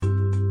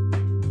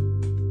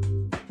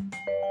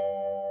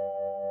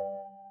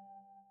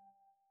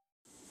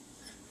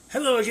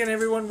Hello again,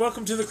 everyone.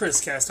 Welcome to the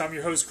Chris Cast. I'm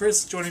your host,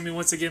 Chris. Joining me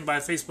once again by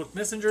Facebook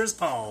Messenger is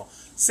Paul.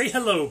 Say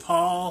hello,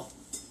 Paul.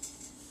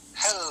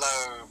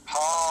 Hello,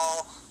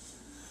 Paul.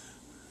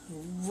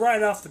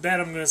 Right off the bat,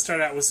 I'm going to start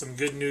out with some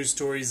good news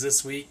stories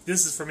this week.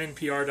 This is from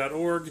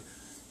NPR.org.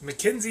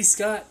 Mackenzie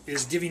Scott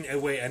is giving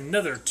away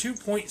another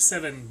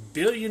 $2.7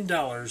 billion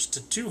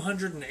to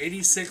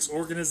 286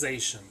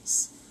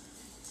 organizations.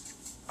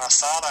 I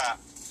saw that.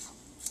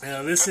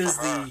 Now, this is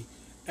the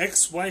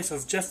ex-wife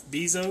of Jeff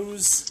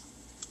Bezos,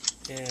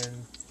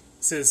 and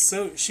says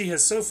she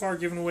has so far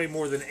given away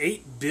more than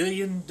 $8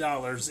 billion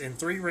in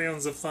 3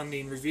 rounds of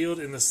funding revealed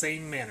in the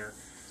same manner.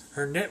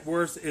 Her net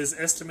worth is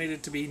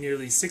estimated to be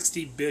nearly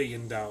 $60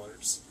 billion.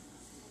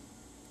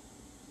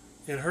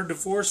 In her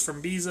divorce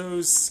from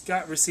Bezos,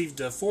 Scott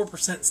received a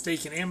 4%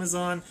 stake in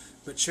Amazon,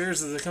 but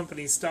shares of the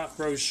company's stock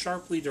rose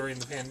sharply during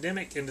the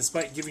pandemic, and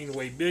despite giving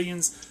away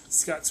billions,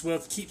 Scott's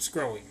wealth keeps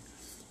growing.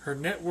 Her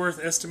net worth,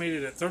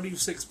 estimated at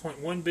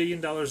 $36.1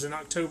 billion in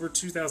October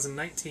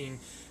 2019,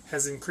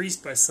 has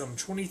increased by some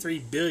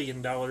 $23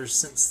 billion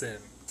since then.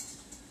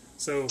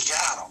 So,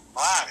 God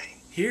almighty.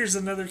 Here's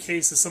another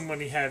case of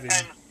somebody having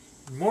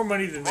more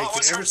money than they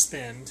can ever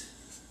spend.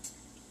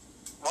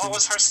 What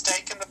was her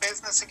stake in the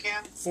business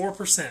again?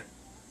 4%.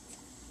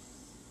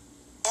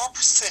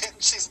 4%?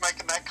 She's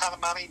making that kind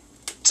of money?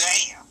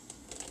 Damn.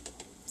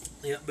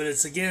 Yeah, but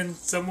it's, again,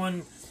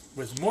 someone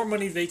with more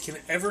money they can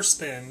ever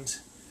spend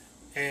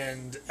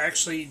and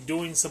actually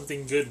doing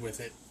something good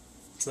with it.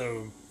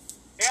 So,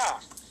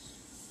 yeah.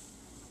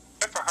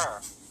 Good for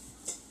her.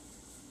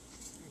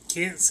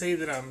 Can't say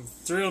that I'm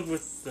thrilled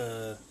with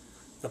the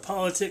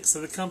politics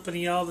of the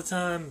company all the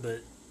time,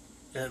 but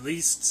at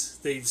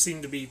least they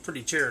seem to be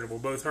pretty charitable,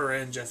 both her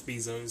and Jeff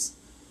Bezos.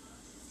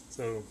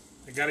 So,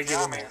 I gotta give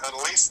them that. At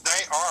least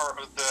they are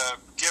the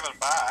giving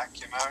back,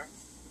 you know.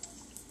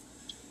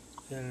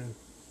 And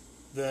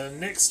the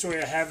next story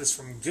I have is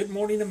from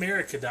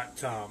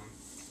GoodMorningAmerica.com.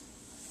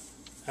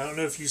 I don't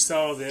know if you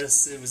saw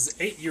this. It was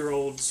an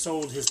 8-year-old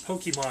sold his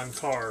Pokemon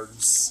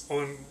cards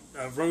on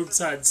a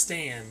roadside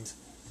stand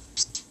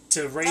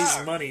to raise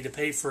money to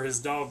pay for his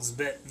dog's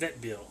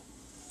vet bill.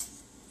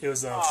 It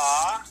was a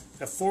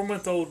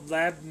 4-month-old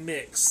lab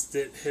mix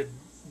that had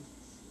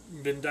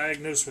been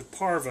diagnosed with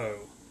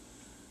parvo,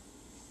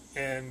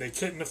 and they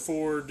couldn't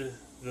afford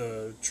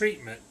the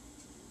treatment.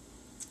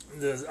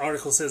 The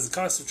article says the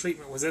cost of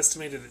treatment was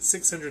estimated at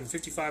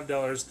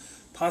 $655,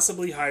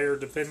 possibly higher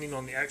depending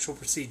on the actual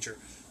procedure.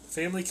 The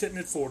family couldn't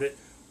afford it.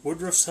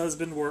 Woodruff's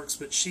husband works,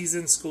 but she's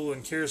in school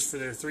and cares for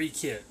their 3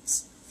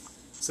 kids.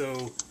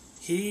 So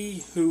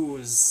he, who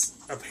was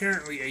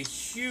apparently a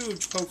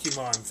huge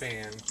Pokemon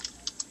fan,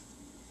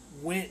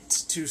 went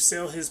to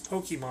sell his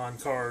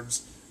Pokemon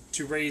cards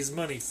to raise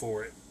money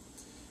for it.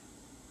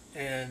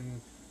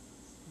 And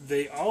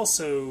they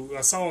also,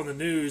 I saw on the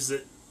news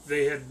that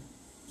they had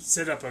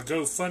set up a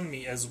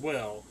GoFundMe as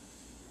well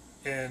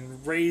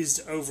and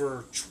raised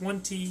over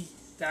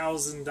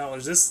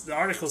 $20,000. The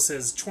article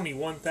says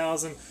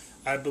 $21,000.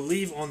 I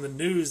believe on the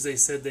news they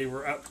said they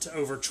were up to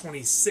over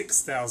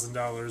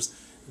 $26,000,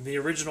 and the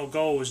original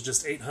goal was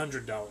just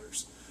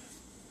 $800.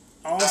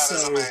 Also,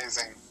 that is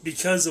amazing.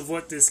 Because of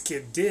what this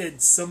kid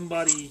did,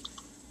 somebody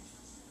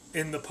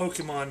in the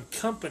Pokemon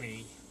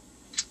company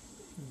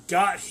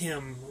got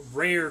him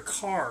rare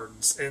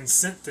cards and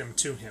sent them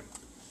to him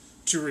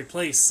to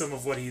replace some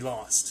of what he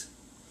lost.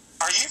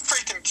 Are you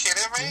freaking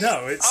kidding me?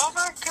 No, it's oh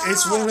my gosh.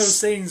 It's one of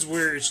those things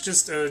where it's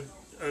just a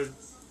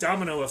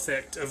domino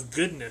effect of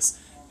goodness.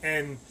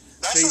 And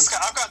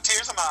I've got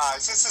tears in my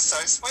eyes. This is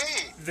so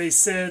sweet. They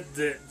said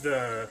that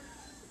the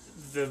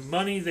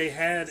money they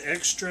had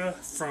extra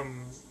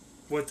from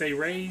what they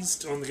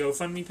raised on the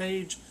GoFundMe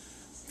page,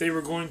 they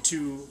were going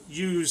to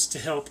use to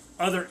help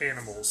other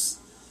animals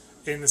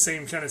in the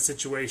same kind of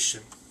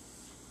situation.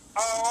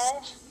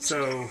 Oh.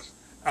 So,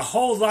 a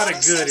whole lot of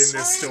good in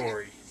this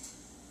story.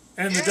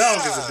 And the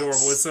dog is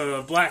adorable. It's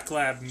a black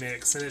lab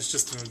mix, and it's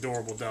just an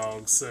adorable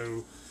dog.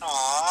 So,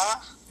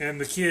 aww. And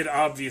the kid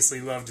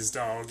obviously loved his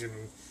dog,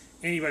 and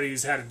anybody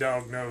who's had a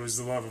dog knows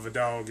the love of a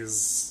dog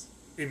is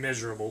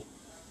immeasurable.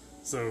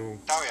 So,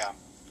 oh yeah.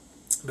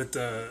 But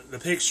the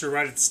picture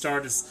right at the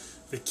start is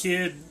the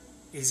kid.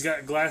 He's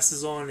got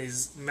glasses on.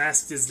 His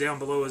mask is down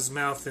below his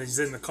mouth, and he's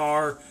in the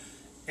car.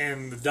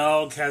 And the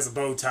dog has a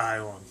bow tie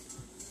on,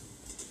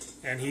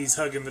 and he's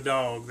hugging the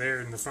dog there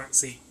in the front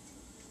seat.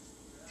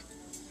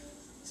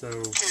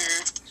 So,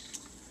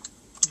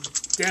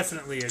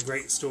 definitely a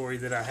great story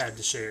that I had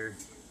to share.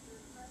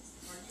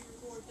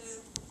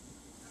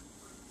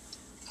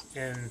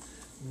 And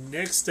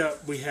next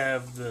up we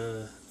have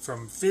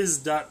from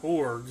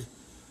Phys.org,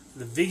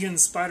 the vegan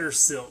spider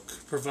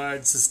silk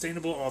provides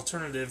sustainable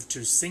alternative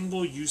to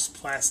single-use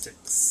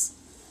plastics.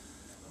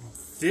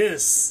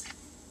 This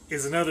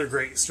is another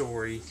great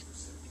story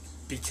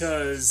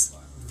because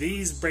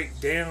these break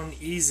down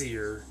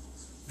easier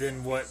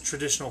than what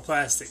traditional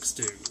plastics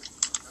do.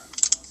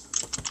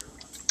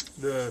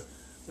 The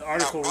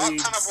article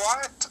reads, what kind of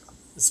what?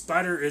 It's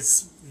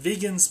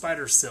vegan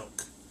spider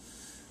silk.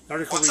 The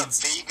article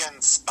What's reads, a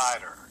vegan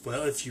spider?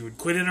 well, if you would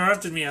quit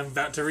interrupting me, I'm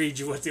about to read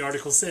you what the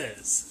article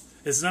says.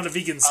 It's not a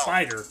vegan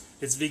spider,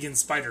 it's vegan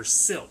spider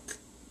silk.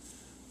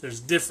 There's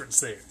a difference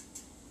there.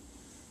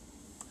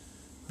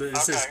 But it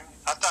says,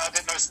 I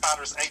didn't know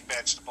spiders ate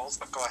vegetables,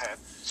 but go ahead.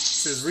 It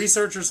says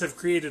researchers have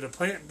created a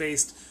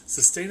plant-based,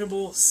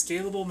 sustainable,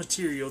 scalable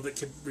material that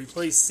can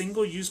replace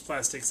single-use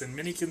plastics in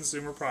many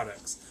consumer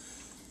products.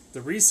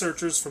 The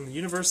researchers from the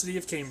University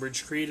of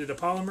Cambridge created a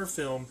polymer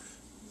film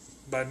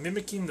by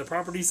mimicking the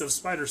properties of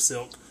spider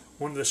silk,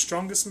 one of the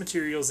strongest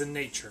materials in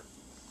nature.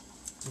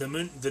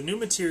 The new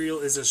material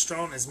is as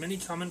strong as many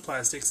common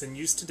plastics in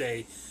use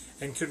today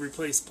and could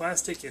replace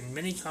plastic in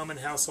many common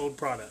household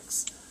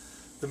products.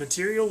 The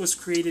material was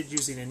created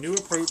using a new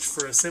approach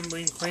for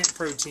assembling plant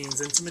proteins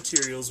into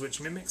materials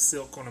which mimic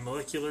silk on a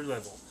molecular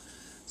level.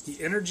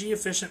 The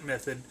energy-efficient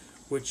method,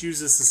 which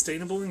uses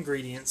sustainable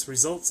ingredients,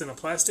 results in a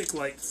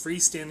plastic-like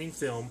freestanding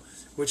film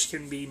which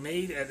can be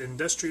made at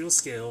industrial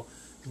scale.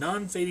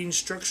 Non-fading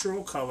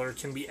structural color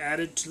can be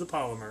added to the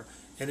polymer,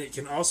 and it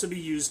can also be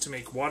used to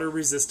make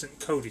water-resistant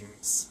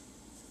coatings.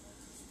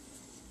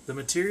 The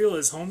material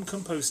is home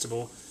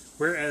compostable,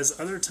 whereas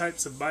other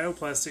types of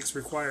bioplastics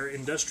require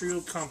industrial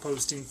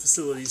composting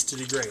facilities to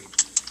degrade.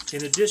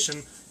 In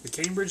addition, the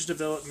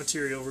Cambridge-developed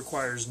material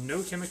requires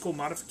no chemical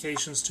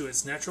modifications to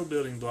its natural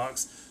building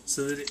blocks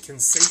so that it can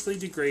safely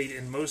degrade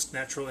in most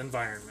natural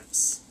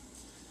environments.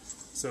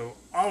 So,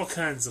 all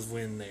kinds of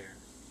win there.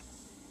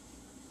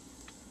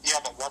 Yeah,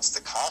 but what's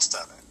the cost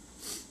of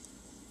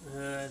it?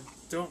 I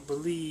don't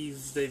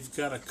believe they've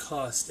got a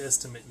cost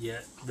estimate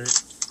yet,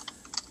 but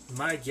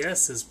my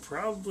guess is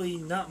probably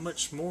not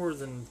much more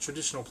than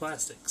traditional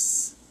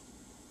plastics.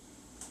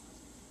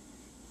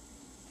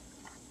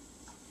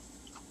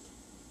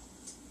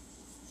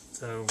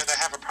 So, Do they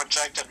have a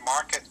projected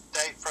market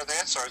date for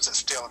this, or is it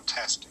still in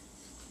testing?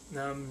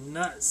 now I'm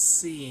not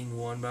seeing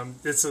one, but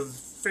it's a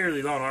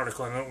fairly long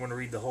article. I don't want to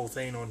read the whole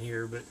thing on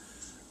here, but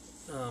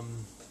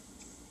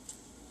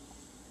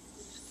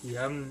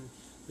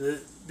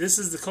this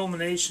is the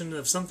culmination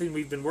of something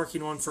we've been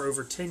working on for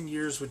over 10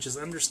 years, which is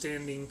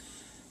understanding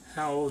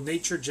how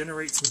nature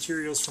generates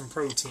materials from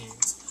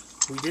proteins.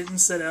 We didn't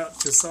set out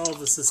to solve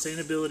the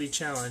sustainability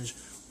challenge.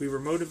 We were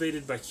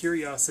motivated by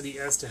curiosity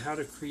as to how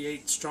to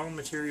create strong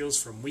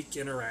materials from weak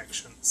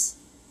interactions.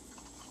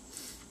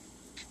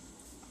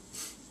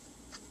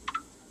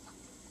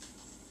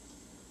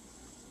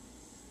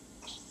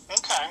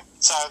 Okay,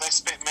 so they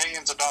spent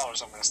millions of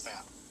dollars on this then.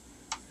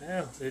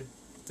 Yeah,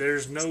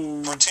 there's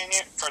no... For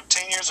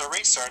 10 years of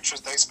research,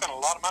 they spent a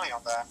lot of money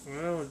on that.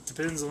 Well, it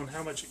depends on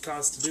how much it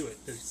costs to do it.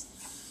 It's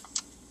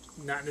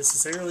not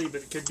necessarily,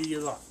 but it could be a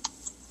lot.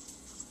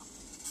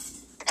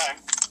 Okay.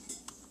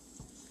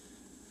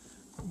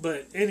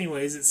 But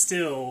anyways, it's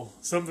still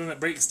something that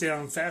breaks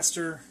down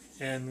faster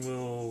and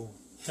will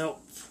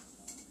help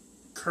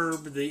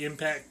curb the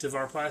impact of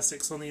our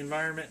plastics on the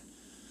environment.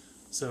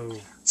 So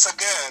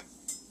good.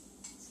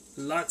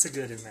 Lots of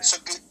good in that. So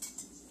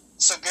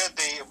good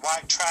the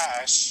white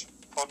trash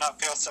will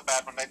not feel so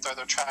bad when they throw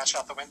their trash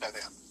out the window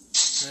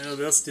then. Well,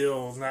 they'll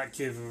still not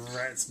give a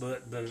rat's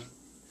butt, but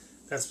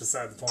that's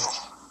beside the point.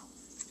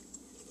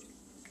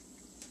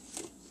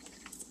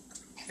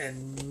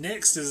 And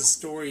next is a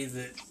story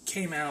that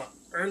came out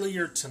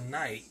earlier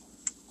tonight.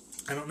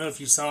 I don't know if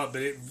you saw it,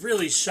 but it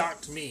really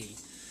shocked me.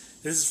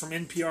 This is from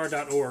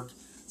NPR.org.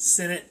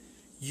 Senate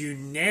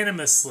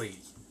unanimously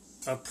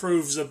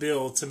approves a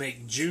bill to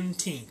make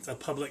Juneteenth a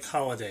public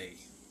holiday.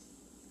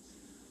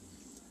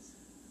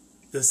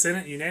 The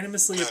Senate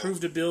unanimously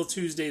approved a bill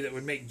Tuesday that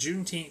would make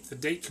Juneteenth the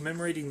date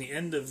commemorating the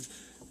end of,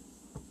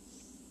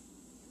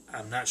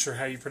 I'm not sure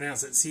how you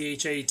pronounce it,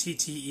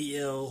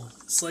 CHATTEL,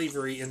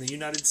 slavery in the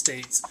United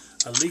States,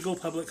 a legal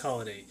public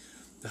holiday.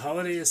 The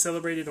holiday is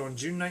celebrated on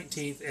June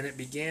 19th, and it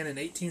began in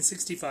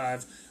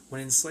 1865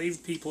 when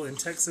enslaved people in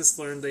Texas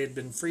learned they had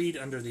been freed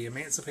under the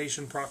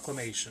Emancipation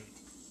Proclamation.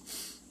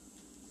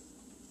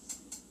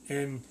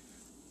 And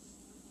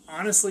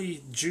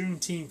honestly,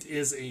 Juneteenth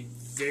is a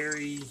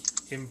very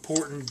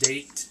important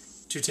date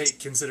to take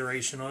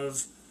consideration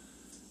of.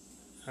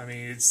 I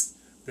mean, it's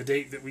the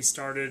date that we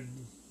started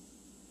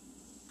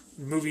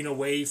moving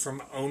away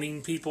from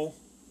owning people.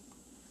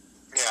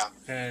 Yeah.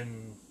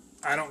 And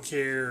I don't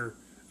care.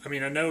 I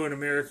mean, I know in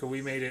America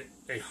we made it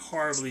a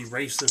horribly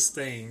racist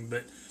thing,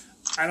 but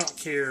I don't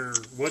care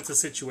what the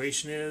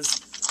situation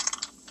is.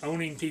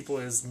 Owning people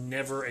is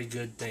never a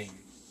good thing.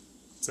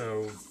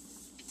 So,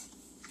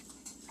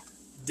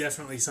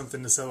 definitely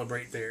something to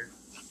celebrate there.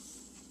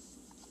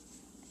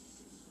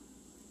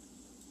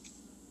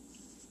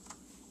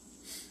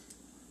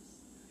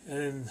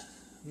 And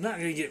I'm not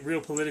going to get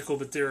real political,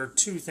 but there are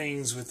two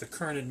things with the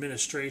current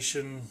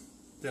administration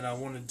that I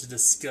wanted to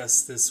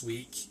discuss this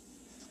week.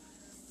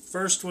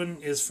 First one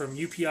is from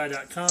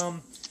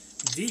UPI.com.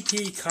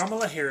 VP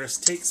Kamala Harris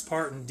takes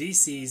part in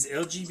DC's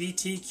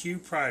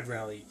LGBTQ Pride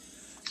Rally.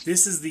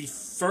 This is the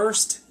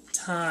first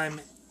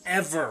time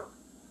ever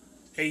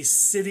a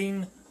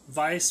sitting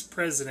vice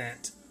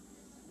president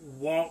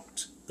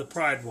walked the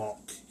Pride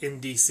Walk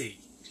in DC.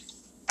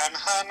 And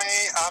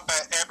honey, I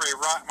bet every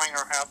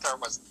right-winger out there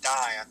was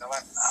dying. They're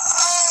like,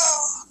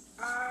 oh!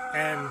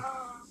 And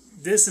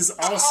this is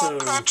The also... whole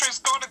country's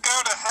going to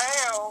go to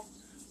hell.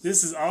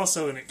 This is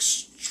also an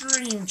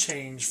extreme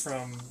change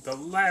from the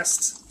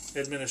last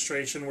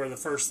administration where the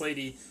First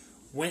Lady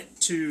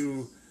went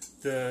to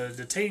the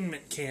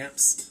detainment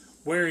camps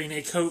wearing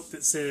a coat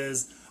that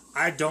says,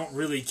 "I don't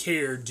really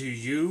care, do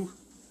you?"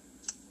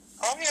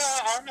 Oh, yeah,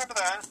 I remember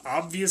that.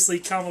 Obviously,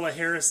 Kamala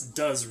Harris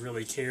does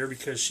really care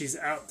because she's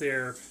out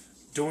there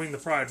doing the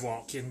Pride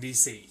Walk in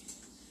D.C.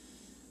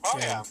 Oh,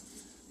 And, yeah.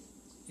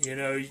 you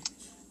know,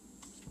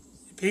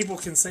 people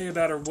can say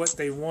about her what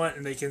they want,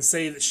 and they can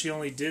say that she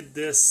only did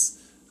this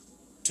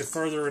to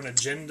further an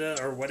agenda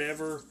or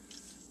whatever.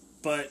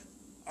 But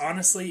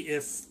honestly,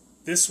 if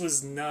this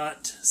was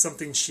not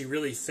something she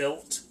really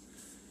felt,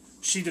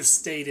 she'd have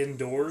stayed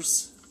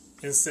indoors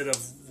instead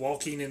of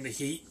walking in the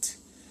heat.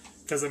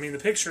 Because, I mean, the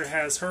picture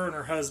has her and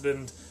her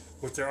husband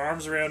with their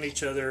arms around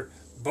each other,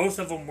 both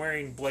of them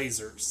wearing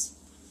blazers.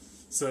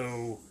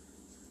 So,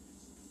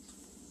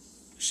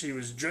 she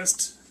was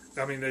dressed...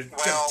 I mean, they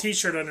got a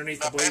t-shirt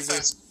underneath the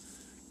blazer.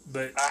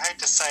 But I hate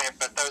to say it,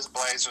 but those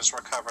blazers were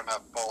covering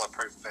up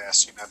bulletproof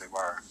vests. You know they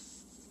were.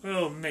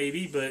 Well,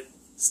 maybe, but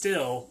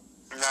still.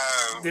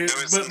 No,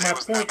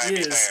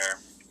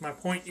 my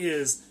point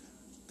is,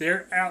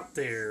 they're out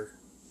there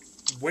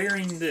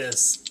wearing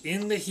this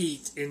in the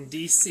heat in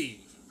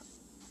D.C.,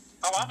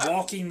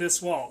 walking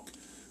this walk,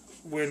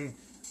 when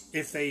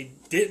if they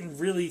didn't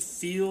really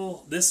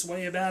feel this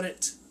way about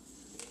it,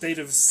 they'd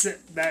have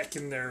sat back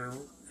in their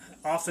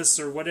office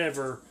or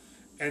whatever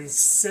and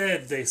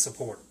said they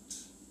support it.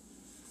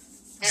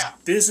 Yeah.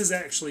 This is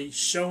actually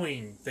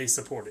showing they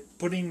support it,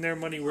 putting their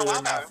money where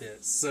their mouth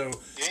is. So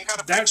you ain't got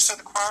to preach to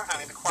the choir,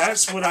 honey. The choir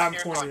that's what I'm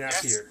pointing out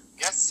here.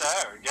 Yes,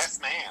 sir. Yes,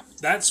 ma'am.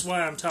 That's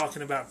why I'm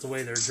talking about the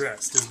way they're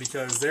dressed, is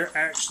because they're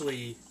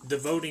actually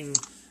devoting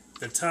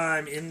the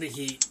time in the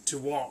heat to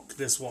walk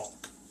this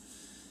walk.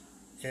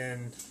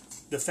 And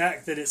the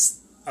fact that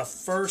it's a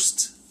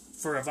first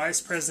for a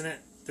vice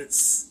president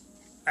that's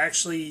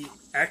actually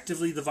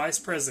actively the vice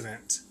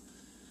president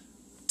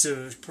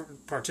to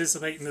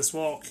participate in this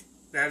walk,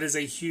 that is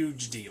a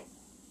huge deal.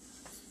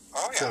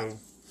 Oh, yeah.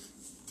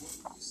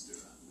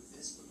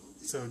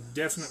 So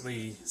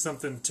definitely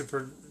something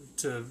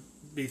to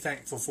be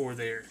thankful for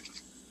there.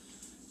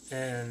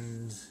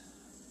 And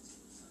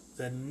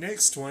the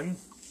next one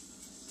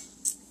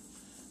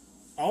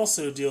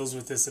also deals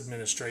with this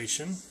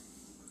administration.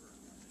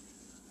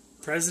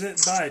 President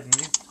Biden.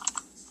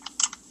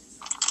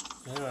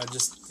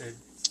 It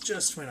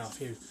just went off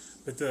here,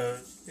 but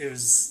it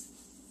was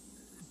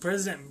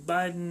President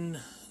Biden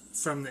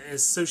from the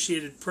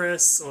Associated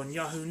Press on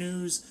Yahoo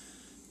News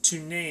to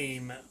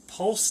name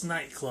Pulse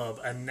nightclub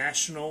a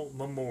national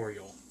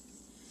memorial.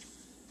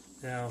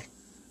 Now,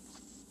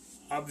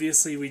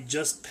 obviously, we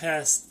just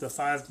passed the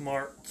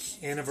 5-mark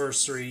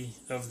anniversary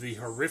of the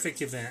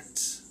horrific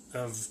event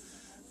of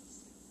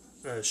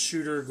a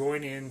shooter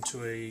going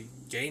into a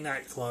gay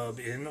nightclub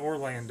in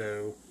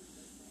Orlando,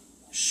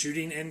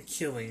 shooting and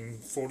killing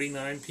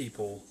 49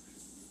 people,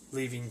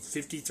 leaving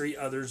 53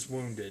 others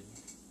wounded.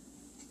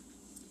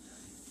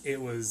 It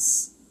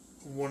was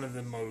one of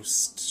the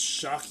most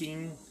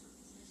shocking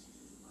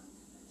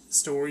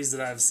stories that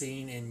I've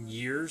seen in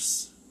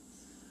years.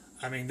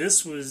 I mean,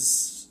 this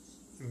was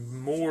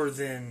more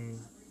than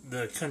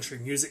the country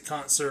music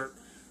concert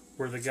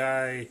where the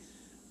guy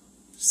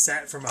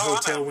sat from a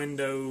hotel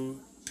window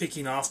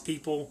picking off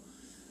people.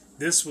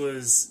 This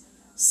was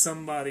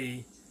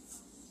somebody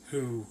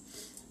who...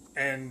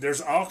 And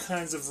there's all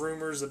kinds of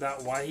rumors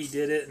about why he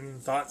did it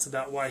and thoughts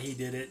about why he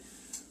did it.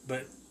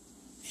 But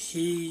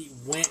he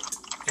went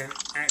and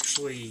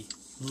actually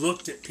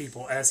looked at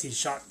people as he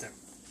shot them.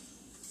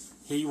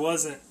 He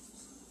wasn't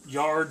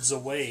yards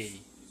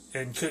away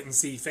and couldn't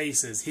see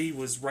faces. He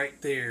was right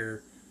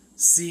there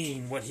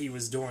seeing what he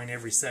was doing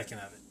every second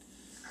of it.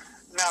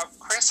 Now,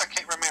 Chris, I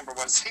can't remember.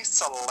 Was he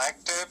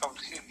selective on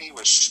who he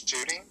was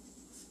shooting?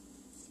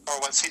 Or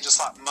was he just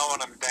like mowing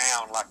them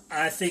down like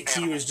I think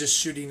animals? He was just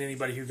shooting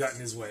anybody who got in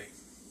his way.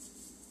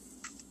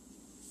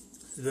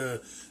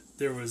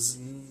 There was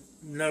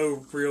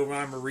no real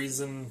rhyme or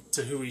reason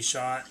to who he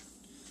shot.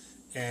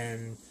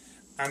 And,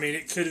 I mean,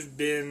 it could have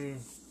been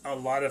a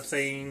lot of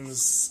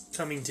things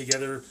coming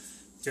together.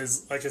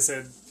 Because, like I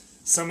said,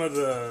 some of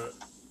the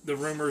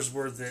rumors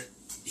were that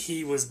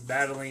he was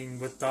battling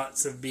with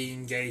thoughts of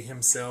being gay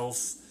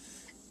himself.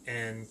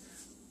 And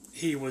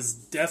he was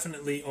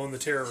definitely on the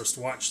terrorist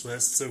watch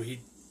list, so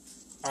he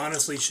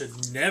honestly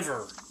should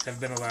never have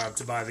been allowed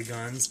to buy the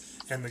guns.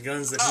 And the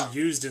guns that he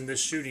used in this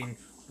shooting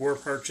were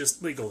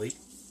purchased legally.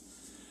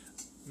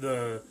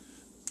 There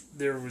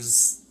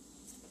was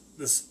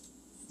this...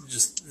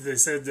 they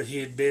said that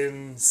he had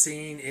been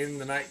seen in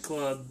the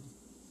nightclub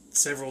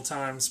several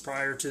times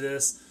prior to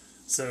this,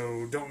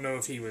 so don't know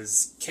if he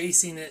was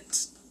casing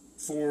it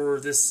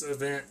for this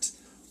event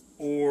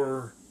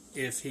or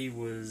if he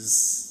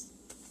was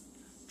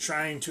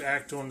trying to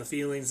act on the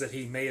feelings that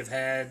he may have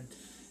had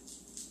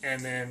and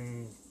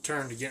then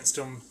turned against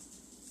them.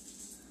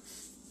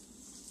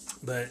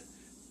 But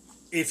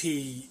if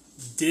he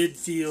did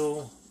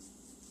feel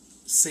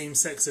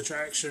same-sex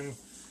attraction,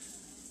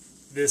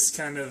 this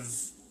kind of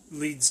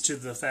leads to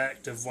the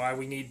fact of why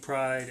we need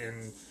pride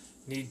and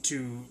need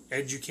to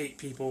educate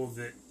people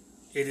that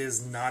it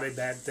is not a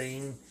bad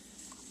thing.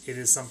 It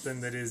is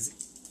something that is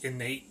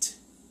innate.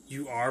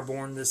 You are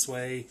born this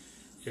way.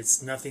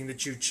 It's nothing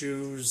that you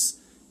choose.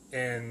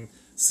 And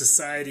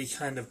society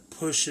kind of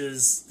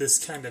pushes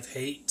this kind of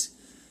hate.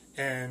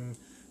 And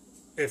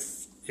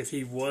if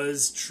he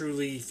was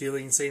truly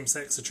feeling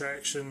same-sex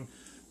attraction,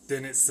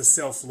 then it's the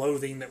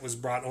self-loathing that was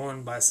brought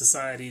on by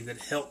society that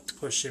helped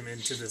push him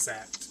into this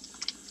act.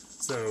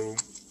 So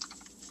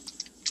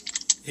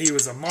he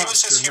was a monster. He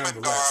was just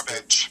human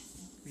garbage.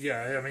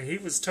 Yeah, I mean, he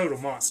was a total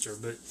monster.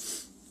 But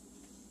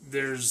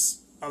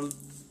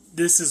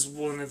this is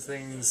one of the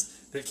things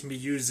that can be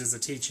used as a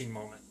teaching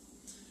moment,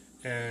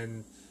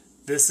 and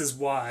this is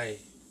why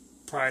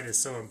pride is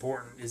so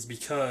important. Is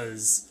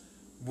because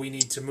we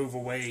need to move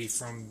away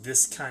from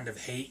this kind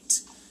of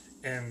hate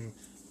and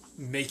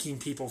making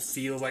people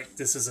feel like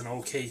this is an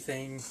okay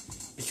thing,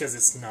 because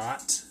it's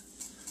not.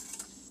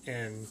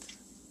 And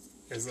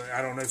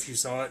I don't know if you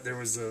saw it, there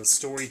was a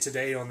story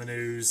today on the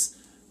news,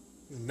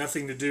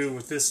 nothing to do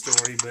with this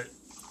story, but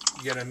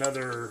yet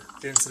another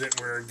incident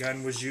where a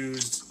gun was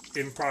used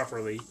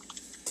improperly.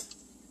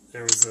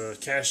 There was a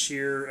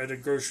cashier at a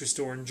grocery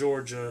store in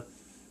Georgia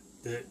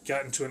that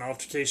got into an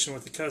altercation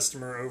with the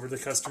customer over the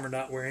customer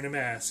not wearing a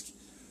mask.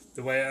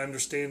 The way I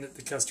understand it,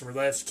 the customer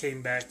left,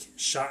 came back,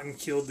 shot and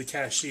killed the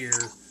cashier,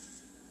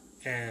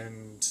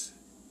 and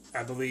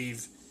I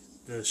believe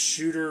the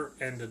shooter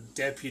and the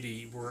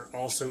deputy were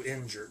also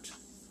injured.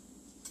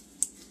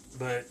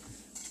 But,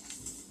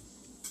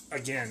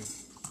 again,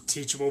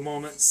 teachable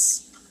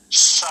moments.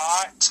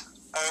 Shot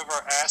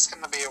over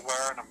asking to be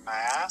wearing a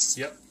mask?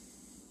 Yep.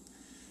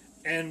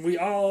 And we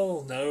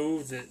all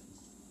know that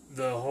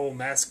the whole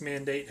mask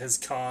mandate has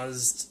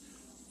caused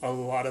a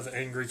lot of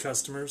angry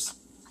customers.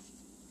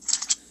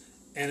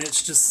 And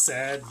it's just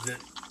sad that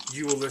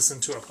you will listen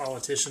to a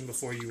politician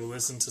before you will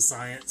listen to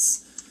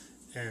science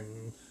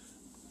and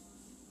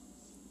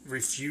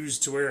refuse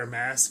to wear a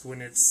mask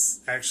when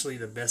it's actually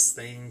the best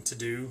thing to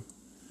do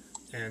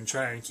and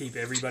try and keep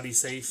everybody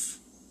safe.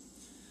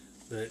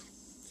 But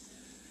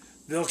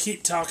they'll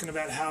keep talking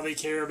about how they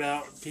care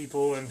about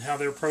people and how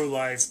they're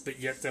pro-life, but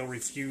yet they'll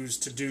refuse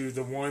to do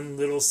the one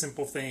little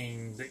simple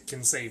thing that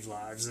can save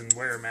lives and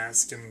wear a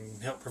mask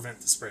and help prevent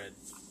the spread.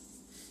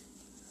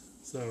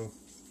 So,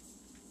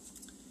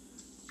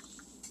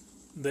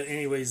 but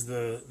anyways,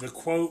 the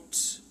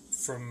quote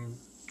from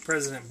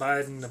President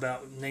Biden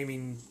about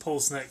naming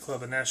Pulse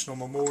nightclub a national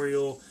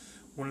memorial,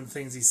 one of the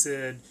things he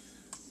said,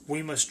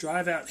 "We must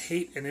drive out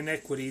hate and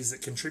inequities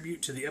that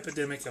contribute to the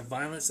epidemic of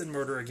violence and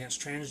murder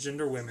against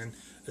transgender women,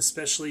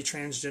 especially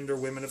transgender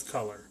women of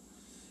color."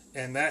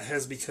 And that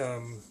has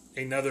become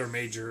another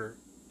major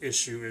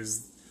issue,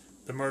 is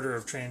the murder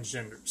of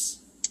transgenders.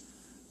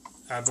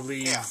 I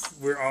believe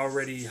we're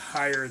already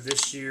higher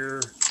this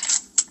year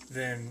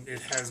than it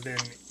has been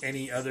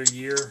any other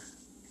year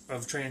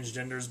of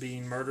transgenders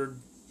being murdered.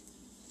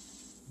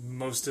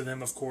 Most of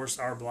them, of course,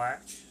 are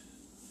black.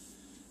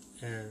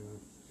 And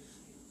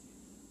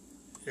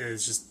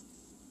it's just,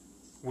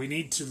 we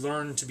need to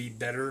learn to be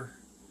better.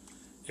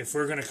 If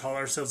we're going to call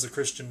ourselves a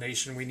Christian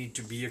nation, we need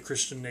to be a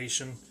Christian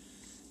nation.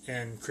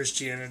 And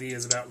Christianity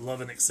is about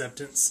love and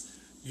acceptance.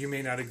 You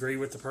may not agree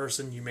with the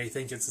person, you may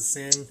think it's a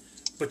sin,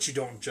 but you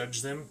don't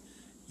judge them,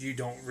 you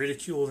don't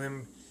ridicule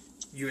them,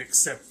 you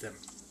accept them,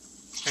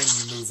 and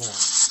you move on.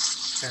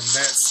 And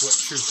that's what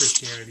true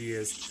Christianity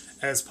is.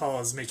 As Paul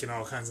is making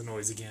all kinds of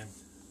noise again.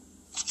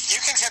 You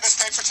can hit this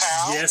paper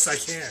towel? Yes, I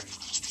can.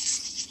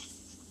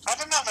 I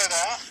did not know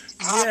that.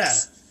 Yeah.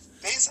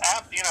 These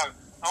I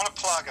want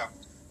to plug them.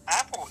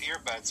 Apple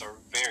earbuds are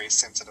very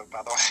sensitive,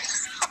 by the way.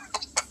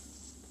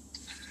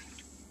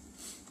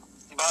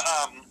 But,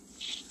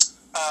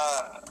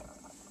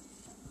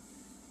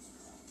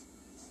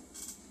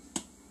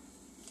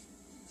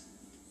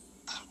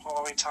 what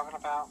were we talking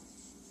about?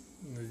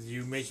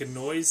 You making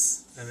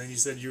noise, and then you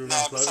said you were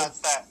going to plug besides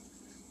it? That,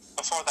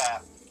 before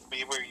that,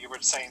 you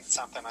were saying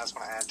something I was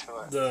going to add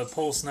to it. The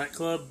Pulse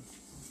nightclub?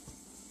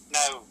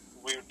 No,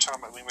 we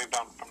moved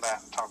on from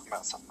that and talking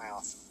about something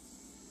else.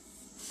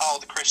 Oh,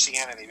 the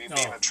Christianity,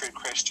 being a true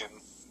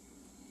Christian.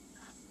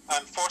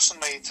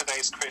 Unfortunately,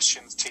 today's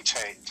Christians teach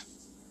hate.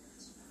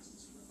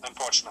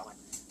 Unfortunately.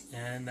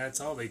 And that's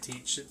all they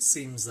teach, it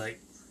seems like.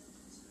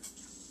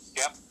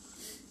 Yep.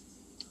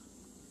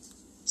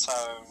 So,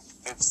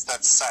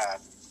 that's sad.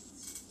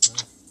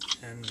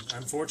 And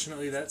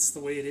unfortunately, that's the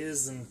way it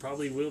is and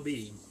probably will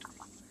be.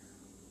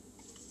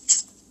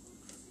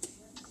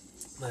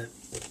 But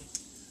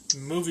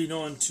moving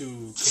on to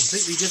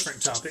completely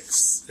different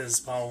topics, as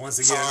Paul once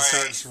again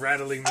starts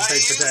rattling the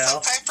paper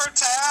towel. The paper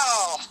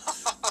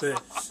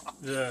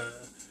towel!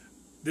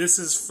 This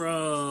is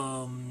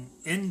from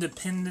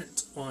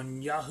Independent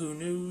on Yahoo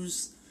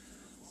News.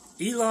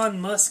 Elon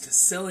Musk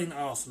selling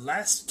off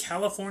last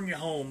California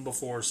home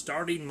before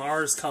starting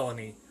Mars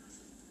colony.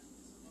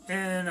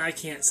 And I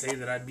can't say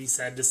that I'd be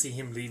sad to see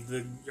him leave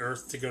the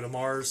Earth to go to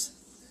Mars.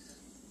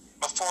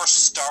 Before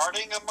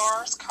starting a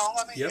Mars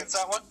colony? Yep. Is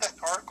that what that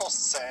article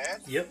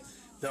said? Yep.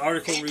 The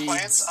article He reads...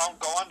 plans on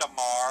going to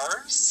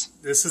Mars?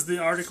 This is the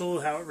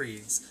article, how it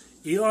reads.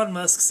 Elon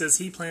Musk says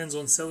he plans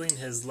on selling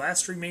his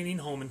last remaining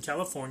home in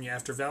California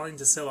after vowing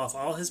to sell off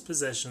all his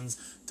possessions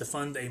to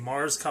fund a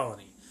Mars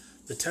colony.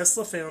 The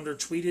Tesla founder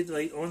tweeted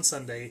late on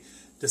Sunday,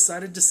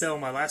 "Decided to sell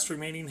my last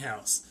remaining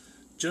house.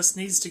 Just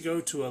needs to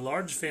go to a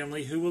large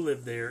family who will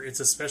live there. It's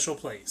a special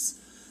place."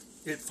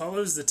 It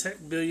follows the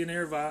tech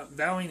billionaire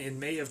vowing in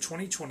May of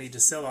 2020 to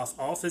sell off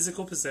all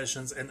physical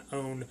possessions and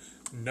own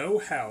no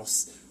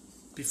house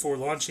before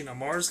launching a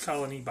Mars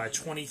colony by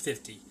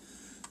 2050.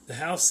 The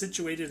house,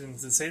 situated in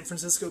the San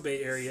Francisco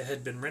Bay Area,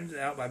 had been rented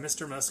out by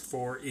Mr. Musk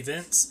for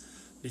events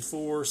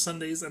before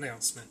Sunday's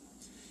announcement.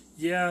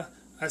 "Yeah,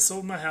 I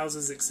sold my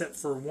houses except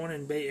for one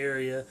in Bay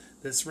Area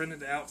that's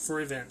rented out for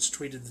events,"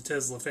 tweeted the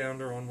Tesla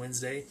founder on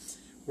Wednesday.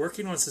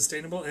 "Working on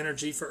sustainable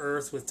energy for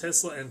Earth with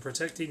Tesla and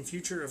protecting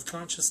future of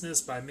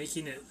consciousness by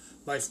making it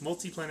life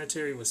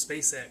multiplanetary with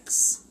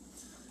SpaceX."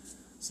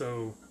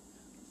 So,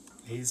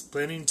 he's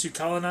planning to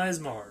colonize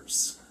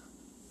Mars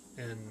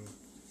and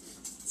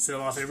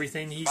sell off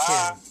everything he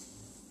can.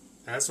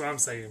 That's what I'm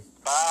saying.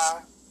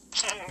 Bye.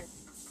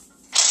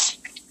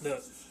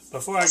 Look,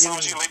 before I as get long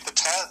as you leave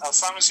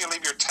as long as you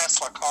leave your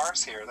Tesla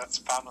cars here, that's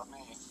fine with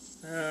me.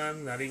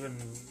 I'm not even...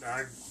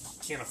 I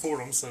can't afford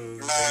them, so...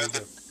 No,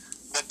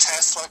 the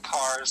Tesla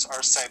cars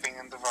are saving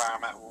the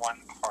environment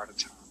one car at a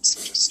time,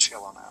 so just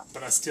chill on out.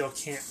 But I still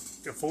can't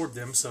afford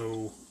them,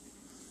 so...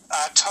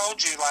 I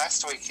told you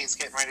last week he's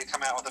getting ready to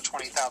come out with a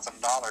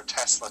 $20,000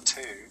 Tesla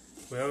too.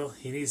 Well,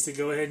 he needs to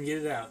go ahead and get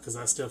it out, because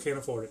I still can't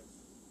afford it.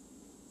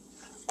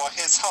 Well,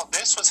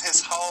 this was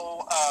his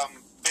whole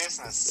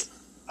business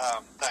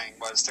thing,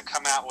 was to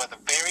come out with a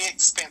very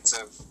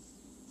expensive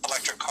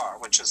electric car,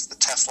 which is the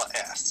Tesla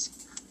S.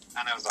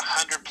 And it was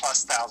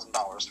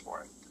 $100,000+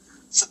 for it.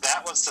 So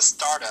that was the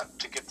startup,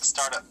 to get the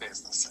startup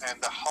business.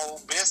 And the whole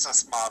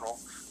business model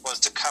was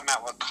to come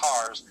out with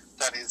cars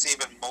that is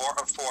even more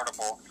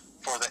affordable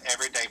for the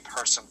everyday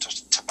person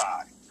to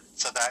buy.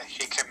 So that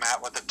he came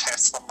out with the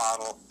Tesla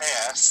Model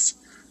S,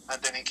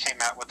 and then he came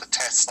out with the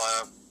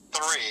Tesla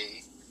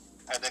 3,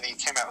 and then he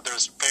came out with,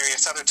 there's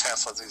various other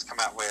Teslas he's come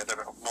out with that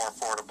are more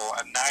affordable,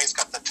 and now he's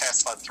got the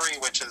Tesla 3,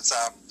 which is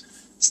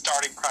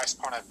starting price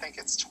point, I think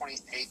it's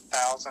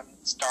 $28,000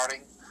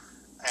 starting,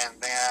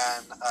 and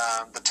then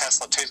the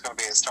Tesla 2 is going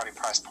to be a starting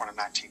price point of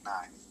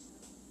 $19,900.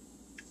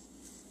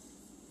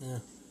 Yeah.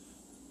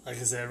 Like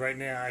I said, right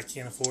now I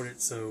can't afford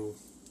it, so...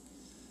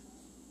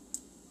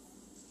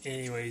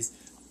 Anyways,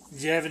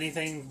 do you have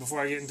anything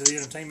before I get into the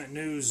entertainment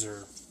news,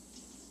 or...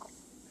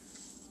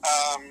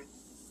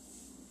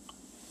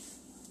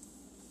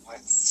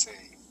 Let's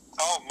see.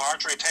 Oh,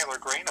 Marjorie Taylor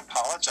Greene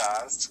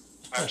apologized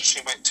after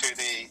she went to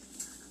the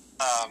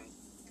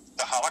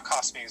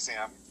Holocaust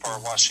Museum for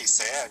what she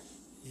said.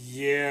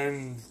 Yeah,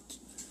 and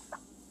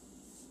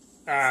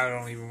I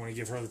don't even want to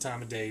give her the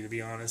time of day, to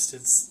be honest.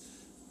 It's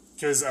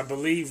because I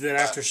believe that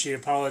after she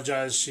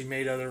apologized, she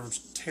made other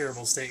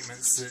terrible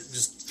statements that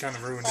just kind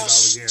of ruined it all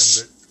again.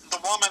 But the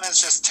woman is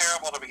just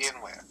terrible to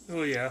begin with.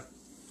 Oh, yeah.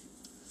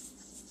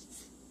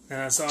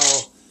 And I saw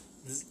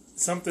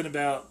something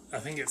about, I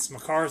think it's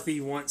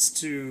McCarthy wants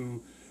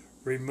to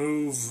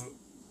remove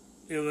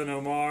Ilhan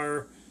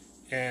Omar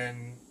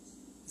and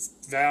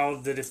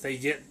vowed that if they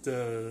get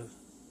the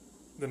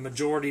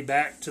majority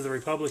back to the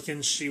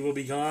Republicans, she will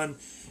be gone.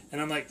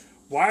 And I'm like,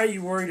 why are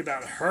you worried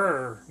about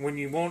her when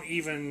you won't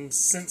even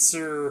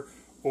censor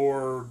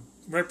or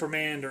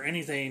reprimand or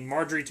anything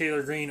Marjorie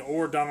Taylor Greene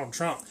or Donald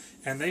Trump?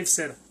 And they've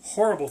said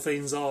horrible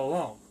things all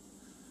along.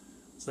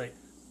 It's like,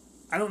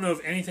 I don't know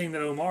of anything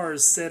that Omar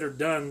has said or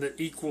done that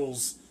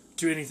equals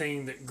to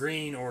anything that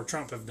Greene or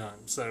Trump have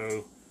done.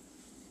 So,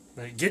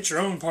 like, get your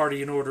own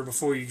party in order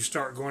before you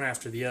start going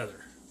after the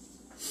other.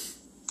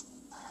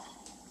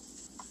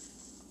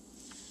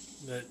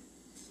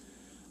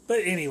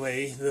 But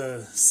anyway,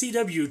 the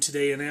CW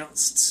today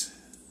announced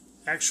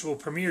actual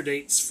premiere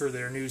dates for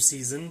their new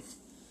season.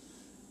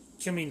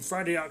 Coming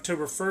Friday,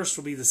 October 1st,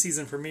 will be the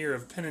season premiere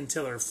of Penn and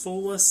Teller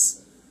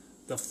Fooless.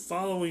 The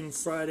following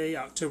Friday,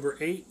 October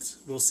 8th,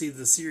 we'll see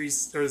the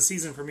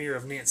season premiere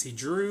of Nancy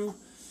Drew.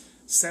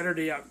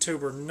 Saturday,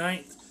 October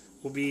 9th,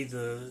 will be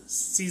the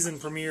season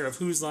premiere of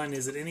Whose Line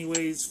Is It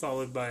Anyways,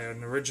 followed by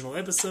an original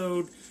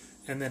episode.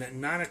 And then at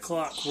 9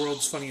 o'clock,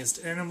 World's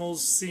Funniest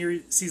Animals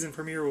season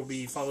premiere will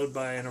be followed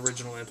by an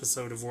original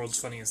episode of World's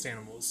Funniest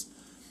Animals.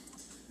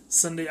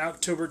 Sunday,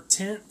 October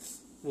 10th,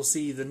 we'll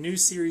see the new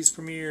series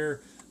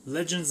premiere,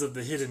 Legends of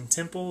the Hidden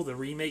Temple, the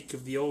remake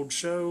of the old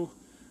show.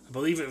 I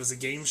believe it was a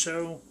game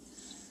show.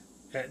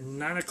 At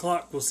 9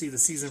 o'clock, we'll see the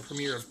season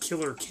premiere of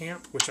Killer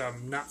Camp, which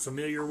I'm not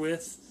familiar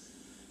with.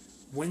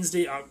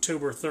 Wednesday,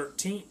 October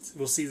 13th,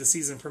 we'll see the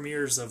season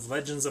premieres of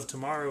Legends of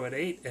Tomorrow at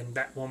 8 and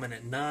Batwoman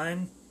at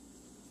 9.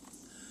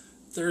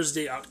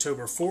 Thursday,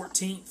 October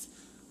 14th,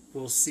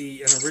 we'll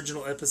see an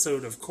original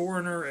episode of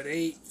Coroner at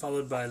 8,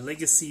 followed by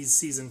Legacy's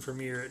season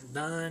premiere at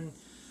 9.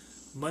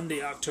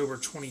 Monday, October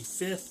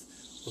 25th,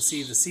 we'll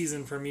see the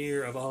season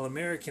premiere of All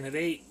American at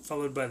 8,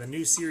 followed by the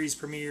new series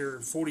premiere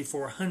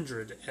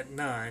 4400 at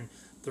 9,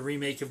 the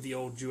remake of the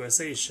old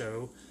USA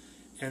show.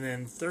 And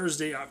then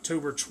Thursday,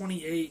 October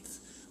 28th,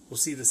 we'll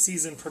see the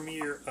season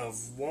premiere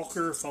of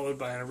Walker, followed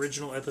by an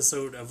original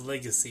episode of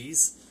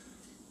Legacies.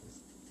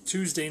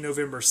 Tuesday,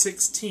 November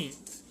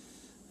 16th,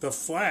 The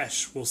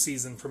Flash will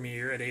season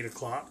premiere at 8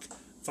 o'clock,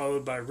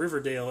 followed by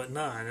Riverdale at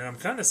 9. And I'm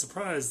kind of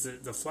surprised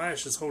that The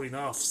Flash is holding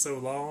off so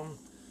long,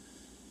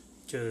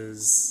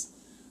 because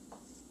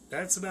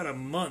that's about a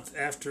month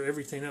after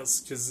everything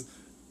else, because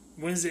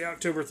Wednesday,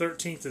 October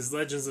 13th is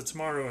Legends of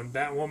Tomorrow and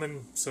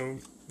Batwoman, so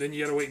then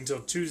you gotta wait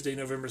until Tuesday,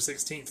 November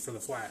 16th for The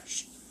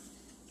Flash.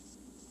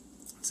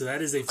 So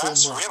that is a full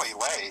month. That's really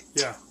late.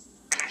 Yeah.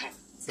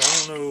 So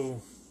I don't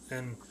know,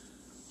 and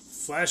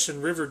Flash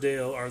and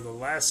Riverdale are the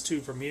last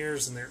two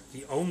premieres, and they're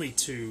the only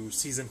two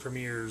season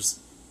premieres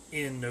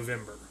in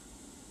November.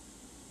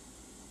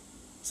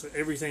 So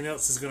everything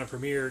else is going to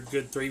premiere a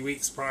good 3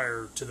 weeks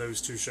prior to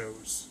those two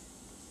shows.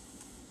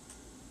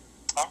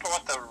 I wonder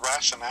what the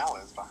rationale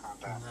is behind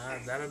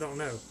that. That I don't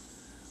know.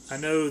 I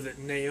know that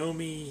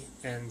Naomi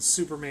and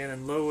Superman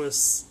and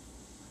Lois,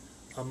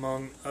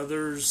 among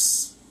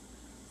others,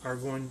 are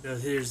going...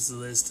 here's the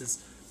list. It's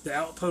The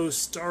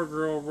Outpost,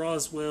 Stargirl,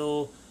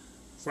 Roswell,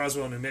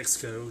 New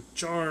Mexico,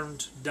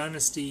 Charmed,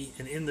 Dynasty,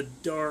 and In the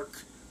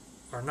Dark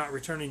are not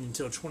returning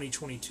until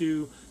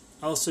 2022.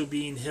 Also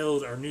being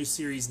held are new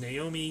series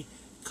Naomi,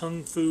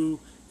 Kung Fu,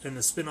 and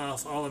the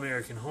spin-off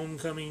All-American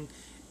Homecoming.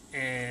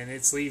 And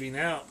it's leaving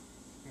out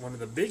one of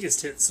the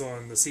biggest hits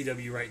on the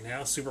CW right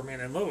now, Superman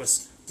and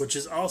Lois, which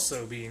is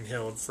also being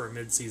held for a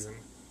mid-season.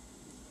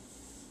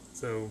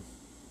 So...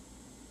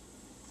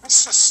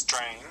 This is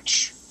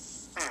strange.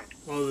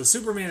 Well, the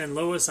Superman and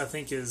Lois, I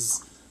think,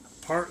 is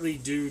partly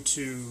due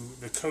to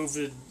the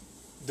COVID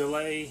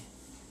delay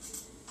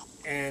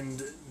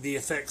and the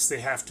effects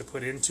they have to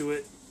put into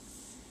it.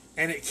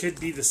 And it could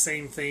be the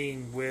same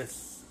thing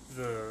with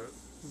the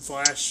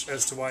Flash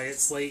as to why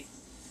it's late,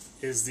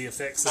 is the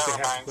effects that they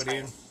have to put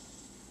in.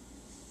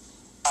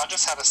 I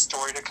just had a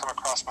story to come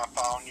across my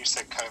phone. You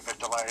said COVID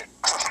delay.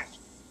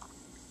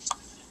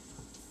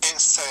 It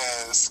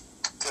says,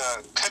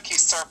 cookie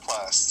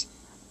surplus.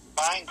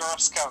 Buying Girl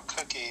Scout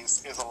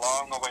cookies is a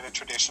long-awaited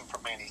tradition for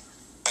many,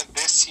 but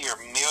this year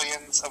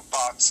millions of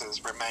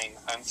boxes remain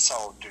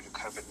unsold due to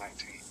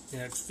COVID-19.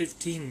 Yeah, it's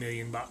 15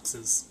 million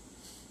boxes.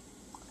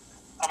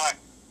 I'm like,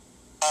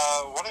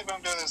 what are they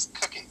going to do with those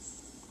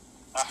cookies?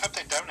 I hope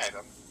they donate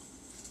them.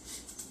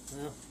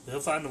 Well, they'll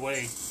find a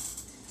way,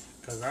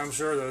 because I'm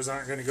sure those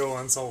aren't going to go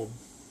unsold.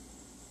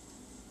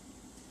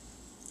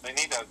 They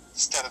need to,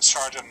 instead of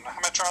charging, how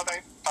much are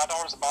they?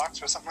 $5 a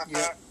box or something like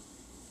that?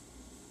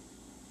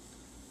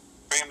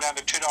 Bring them down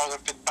to $2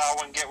 if you buy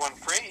one, get one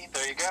free.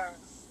 There you go.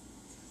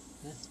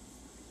 Yeah.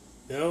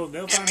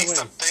 They'll find a way.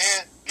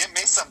 Give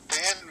me some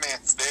thin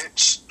mints,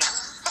 bitch.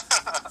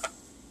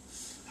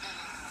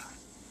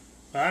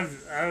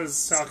 I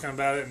was talking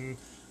about it, and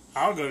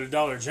I'll go to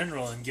Dollar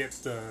General and get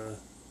the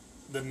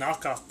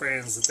knockoff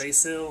brands that they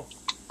sell.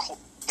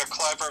 The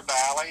Clover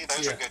Valley,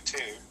 those are good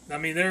too. I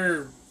mean,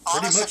 they're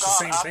pretty much the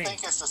same thing. I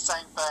think it's the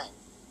same thing.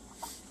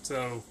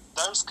 So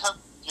those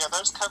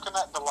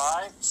Coconut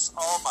Delights.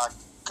 Oh my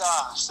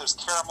gosh, those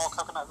caramel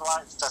Coconut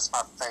Delights. That's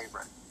my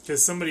favorite.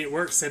 Because somebody at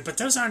work said, but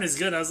those aren't as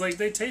good. I was like,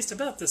 they taste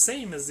about the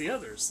same as the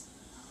others.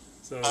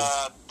 So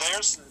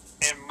there's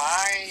in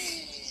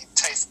my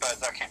taste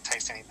buds, I can't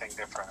taste anything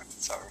different.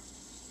 So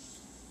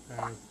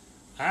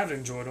I've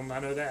enjoyed them. I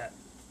know that,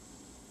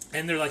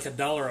 and they're like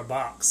 $1 a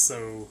box,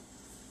 so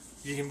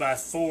you can buy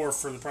 4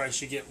 for the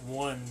price you get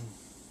one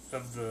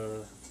of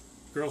the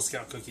Girl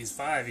Scout cookies,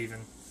 5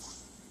 even.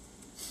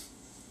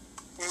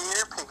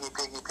 Here, piggy.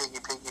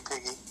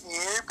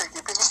 Here, piggy.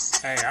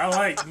 Hey, I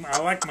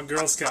like my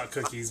Girl Scout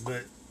cookies,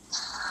 but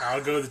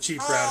I'll go the cheap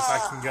route if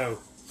I can go.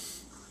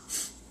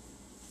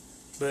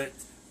 But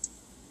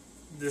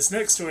this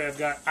next story I've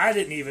got, I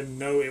didn't even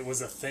know it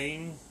was a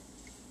thing.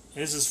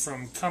 This is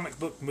from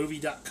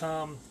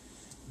comicbookmovie.com.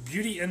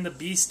 Beauty and the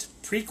Beast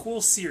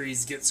prequel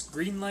series gets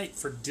greenlight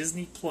for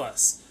Disney+.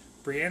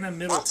 Brianna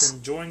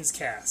Middleton joins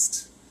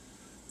cast.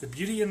 The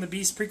Beauty and the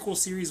Beast prequel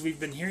series we've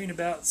been hearing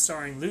about,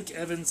 starring Luke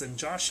Evans and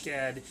Josh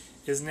Gad,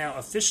 is now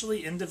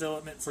officially in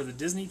development for the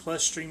Disney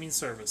Plus streaming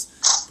service.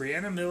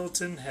 Brianna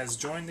Middleton has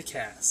joined the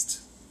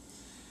cast.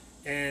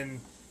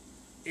 And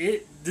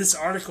this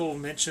article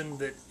mentioned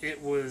that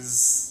it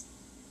was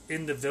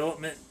in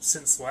development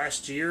since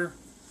last year,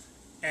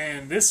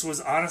 and this was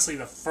honestly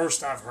the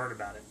first I've heard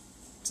about it.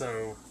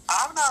 So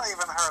I've not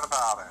even heard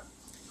about it.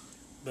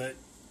 But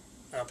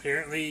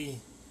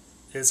apparently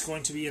it's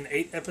going to be an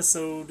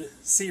 8-episode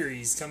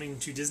series coming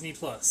to Disney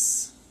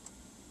Plus.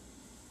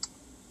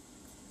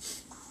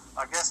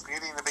 I guess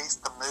Beauty and the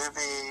Beast, the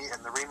movie,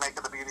 and the remake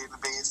of the Beauty and the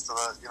Beast, the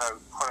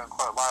quote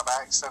unquote live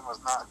action, was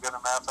not good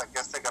enough. I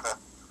guess they're gonna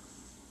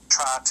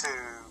try to,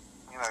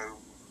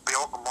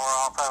 build the lore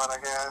off of it,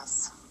 I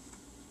guess.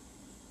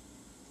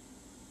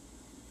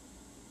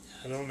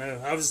 I don't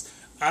know.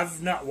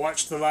 I've not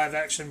watched the live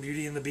action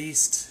Beauty and the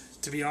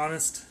Beast, to be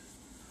honest.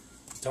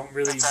 Don't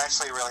really. It's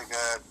actually really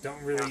good.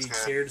 Don't really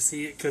care to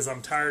see it because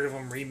I'm tired of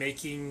them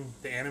remaking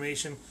the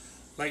animation.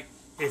 Like,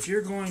 if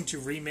you're going to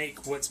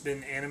remake what's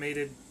been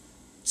animated,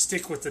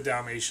 stick with the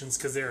Dalmatians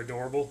because they're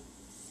adorable,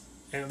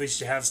 and at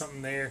least you have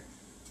something there.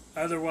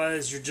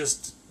 Otherwise, you're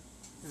just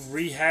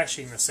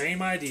rehashing the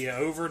same idea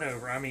over and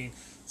over. I mean,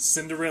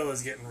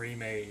 Cinderella's getting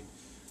remade.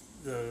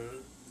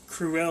 The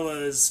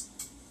Cruella's,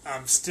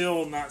 I'm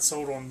still not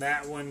sold on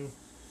that one.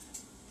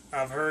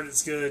 I've heard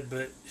it's good,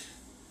 but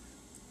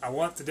I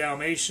want the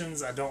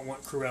Dalmatians. I don't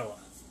want Cruella.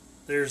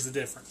 There's the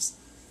difference.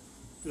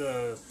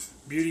 The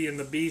Beauty and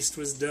the Beast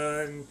was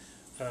done.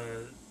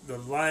 The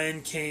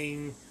Lion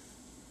King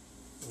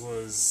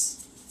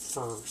was,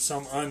 for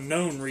some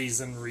unknown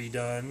reason,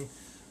 redone.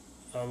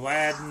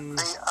 Aladdin.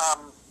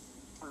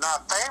 My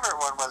favorite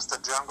one was The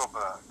Jungle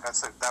Book.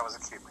 That was a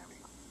cute movie.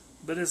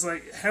 But it's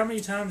like, how many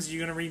times are you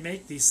going to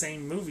remake these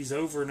same movies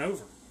over and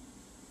over?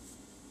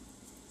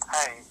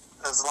 Hey,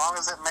 as long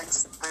as it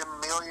makes them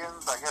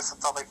millions, I guess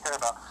that's all they care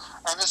about.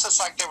 And it's just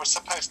like they were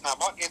supposed. Now,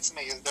 what gets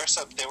me is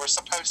they were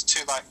supposed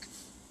to like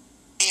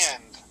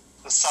end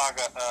the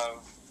saga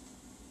of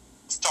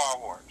Star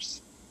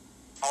Wars.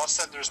 All of a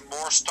sudden, there's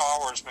more Star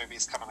Wars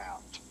movies coming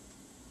out.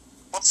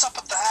 What's up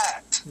with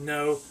that?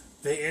 No,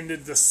 they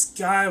ended the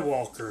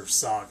Skywalker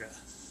saga,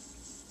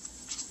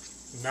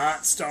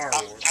 not Star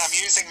Wars. I'm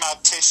using my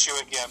tissue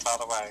again, by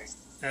the way.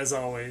 As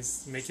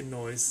always, making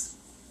noise.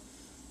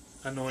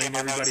 Annoying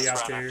everybody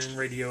out there in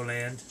Radio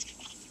Land.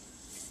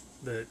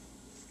 But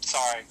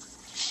sorry.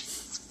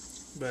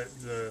 But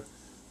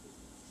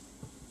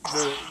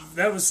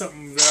that was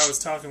something that I was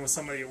talking with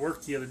somebody at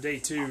work the other day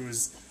too.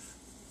 Is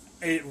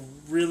it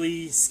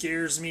really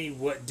scares me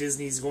what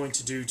Disney's going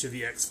to do to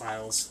the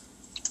X-Files?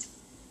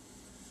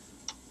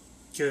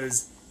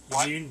 Because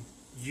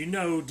you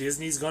know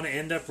Disney's going to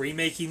end up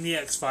remaking the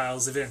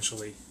X-Files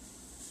eventually.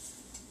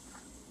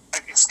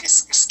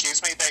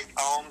 Excuse me, they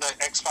own the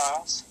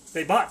X-Files?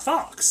 They bought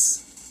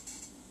Fox.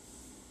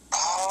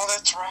 Oh,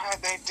 that's right,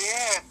 they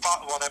did.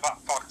 Well, they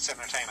bought Fox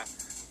Entertainment.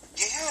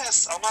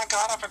 Yes, oh my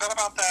God, I forgot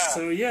about that.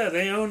 So yeah,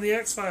 they own the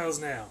X-Files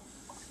now.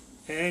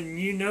 And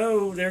you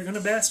know they're going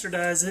to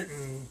bastardize it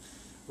and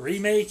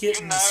remake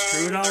it and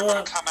screw it all up. They're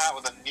going to come out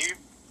with a new...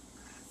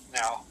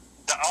 Now,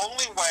 the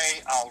only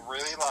way I'll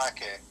really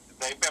like it,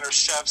 they better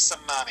shove some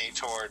money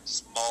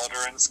towards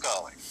Mulder and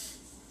Scully.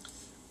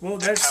 Well,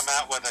 to come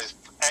out with an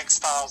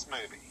X-Files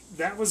movie.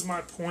 That was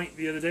my point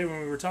the other day when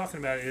we were talking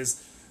about it,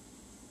 is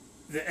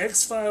the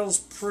X-Files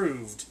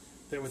proved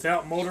that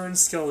without Mulder and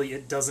Scully,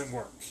 it doesn't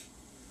work.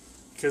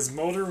 Because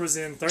Mulder was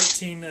in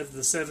 13 of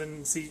the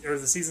season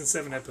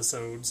 7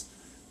 episodes,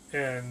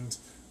 and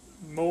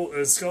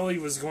Scully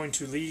was going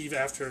to leave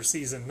after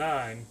season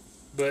 9,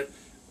 but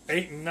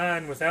 8 and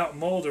 9 without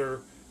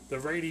Mulder, the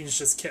ratings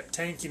just kept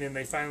tanking, and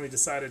they finally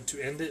decided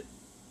to end it.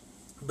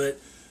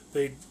 But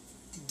they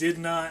did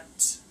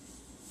not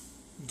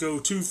go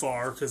too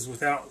far, because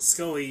without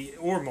Scully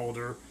or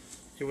Mulder,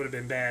 it would have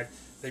been bad.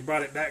 They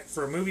brought it back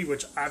for a movie,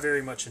 which I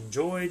very much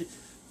enjoyed.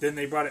 Then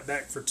they brought it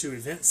back for 2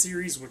 event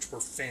series, which were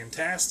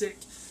fantastic.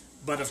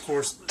 But of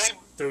course,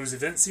 those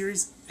event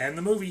series and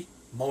the movie,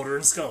 Mulder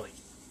and Scully.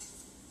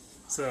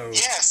 So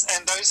yes,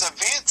 and those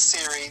event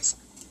series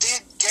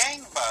did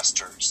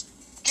gangbusters.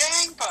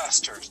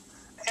 Gangbusters.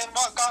 And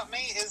what got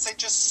me is they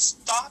just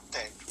stopped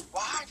it.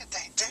 Why did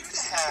they do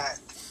that?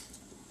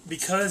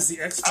 Because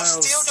the X-Files...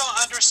 I still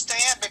don't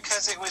understand,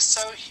 because it was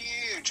so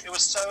huge. It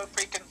was so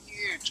freaking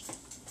huge.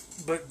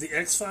 But the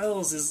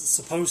X-Files is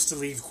supposed to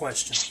leave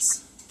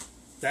questions.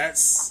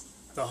 That's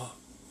the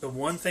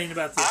one thing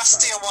about the X-Files.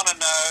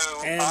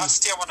 I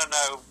still want to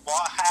know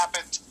what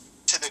happened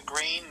to the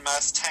green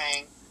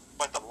Mustang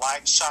with the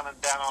light shining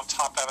down on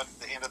top of it at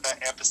the end of that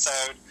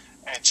episode,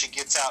 and she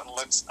gets out and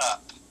looks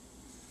up.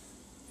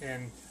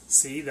 And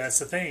see, that's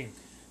the thing.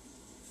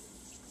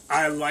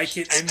 I like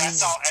it. And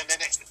that's all. And then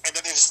it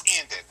just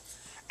ended.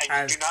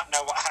 And you do not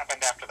know what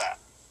happened after that.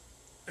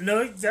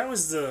 No, that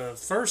was the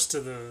first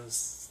of the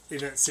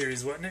event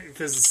series, wasn't it?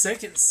 Because the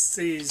second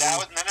season... No.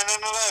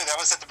 That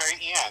was at the very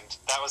end.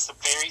 That was the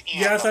very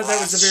end. Yeah, I thought that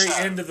was the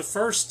very end of the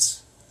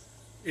first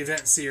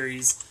event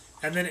series.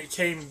 And then it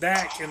came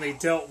back and they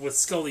dealt with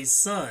Scully's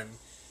son.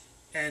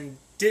 And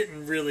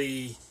didn't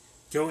really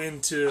go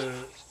into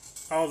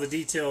all the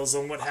details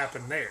on what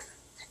happened there.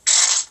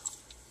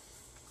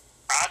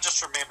 I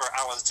just remember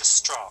I was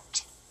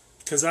distraught.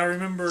 Because I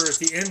remember at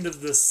the end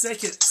of the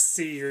second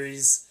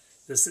series,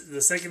 the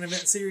second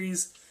event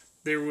series,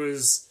 there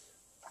was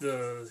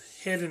the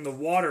head in the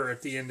water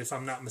at the end, if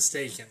I'm not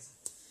mistaken.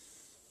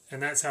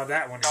 And that's how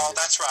that one ended. Oh,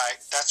 that's right.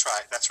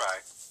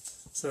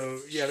 So,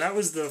 yeah, that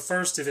was the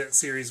first event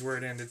series where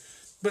it ended.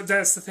 But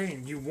that's the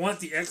thing. You want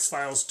the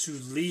X-Files to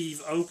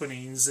leave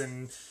openings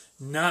and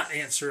not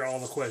answer all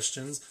the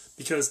questions,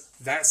 because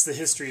that's the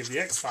history of the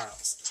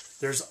X-Files.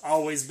 There's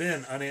always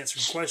been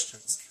unanswered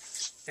questions.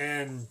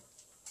 And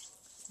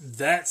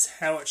that's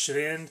how it should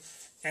end.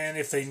 And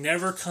if they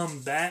never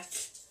come back,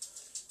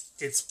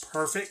 it's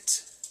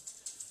perfect.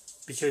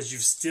 because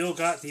you've still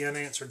got the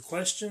unanswered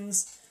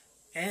questions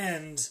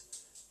and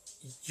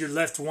you're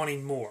left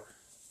wanting more.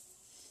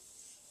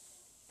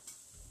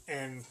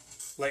 And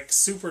like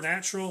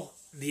Supernatural,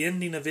 the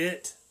ending of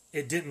it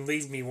didn't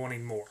leave me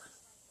wanting more.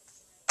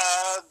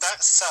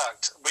 That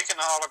sucked. We can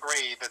all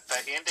agree that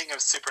the ending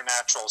of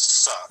Supernatural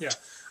sucked. Yeah.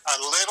 A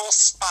little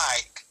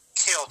spike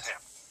killed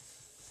him.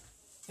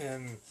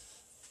 And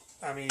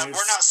I mean, and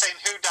we're not saying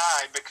who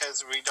died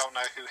because we don't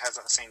know who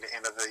hasn't seen the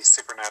end of the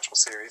Supernatural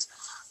series.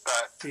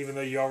 But even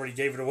though you already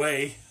gave it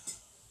away.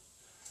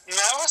 No,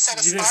 I said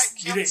a spike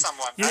killed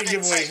someone. You didn't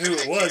give away who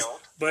it was,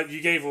 but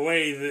you gave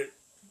away that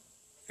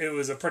it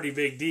was a pretty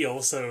big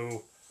deal,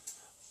 so...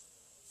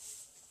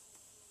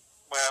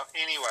 Well,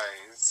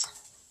 anyways.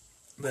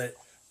 But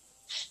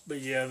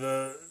yeah,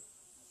 the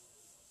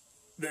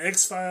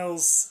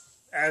X-Files,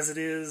 as it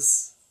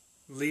is,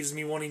 leaves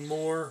me wanting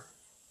more,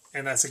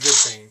 and that's a good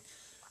thing.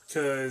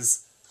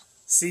 Because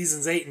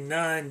seasons 8 and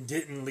 9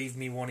 didn't leave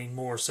me wanting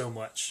more so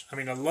much. I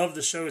mean, I love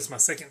the show. It's my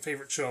second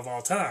favorite show of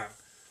all time.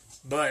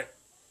 But...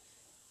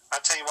 I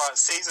tell you what,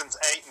 seasons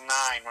 8 and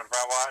 9, whenever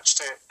I watched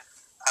it,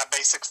 I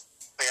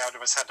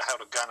always had to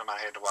hold a gun in my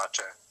head to watch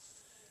it.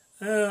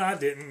 I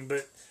didn't,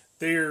 but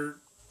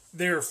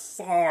they're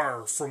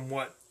far from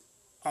what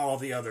all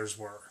the others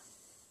were.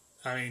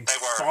 I mean,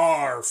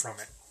 far from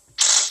it.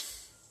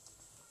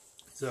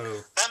 So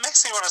that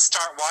makes me want to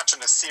start watching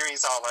the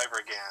series all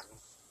over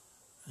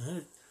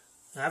again.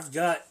 I've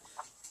got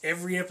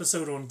every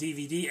episode on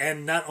DVD,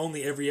 and not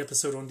only every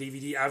episode on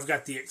DVD, I've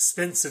got the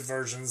expensive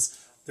versions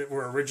that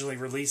were originally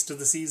released of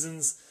the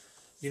seasons.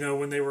 You know,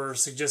 when they were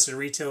suggested a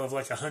retail of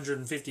like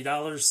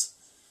 $150.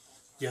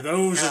 Yeah,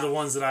 those are the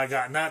ones that I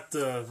got, not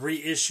the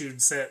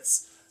reissued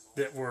sets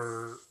that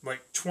were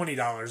like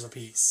 $20 a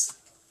piece.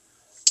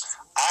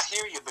 I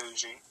hear you,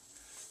 bougie.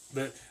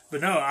 But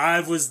no, I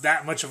was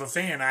that much of a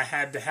fan. I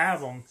had to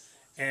have them,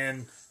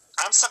 and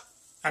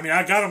I mean,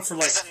 I got them for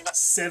like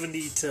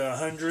 70 to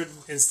 100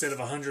 instead of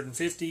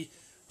 150.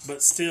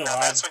 But still,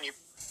 I had to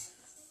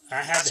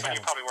have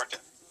them.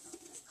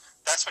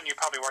 That's when you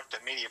probably worked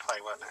at Media Play,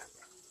 wasn't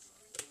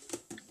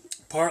it?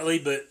 Partly,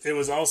 but it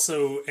was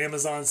also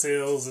Amazon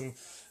sales and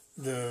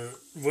the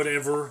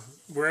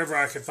wherever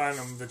I could find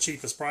them the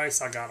cheapest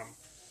price, I got them.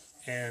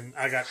 And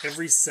I got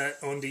every set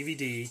on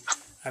DVD.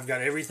 I've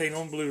got everything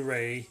on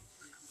Blu-ray,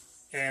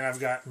 and I've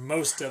got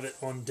most of it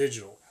on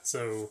digital.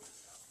 So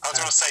I was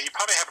going to say, you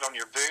probably have it on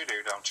your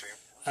Vudu, don't you?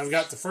 I've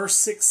got the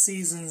first 6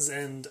 seasons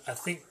and I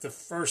think the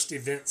first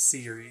event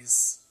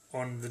series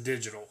on the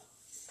digital.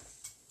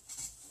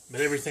 But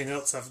everything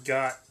else I've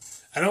got.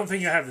 I don't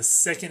think I have the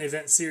second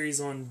event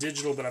series on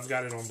digital, but I've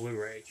got it on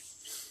Blu-ray.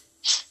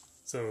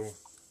 So,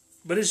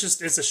 but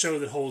it's a show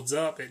that holds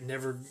up.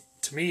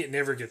 To me, it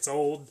never gets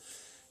old.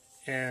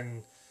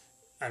 And,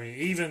 I mean,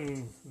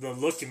 even the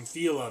look and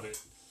feel of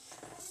it.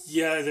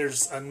 Yeah,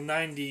 there's a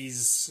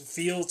 90s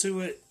feel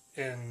to it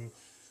and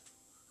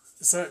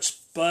such,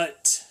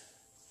 but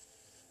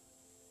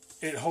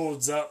it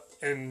holds up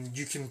and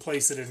you can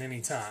place it at any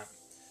time.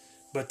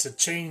 But to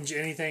change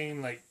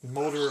anything like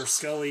Mulder or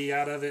Scully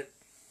out of it,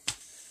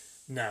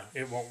 no,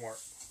 it won't work.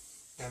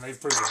 And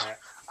they've proven that.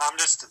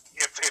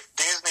 If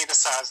Disney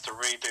decides to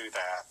redo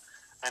that,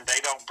 and they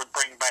don't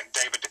bring back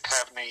David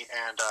Duchovny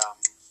and,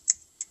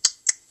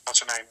 what's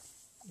her name?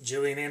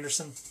 Gillian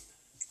Anderson.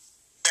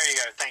 There you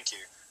go, thank you.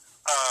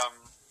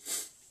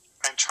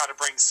 And try to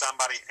bring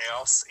somebody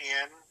else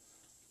in,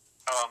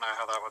 I don't know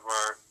how that would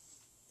work.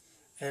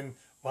 And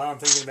while I'm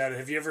thinking about it,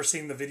 have you ever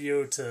seen the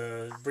video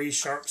to Bree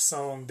Sharp's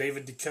song,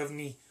 David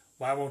Duchovny,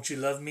 Why Won't You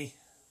Love Me?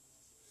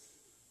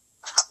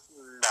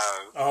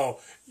 No. Oh,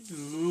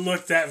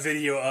 look that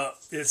video up.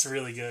 It's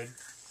really good.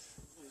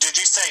 Did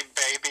you say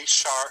Baby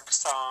Shark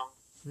song?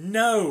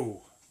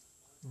 No.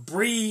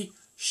 Bree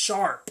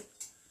Sharp.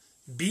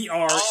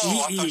 B-R-E-E.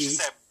 Oh, I thought you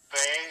said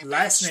Baby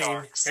last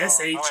name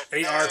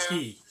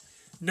S-H-A-R-P.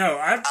 No,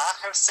 I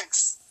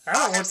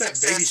don't want that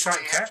Baby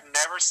Shark cat. I've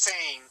never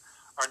seen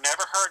or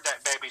never heard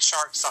that Baby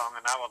Shark song,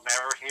 and I will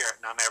never hear it,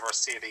 and I'll never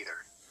see it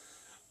either.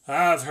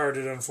 I've heard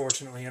it,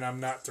 unfortunately, and I'm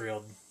not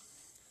thrilled.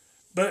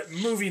 But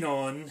moving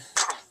on,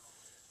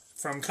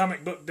 from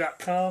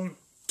comicbook.com,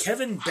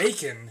 Kevin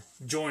Bacon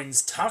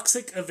joins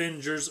Toxic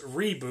Avengers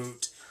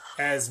reboot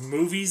as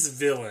movie's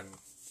villain.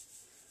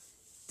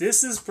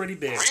 This is pretty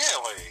big.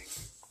 Really?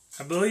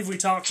 I believe we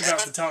talked about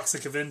the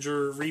Toxic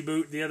Avenger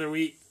reboot the other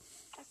week.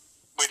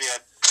 We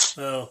did.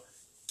 Well,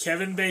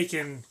 Kevin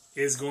Bacon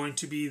is going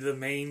to be the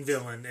main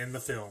villain in the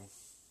film.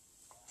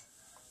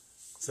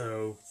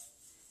 So,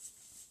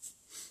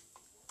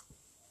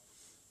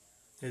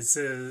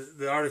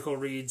 the article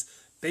reads,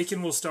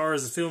 Bacon will star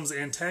as the film's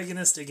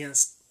antagonist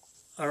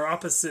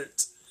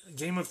opposite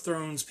Game of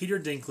Thrones' Peter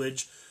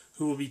Dinklage,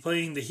 who will be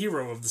playing the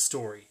hero of the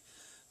story.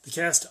 The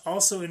cast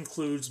also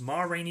includes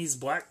Ma Rainey's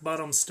Black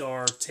Bottom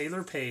star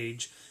Taylor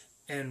Page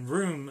and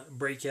Room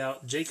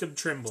breakout Jacob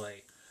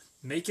Tremblay.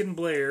 Macon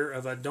Blair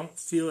of I Don't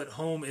Feel at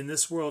Home in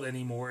This World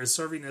Anymore is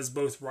serving as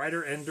both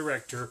writer and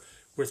director,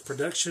 with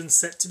production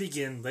set to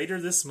begin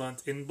later this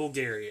month in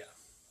Bulgaria.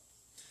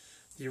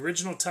 The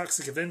original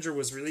Toxic Avenger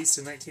was released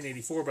in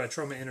 1984 by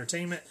Troma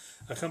Entertainment,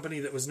 a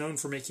company that was known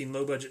for making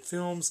low-budget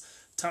films.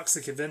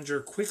 Toxic Avenger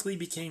quickly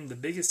became the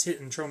biggest hit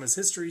in Troma's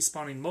history,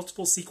 spawning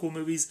multiple sequel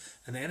movies,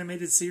 an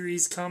animated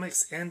series,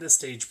 comics, and a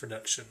stage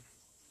production.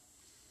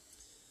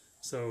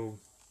 So,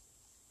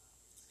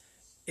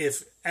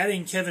 if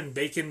adding Kevin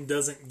Bacon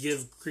doesn't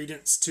give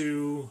credence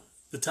to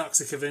the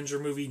Toxic Avenger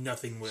movie,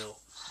 nothing will.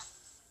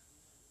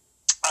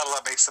 I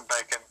love me some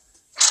bacon.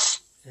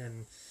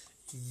 And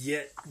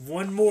yet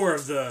one more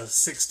of the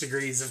 6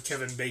 degrees of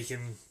Kevin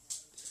Bacon.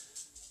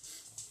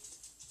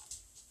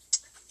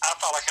 I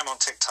follow him on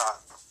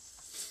TikTok.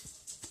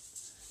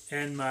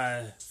 And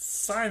my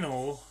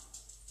final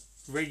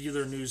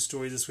regular news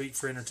story this week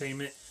for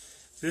entertainment.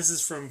 This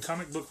is from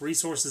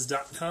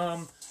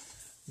comicbookresources.com.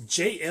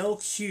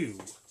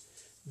 JLQ.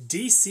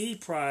 DC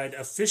Pride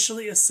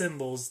officially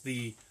assembles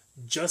the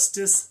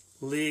Justice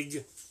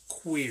League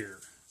Queer.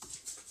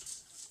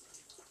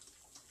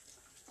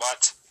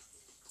 What?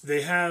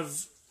 They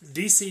have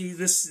DC,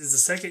 this is the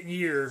second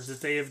year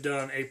that they have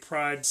done a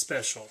Pride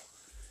special.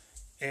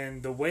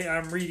 And the way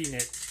I'm reading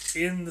it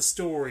in the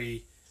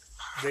story,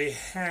 they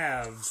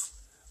have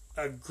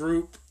a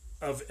group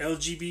of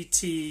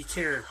LGBT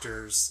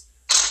characters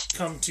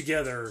come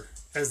together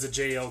as the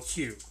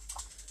JLQ.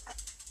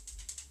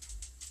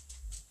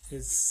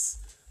 It's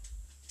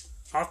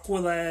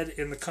Aqualad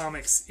in the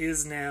comics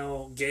is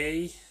now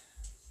gay.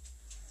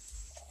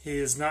 He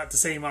is not the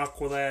same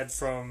Aqualad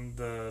from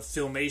the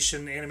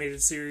Filmation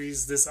animated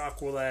series. This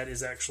Aqualad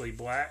is actually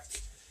black.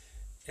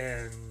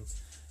 And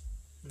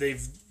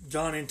they've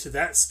gone into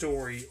that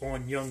story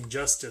on Young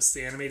Justice,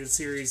 the animated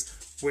series,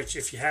 which,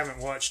 if you haven't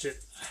watched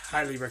it, I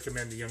highly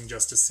recommend the Young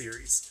Justice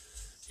series.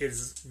 It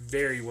is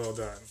very well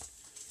done.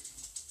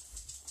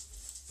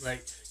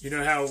 Like, you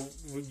know how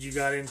you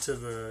got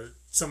into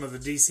some of the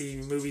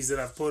DC movies that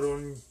I've put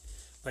on,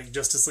 like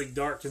Justice League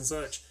Dark and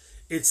such?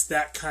 It's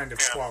that kind of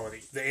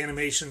quality. The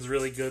animation's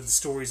really good, the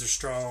stories are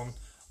strong,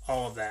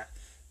 all of that.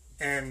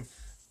 And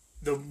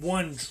the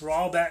one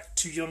drawback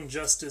to Young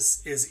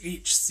Justice is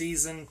each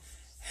season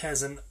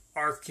has an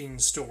arcing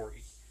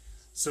story.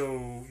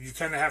 So you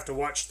kind of have to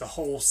watch the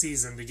whole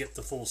season to get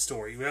the full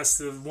story. That's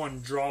the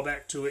one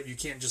drawback to it. You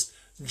can't just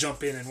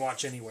jump in and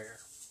watch anywhere.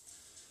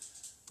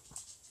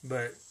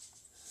 But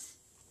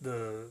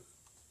the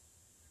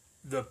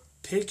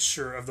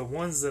picture of the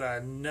ones that I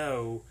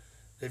know,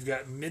 they've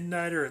got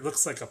Midnighter, it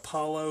looks like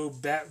Apollo,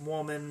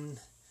 Batwoman,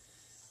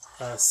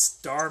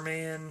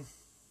 Starman,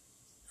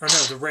 or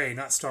no, the Ray,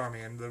 not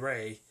Starman, the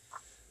Ray.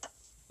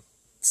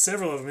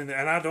 Several of them in there,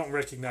 and I don't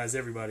recognize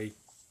everybody.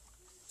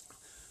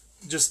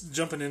 Just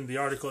jumping into the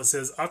article, it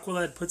says,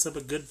 Aqualad puts up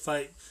a good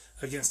fight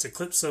against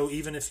Eclipso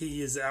even if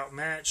he is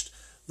outmatched.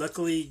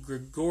 Luckily,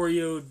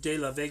 Gregorio de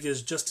la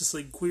Vega's Justice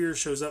League Queer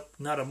shows up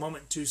not a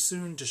moment too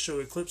soon to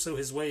show Eclipso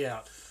his way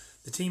out.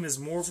 The team is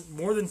more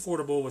than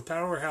formidable with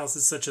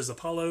powerhouses such as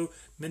Apollo,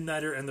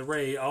 Midnighter, and the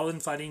Ray, all in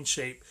fighting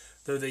shape,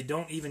 though they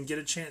don't even get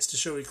a chance to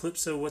show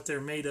Eclipso what they're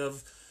made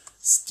of.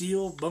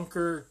 Steel,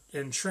 Bunker,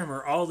 and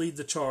Tremor all lead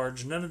the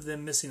charge, none of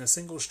them missing a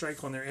single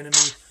strike on their enemy.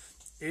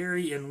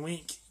 Airy and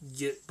Wink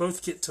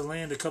both get to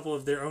land a couple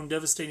of their own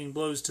devastating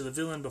blows to the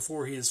villain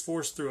before he is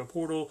forced through a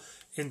portal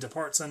into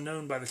parts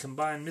unknown by the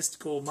combined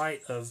mystical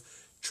might of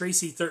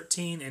Tracy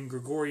 13 and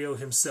Gregorio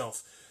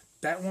himself.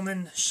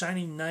 Batwoman,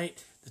 Shining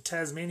Knight, the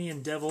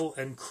Tasmanian Devil,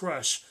 and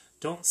Crush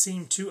don't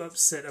seem too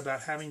upset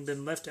about having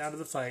been left out of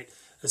the fight,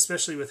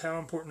 especially with how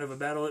important of a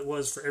battle it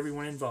was for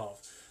everyone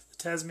involved. The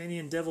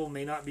Tasmanian Devil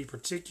may not be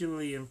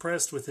particularly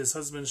impressed with his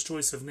husband's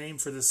choice of name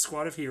for this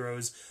squad of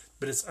heroes,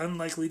 but it's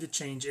unlikely to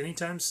change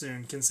anytime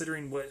soon,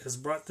 considering what has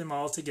brought them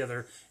all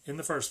together in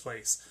the first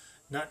place.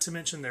 Not to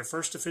mention their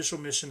first official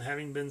mission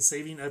having been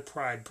saving a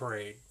pride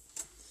parade.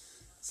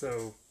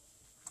 So,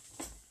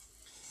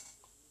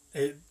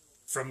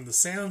 from the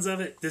sounds of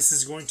it, this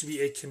is going to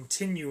be a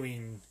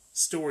continuing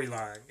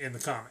storyline in the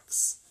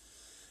comics.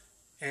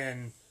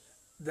 And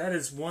that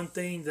is one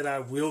thing that I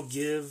will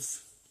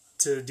give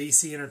to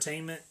DC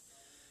Entertainment,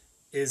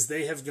 is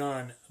they have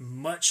gone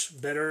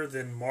much better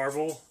than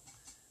Marvel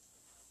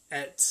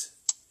at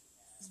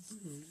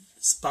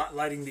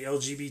spotlighting the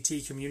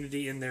LGBT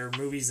community in their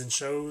movies and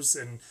shows,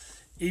 and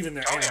even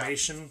their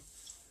animation.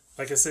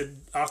 Like I said,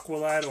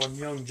 Aqualad on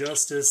Young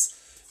Justice.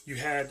 You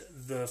had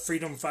the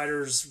Freedom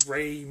Fighters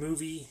Ray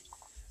movie,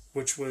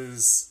 which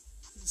was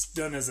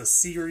done as a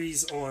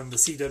series on the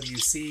CW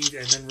Seed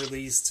and then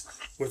released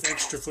with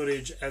extra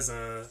footage as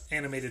a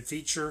animated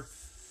feature.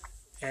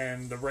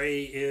 And the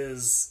Ray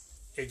is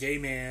a gay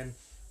man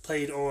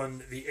played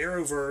on the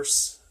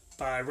Arrowverse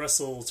by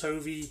Russell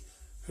Tovey,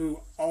 who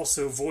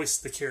also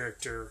voiced the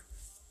character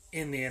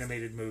in the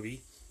animated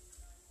movie.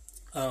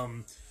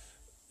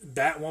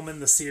 Batwoman,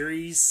 the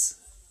series,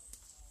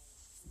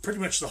 pretty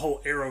much the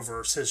whole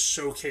Arrowverse has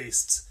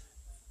showcased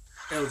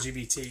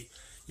LGBT.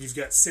 You've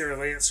got Sarah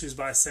Lance, who's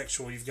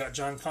bisexual. You've got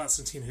John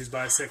Constantine, who's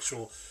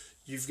bisexual.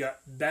 You've got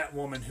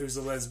Batwoman, who's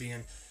a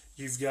lesbian.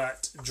 You've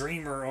got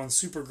Dreamer on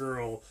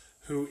Supergirl,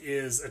 who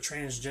is a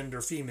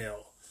transgender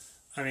female.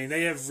 I mean,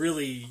 they have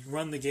really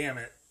run the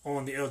gamut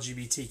on the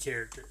LGBT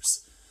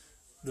characters.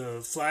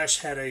 The Flash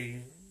had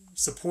a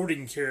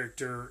supporting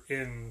character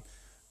in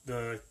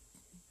the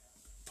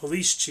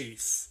police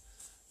chief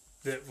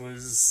that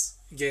was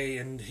gay,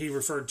 and he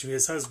referred to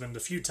his husband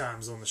a few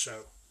times on the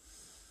show.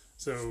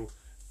 So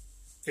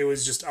it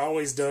was just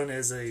always done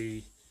as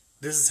a,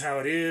 this is how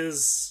it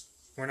is,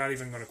 we're not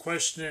even going to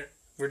question it,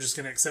 we're just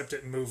going to accept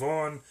it and move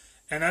on,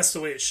 and that's the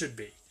way it should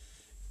be.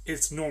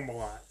 It's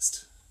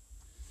normalized.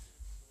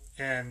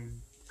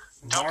 And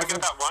don't forget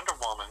about Wonder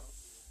Woman.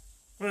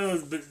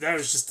 Well, but that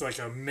was just like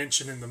a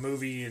mention in the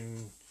movie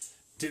and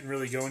didn't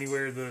really go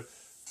anywhere. The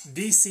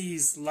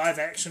DC's live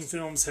action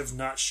films have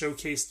not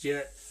showcased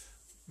yet,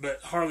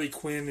 but Harley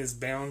Quinn is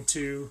bound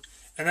to.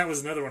 And that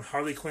was another one,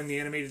 Harley Quinn the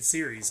animated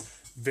series.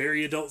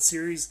 Very adult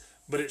series,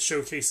 but it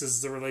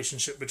showcases the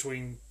relationship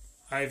between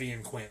Ivy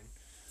and Quinn.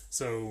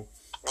 So,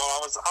 well, I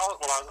was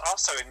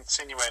also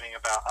insinuating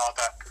about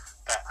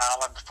that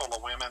island full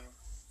of women.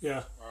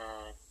 Yeah.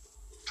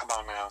 Come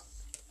on now.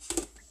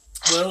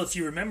 Well, if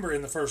you remember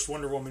in the first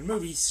Wonder Woman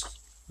movies,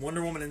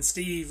 Wonder Woman and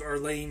Steve are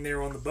laying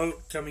there on the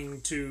boat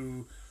coming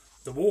to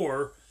the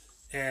war,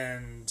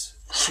 and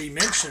she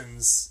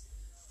mentions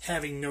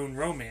having known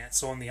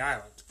romance on the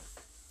island.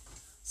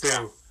 So,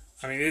 yeah.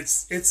 I mean,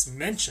 it's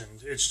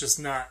mentioned. It's just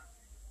not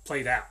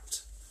played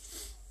out.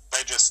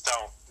 They just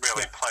don't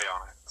really play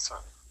on it. So.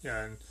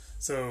 Yeah, and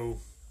so,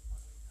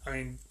 I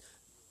mean,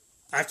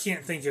 I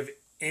can't think of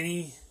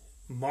any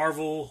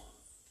Marvel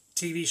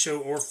TV show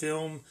or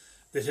film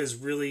that has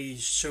really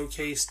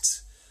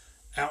showcased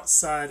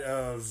outside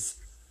of,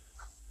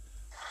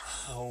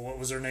 what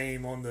was her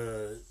name on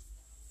the,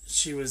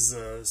 she was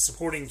a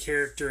supporting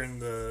character in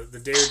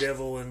the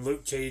Daredevil and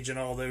Luke Cage and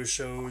all those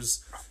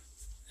shows,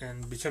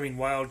 and becoming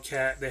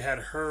Wildcat. They had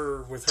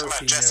her with her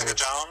female. Jessica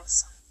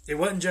Jones? It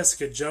wasn't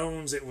Jessica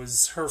Jones, it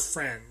was her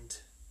friend.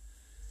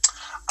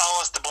 Oh,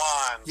 it's the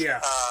blonde.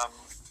 Yeah.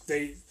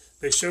 They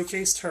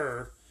showcased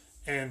her,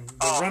 and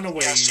the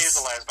Runaways. Yeah, she's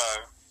a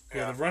lesbo.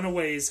 Yeah, the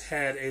Runaways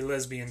had a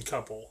lesbian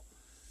couple.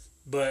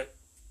 But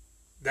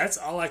that's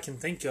all I can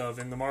think of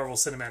in the Marvel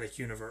Cinematic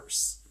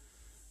Universe.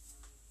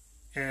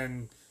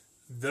 And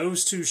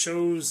those two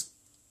shows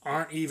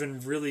aren't even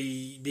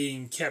really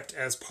being kept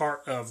as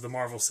part of the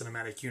Marvel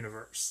Cinematic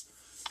Universe.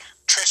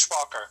 Trish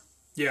Walker.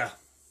 Yeah.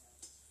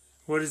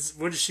 What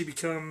does she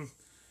become?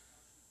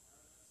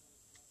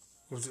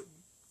 Was it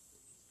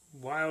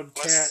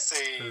Wildcat? Let's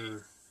see.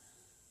 Or,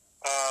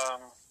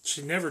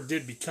 she never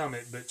did become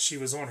it, but she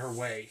was on her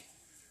way.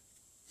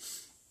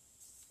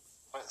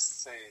 Let's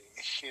see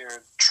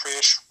here.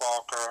 Trish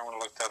Walker. I'm going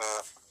to look that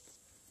up.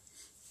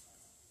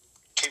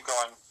 Keep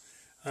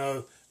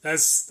going.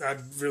 I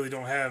really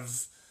don't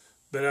have,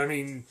 but I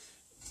mean,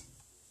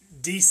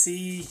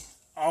 DC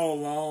all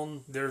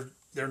along,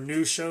 their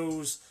new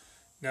shows.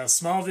 Now,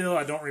 Smallville,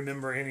 I don't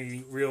remember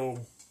any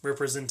real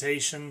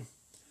representation,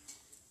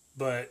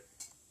 but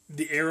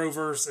the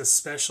Arrowverse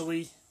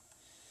especially.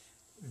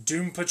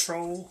 Doom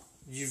Patrol,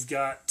 you've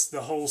got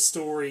the whole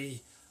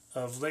story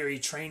of Larry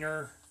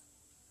Traynor,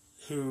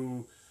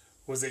 who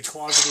was a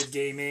closeted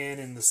gay man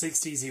in the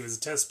 60s. He was a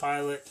test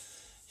pilot.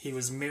 He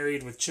was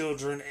married with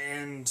children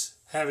and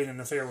having an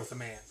affair with a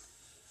man.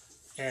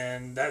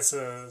 And that's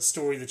a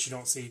story that you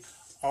don't see.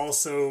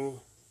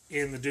 Also,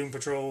 in the Doom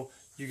Patrol,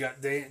 you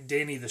got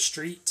Danny the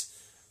Street,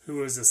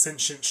 who is a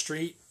sentient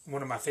street,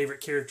 one of my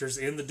favorite characters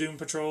in the Doom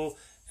Patrol.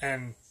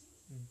 And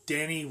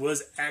Danny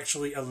was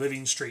actually a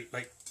living street,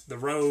 like the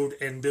road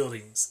and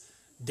buildings.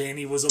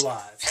 Danny was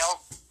alive.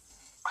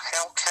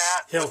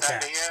 Hellcat? Would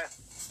that be it?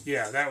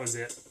 Yeah, that was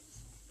it.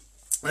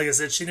 Like I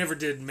said, she never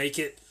did make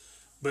it,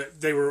 but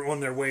they were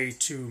on their way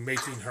to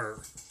making her.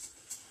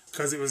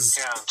 Because it was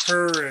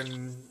her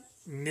and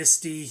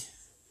Misty,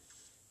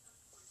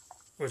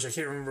 which I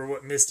can't remember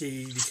what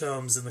Misty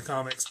becomes in the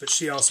comics, but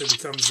she also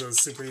becomes a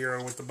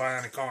superhero with the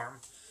bionic arm.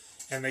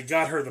 And they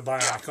got her the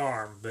bionic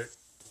arm, But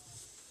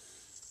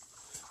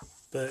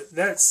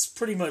that's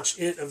pretty much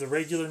it of the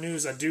regular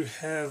news. I do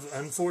have,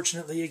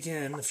 unfortunately,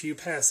 again, a few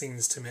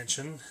passings to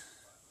mention.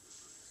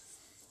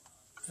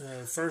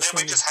 First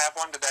Did we just have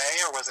one today,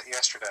 or was it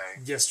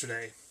yesterday?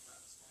 Yesterday.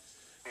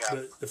 Yeah.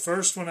 But the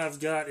first one I've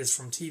got is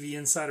from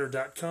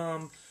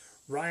TVInsider.com.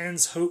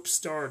 Ryan's Hope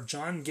star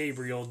John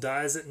Gabriel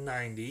dies at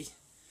 90. It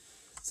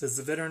says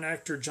the veteran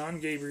actor John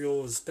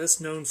Gabriel is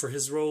best known for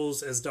his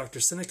roles as Dr.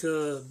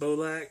 Seneca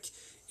Bolak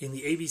in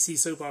the ABC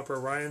soap opera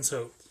Ryan's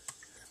Hope.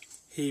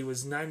 He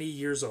was 90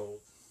 years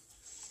old.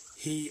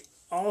 He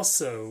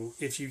also,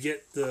 if you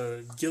get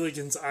the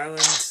Gilligan's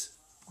Island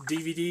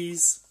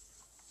DVDs,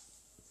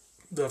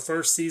 the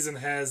first season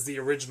has the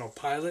original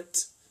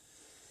pilot.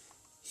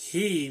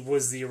 He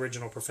was the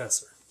original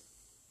professor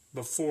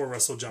before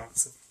Russell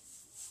Johnson.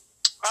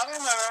 I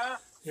didn't know that.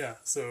 Yeah,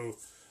 so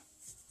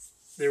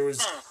there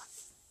was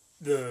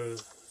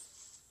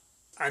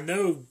I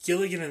know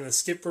Gilligan and the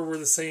Skipper were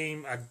the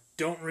same. I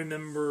don't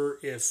remember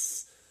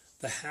if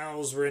the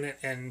Howes were in it,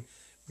 and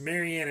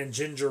Marianne and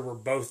Ginger were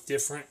both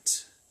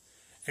different.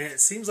 And it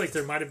seems like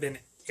there might have been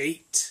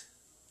 8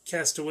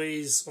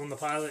 castaways on the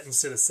pilot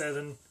instead of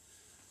 7.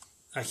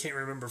 I can't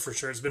remember for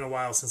sure. It's been a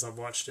while since I've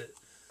watched it.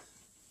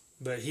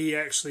 But he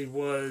actually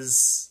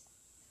was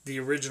the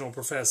original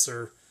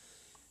professor.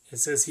 It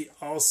says he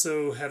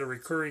also had a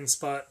recurring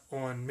spot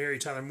on Mary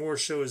Tyler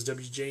Moore's show as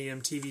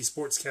WJM TV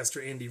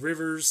sportscaster Andy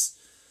Rivers.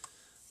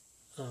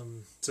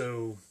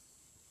 So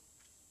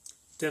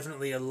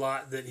definitely a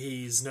lot that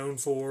he's known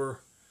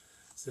for.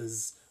 It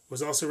says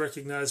was also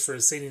recognized for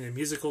his singing and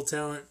musical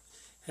talent,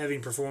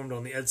 having performed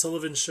on The Ed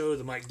Sullivan Show,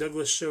 The Mike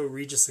Douglas Show,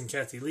 Regis and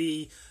Kathy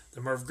Lee,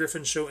 The Merv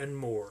Griffin Show, and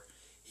more.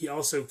 He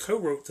also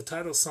co-wrote the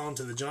title song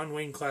to the John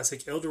Wayne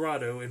classic El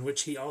Dorado, in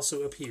which he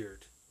also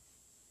appeared.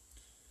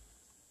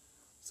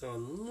 So a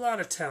lot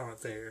of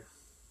talent there.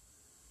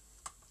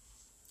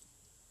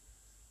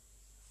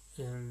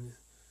 And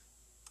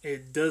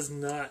it does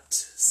not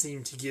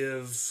seem to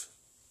give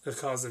a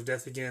cause of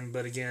death again,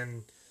 but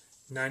again,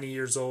 90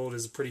 years old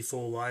is a pretty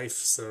full life,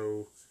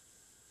 so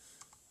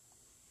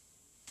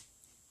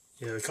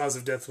yeah, the cause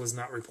of death was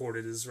not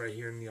reported, is right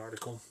here in the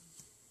article.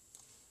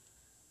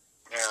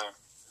 Yeah.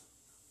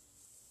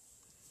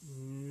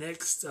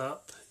 Next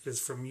up is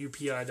from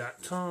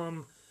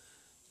UPI.com.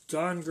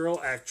 Gone Girl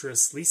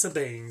actress Lisa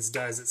Baines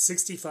dies at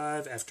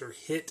 65 after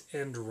hit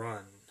and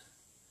run.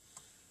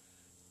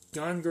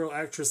 Gone Girl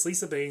actress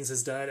Lisa Baines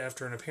has died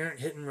after an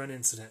apparent hit-and-run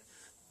incident.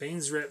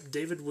 Baines rep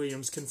David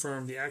Williams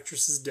confirmed the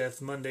actress's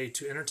death Monday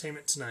to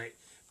Entertainment Tonight.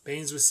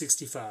 Baines was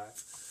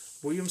 65.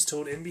 Williams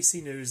told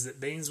NBC News that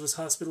Baines was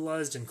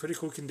hospitalized in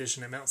critical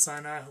condition at Mount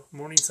Sinai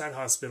Morningside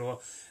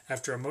Hospital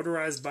after a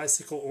motorized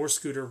bicycle or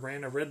scooter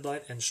ran a red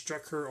light and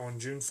struck her on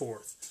June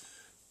 4th.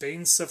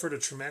 Baines suffered a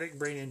traumatic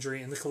brain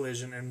injury in the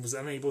collision and was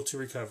unable to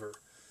recover.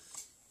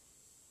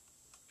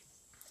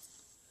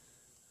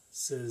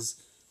 Says,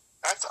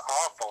 that's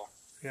awful.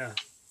 Yeah.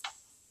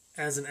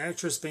 As an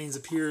actress, Baines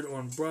appeared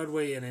on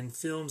Broadway and in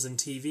films and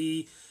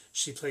TV.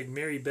 She played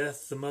Mary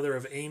Beth, the mother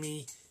of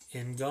Amy,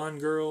 in Gone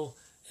Girl,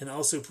 and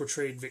also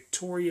portrayed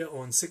Victoria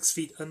on 6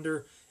 Feet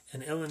Under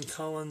and Ellen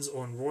Collins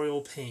on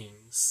Royal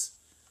Pains.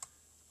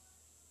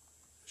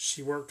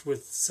 She worked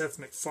with Seth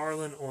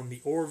MacFarlane on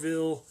The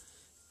Orville,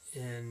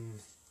 and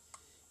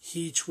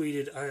he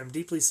tweeted, "I am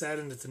deeply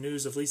saddened at the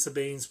news of Lisa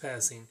Baines'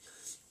 passing.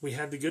 We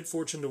had the good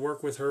fortune to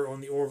work with her on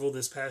The Orville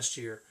this past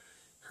year.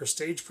 Her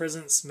stage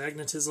presence,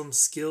 magnetism,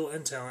 skill,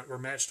 and talent were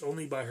matched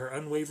only by her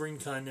unwavering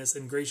kindness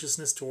and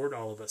graciousness toward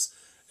all of us.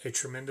 A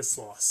tremendous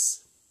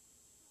loss."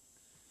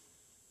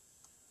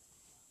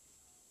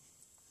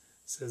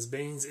 It says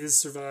Baines is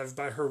survived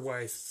by her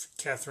wife,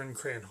 Catherine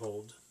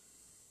Cranhold.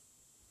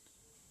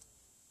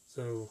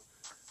 So,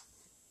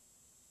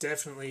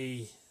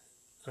 definitely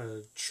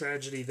a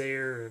tragedy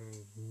there,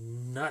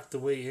 and not the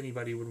way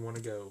anybody would want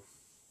to go.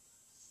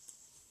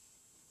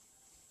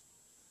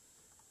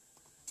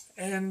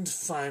 And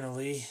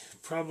finally,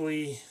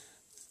 probably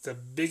the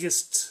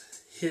biggest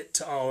hit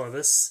to all of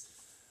us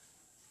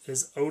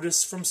is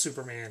Otis from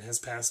Superman has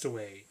passed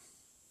away.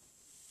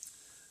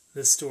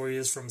 This story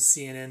is from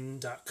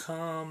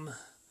CNN.com.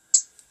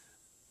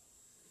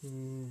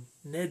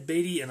 Ned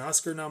Beatty, an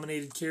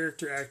Oscar-nominated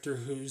character actor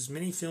whose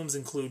many films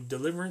include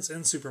Deliverance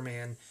and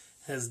Superman,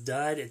 has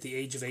died at the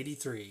age of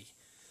 83.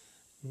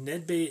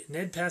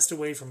 Ned passed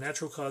away from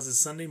natural causes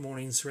Sunday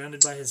morning,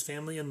 surrounded by his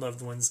family and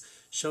loved ones,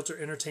 Shelter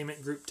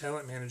Entertainment Group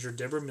talent manager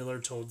Deborah Miller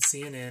told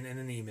CNN in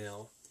an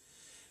email.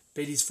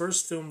 Beatty's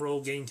first film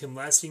role gained him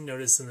lasting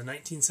notice in the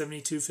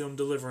 1972 film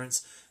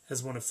Deliverance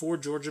as one of 4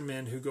 Georgia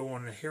men who go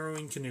on a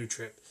harrowing canoe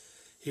trip.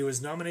 He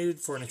was nominated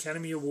for an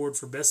Academy Award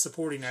for Best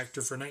Supporting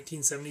Actor for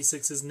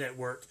 1976's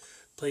Network,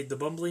 played the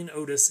bumbling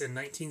Otis in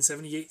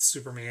 1978's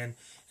Superman,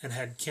 and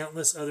had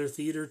countless other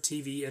theater,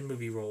 TV, and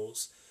movie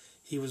roles.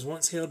 He was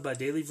once hailed by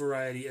Daily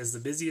Variety as the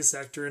busiest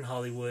actor in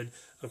Hollywood,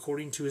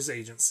 according to his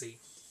agency.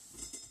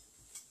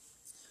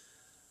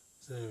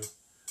 So,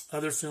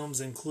 other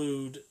films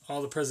include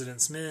All the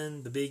President's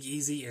Men, The Big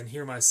Easy, and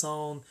Hear My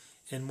Song,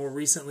 and more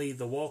recently,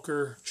 The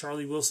Walker,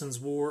 Charlie Wilson's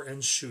War,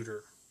 and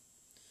Shooter.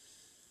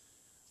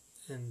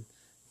 And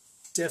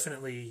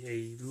definitely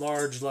a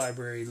large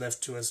library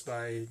left to us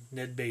by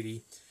Ned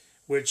Beatty,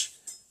 which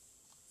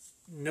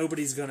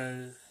nobody's going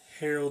to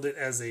herald it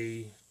as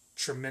a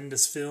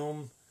tremendous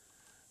film,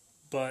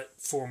 but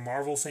for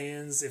Marvel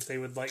fans, if they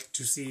would like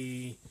to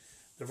see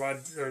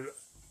not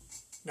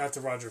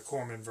the Roger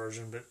Corman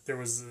version, but there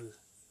was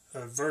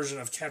a version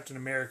of Captain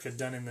America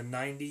done in the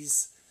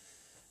 90s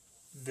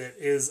that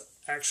is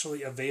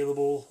actually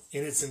available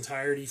in its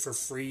entirety for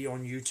free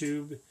on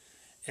YouTube,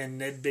 and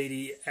Ned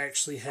Beatty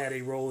actually had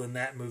a role in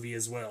that movie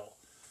as well.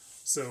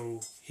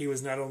 So he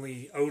was not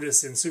only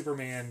Otis in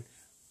Superman,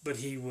 but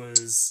he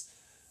was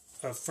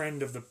a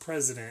friend of the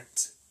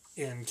president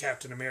in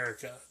Captain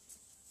America.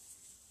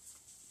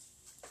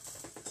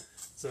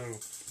 So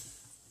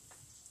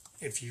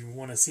if you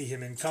want to see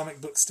him in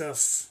comic book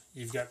stuff,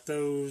 you've got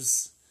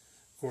those.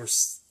 Of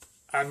course,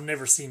 I've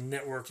never seen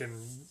Network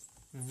and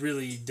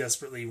really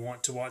desperately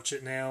want to watch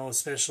it now,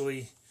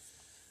 especially.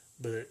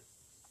 But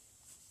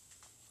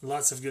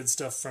lots of good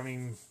stuff from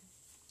him.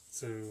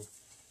 So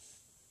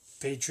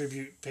pay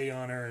tribute, pay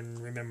honor, and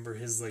remember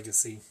his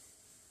legacy.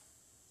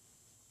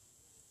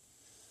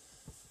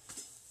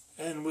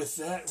 And with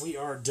that, we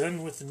are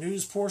done with the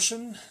news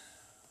portion.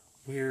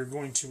 We're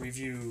going to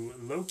review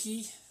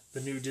Loki,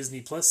 the new Disney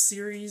Plus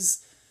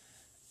series,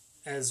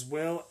 as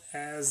well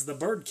as The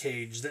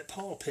Birdcage that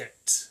Paul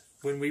picked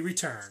when we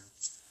return.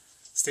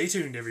 Stay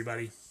tuned,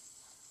 everybody.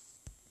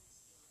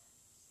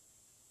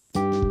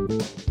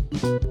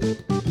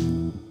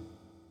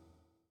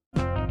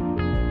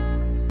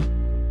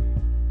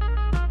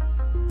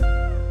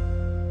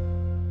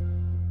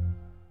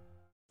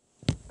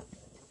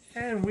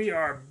 And we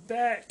are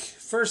back.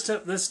 First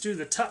up, let's do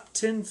the top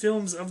 10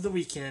 films of the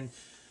weekend.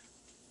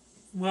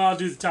 Well, I'll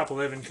do the top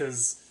 11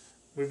 because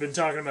we've been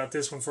talking about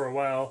this one for a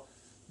while.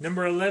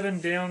 Number 11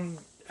 down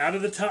out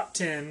of the top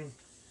 10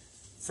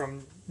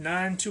 from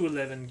 9 to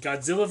 11.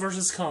 Godzilla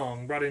vs.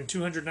 Kong brought in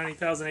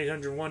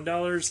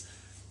 $290,801.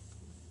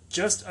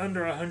 Just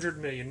under $100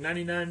 million.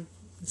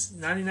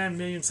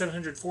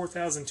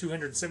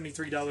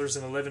 $99,704,273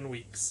 in 11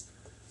 weeks.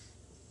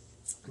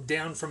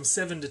 Down from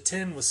 7 to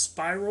 10 was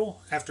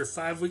Spiral after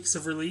 5 weeks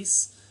of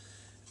release.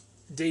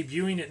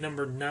 Debuting at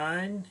number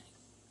 9.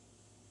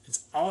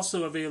 It's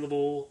also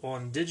available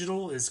on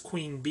digital is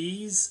Queen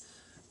Bees,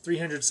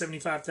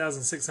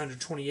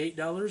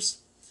 $375,628.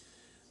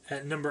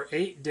 At number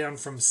 8, down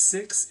from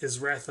 6, is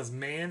Wrath of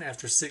Man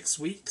after 6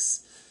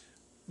 weeks.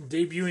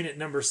 Debuting at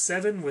number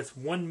 7 with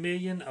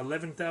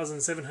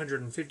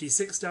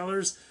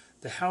 $1,011,756,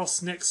 The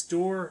House Next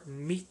Door,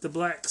 Meet the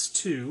Blacks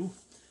 2.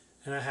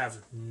 And I have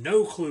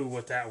no clue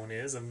what that one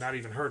is. I've not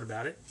even heard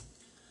about it.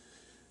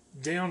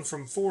 Down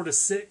from 4 to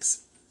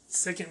 6,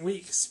 second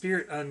week,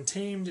 Spirit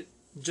Untamed,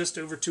 just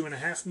over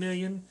 $2.5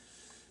 million.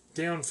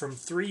 Down from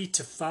 3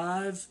 to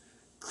 5,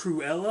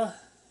 Cruella,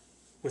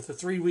 with a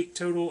 3-week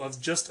total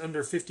of just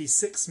under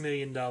 $56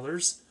 million.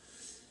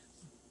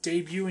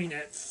 Debuting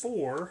at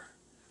 4,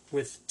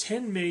 with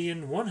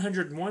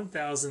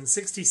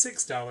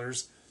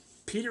 $10,101,066,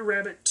 Peter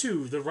Rabbit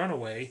 2, The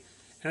Runaway.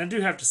 And I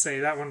do have to say,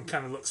 that one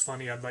kind of looks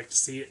funny. I'd like to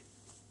see it.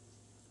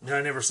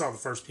 I never saw the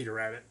first Peter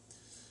Rabbit.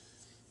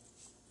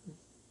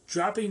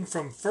 Dropping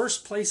from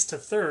first place to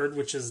third,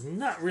 which is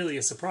not really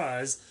a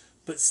surprise,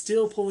 but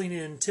still pulling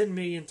in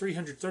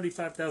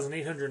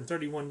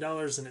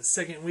 $10,335,831 in its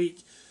second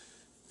week,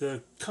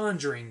 The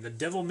Conjuring, The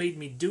Devil Made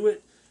Me Do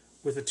It,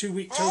 with a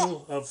 2-week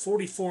total of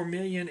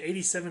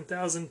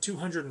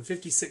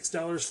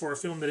 $44,087,256 for a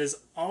film that is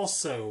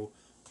also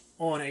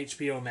on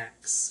HBO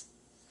Max.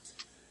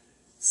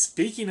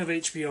 Speaking of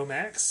HBO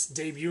Max,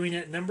 debuting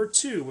at number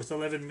 2 with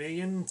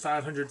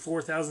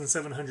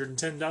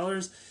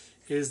 $11,504,710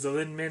 is the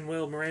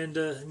Lin-Manuel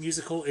Miranda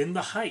musical In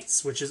the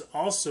Heights, which is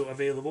also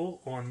available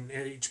on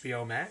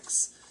HBO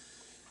Max.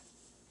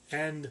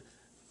 And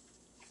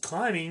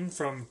climbing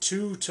from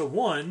 2 to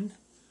 1,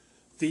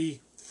 the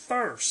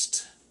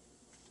first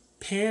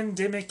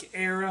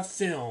pandemic-era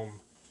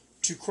film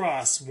to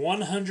cross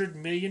 $100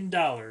 million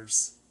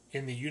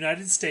in the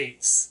United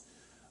States,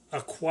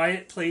 A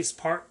Quiet Place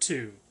Part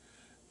 2.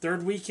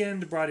 Third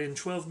weekend brought in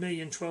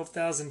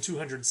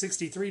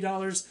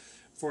 $12,012,263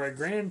 for a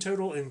grand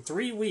total in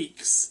 3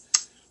 weeks,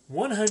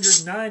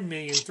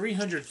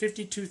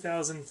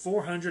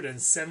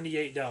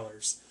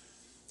 $109,352,478.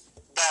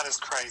 That is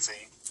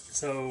crazy.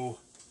 So,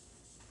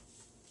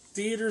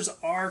 theaters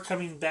are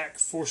coming back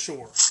for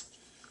sure.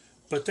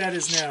 But that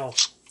is now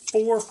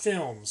 4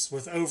 films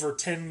with over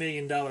 $10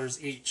 million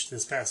each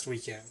this past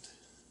weekend.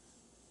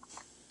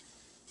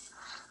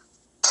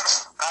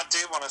 I do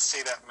want to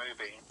see that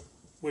movie.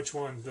 Which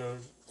one? The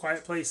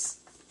Quiet Place?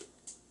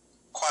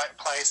 Quiet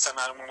Place, and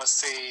I want to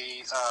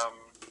see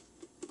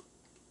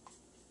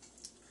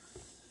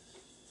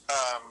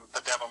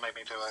The Devil Made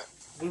Me Do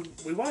It.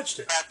 We watched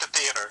it. At the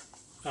theater.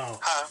 Oh.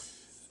 Huh?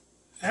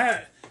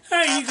 How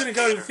are you going to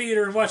go to the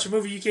theater and watch a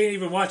movie you can't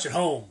even watch at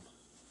home?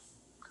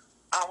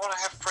 I want to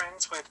have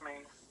friends with me.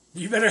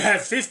 You better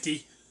have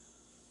 50.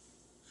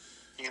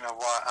 You know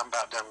what? I'm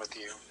about done with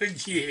you.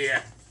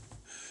 Yeah.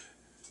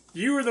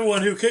 You were the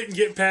one who couldn't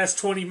get past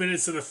 20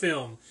 minutes of the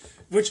film.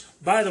 Which,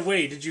 by the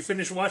way, did you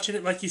finish watching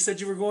it like you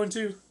said you were going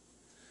to?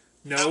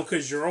 No,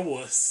 because you're a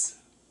wuss.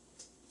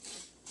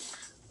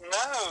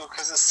 No,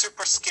 because it's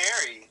super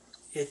scary.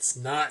 It's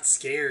not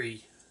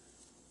scary.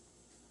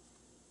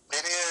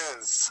 It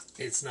is.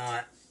 It's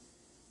not.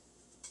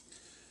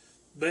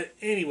 But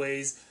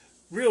anyways,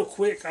 real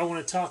quick, I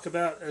want to talk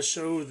about a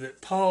show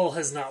that Paul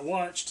has not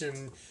watched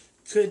and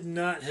could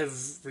not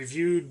have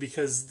reviewed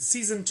because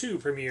season 2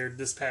 premiered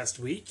this past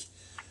week.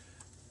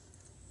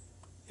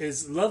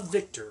 Is Love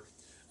Victor.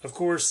 Of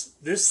course,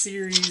 this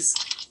series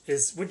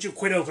is... Would you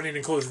quit opening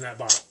and closing that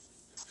bottle?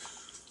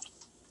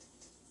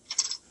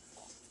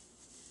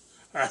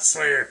 I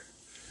swear.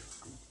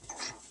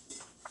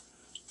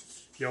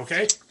 You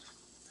okay?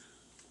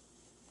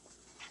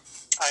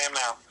 I am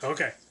now.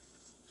 Okay.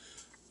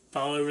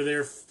 Paul over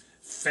there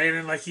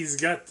fanning like he's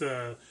got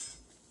the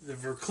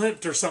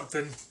verklempt or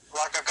something.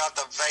 Like I got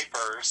the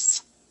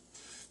vapors.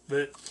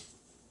 But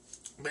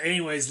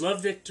anyways,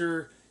 Love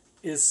Victor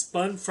is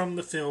spun from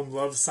the film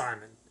Love,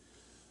 Simon.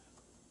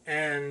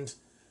 And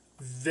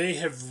they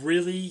have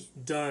really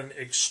done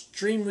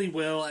extremely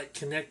well at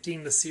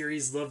connecting the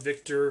series Love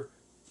Victor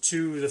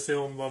to the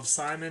film Love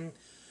Simon.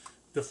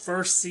 The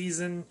first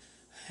season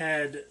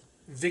had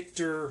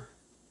Victor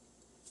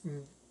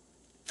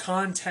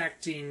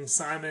contacting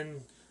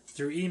Simon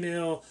through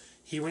email.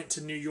 He went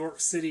to New York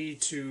City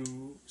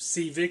to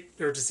see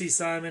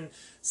Simon.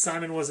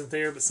 Simon wasn't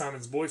there, but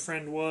Simon's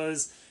boyfriend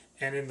was.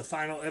 And in the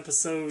final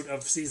episode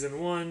of season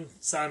 1,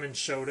 Simon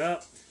showed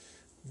up.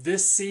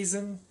 This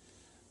season,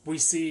 we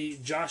see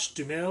Josh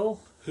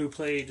Duhamel, who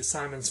played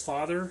Simon's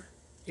father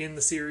in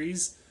the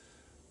series,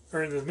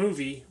 or in the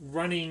movie,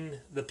 running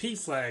the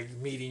PFLAG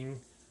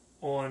meeting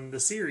on the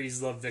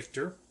series Love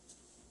Victor.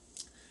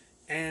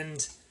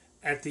 And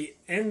at the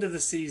end of the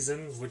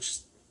season,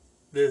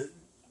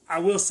 I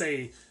will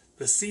say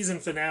the season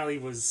finale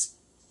was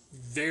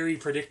very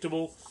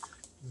predictable,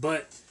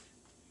 but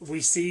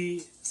we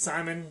see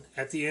Simon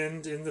at the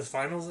end in the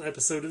final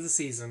episode of the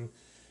season,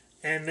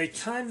 and they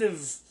kind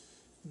of,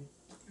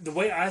 the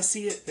way I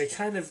see it, they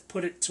kind of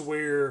put it to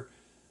where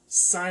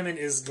Simon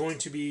is going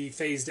to be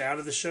phased out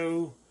of the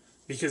show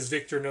because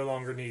Victor no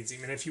longer needs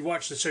him. And if you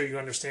watch the show, you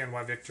understand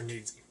why Victor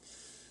needs him.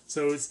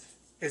 So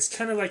it's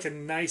kind of like a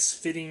nice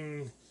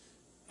fitting,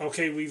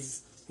 okay,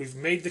 we've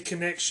made the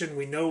connection,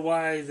 we know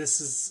why this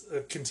is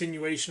a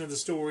continuation of the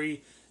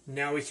story,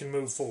 now we can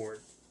move forward.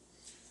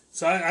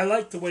 So I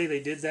like the way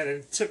they did that, and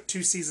it took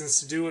 2 seasons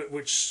to do it,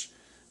 which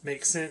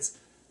makes sense.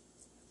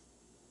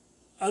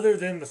 Other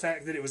than the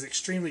fact that it was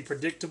extremely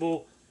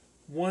predictable,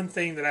 one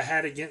thing that I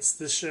had against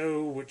the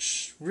show,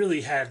 which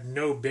really had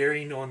no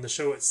bearing on the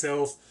show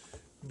itself,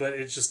 but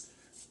it's just,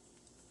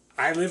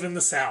 I live in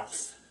the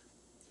South.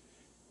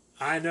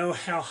 I know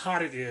how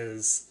hot it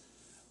is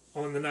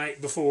on the night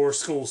before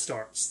school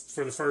starts,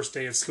 for the first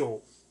day of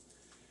school.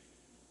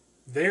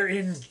 They're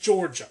in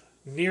Georgia,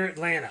 near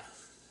Atlanta.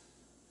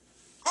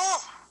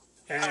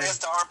 And it's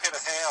the armpit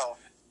of hell.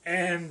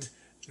 And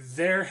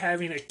they're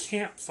having a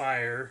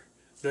campfire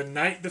the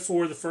night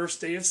before the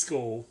first day of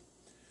school.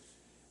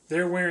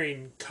 They're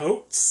wearing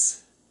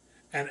coats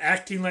and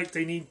acting like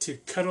they need to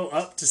cuddle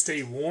up to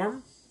stay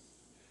warm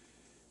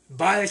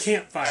by a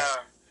campfire.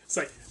 It's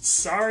like,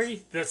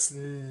 sorry, that's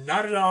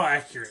not at all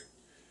accurate.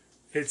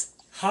 It's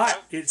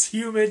hot, it's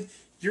humid,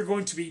 you're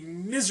going to be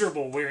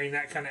miserable wearing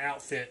that kind of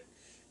outfit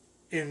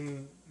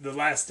in the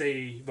last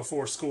day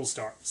before school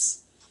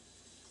starts.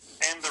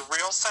 In the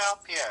real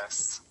South,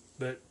 yes.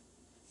 But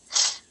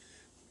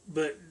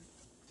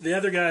the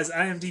other guys,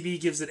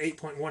 IMDb gives it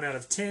 8.1 out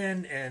of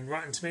 10, and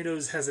Rotten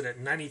Tomatoes has it at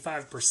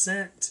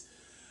 95%.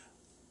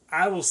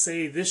 I will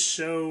say this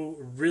show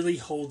really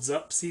holds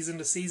up season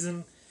to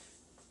season.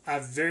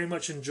 I've very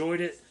much enjoyed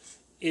it.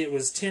 It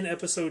was 10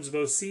 episodes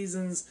both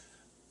seasons.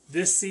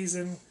 This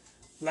season,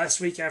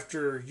 last week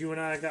after you and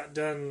I got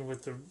done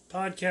with the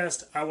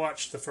podcast, I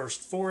watched the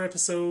first 4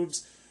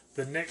 episodes.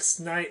 The next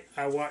night,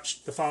 I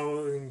watched the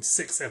following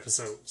 6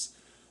 episodes.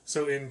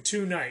 So in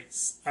 2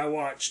 nights, I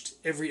watched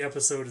every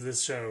episode of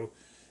this show.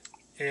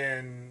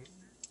 And,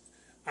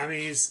 I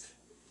mean,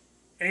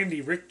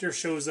 Andy Richter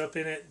shows up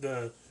in it.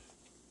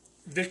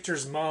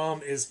 Victor's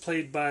mom is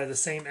played by the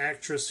same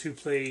actress who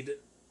played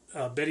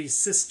Betty's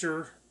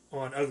sister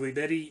on Ugly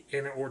Betty.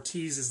 Anna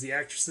Ortiz is the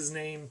actress's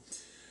name.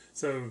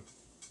 So,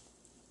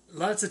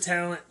 lots of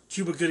talent.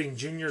 Cuba Gooding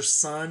Jr.'s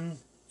son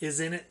is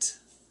in it.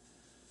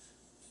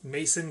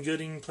 Mason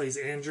Gooding plays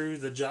Andrew,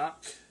 the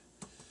jock.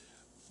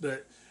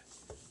 But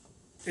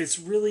it's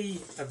really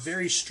a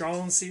very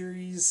strong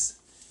series.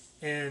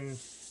 And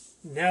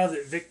now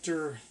that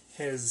Victor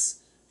has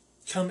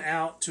come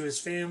out to his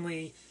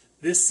family,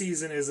 this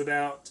season is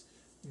about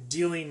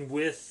dealing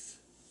with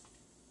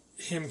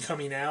him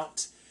coming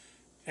out.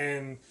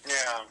 And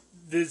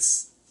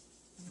this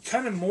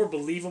kind of more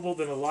believable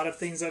than a lot of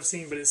things I've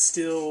seen, but it's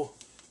still,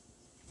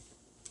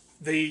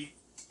 they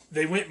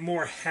went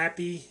more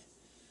happy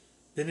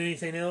than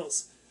anything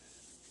else,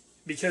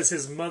 because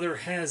his mother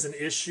has an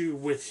issue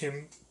with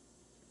him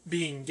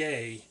being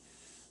gay,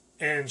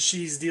 and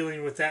she's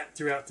dealing with that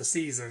throughout the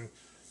season.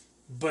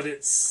 But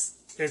it's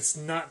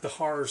not the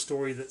horror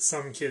story that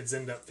some kids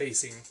end up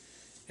facing.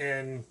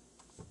 And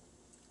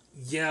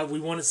yeah, we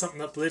wanted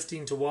something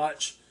uplifting to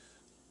watch,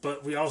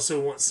 but we also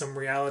want some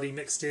reality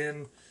mixed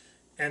in,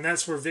 and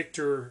that's where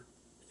Victor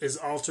is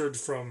altered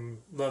from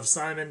Love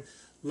Simon.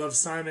 Love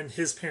Simon,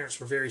 his parents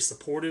were very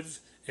supportive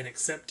and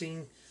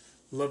accepting.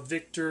 Love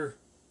Victor,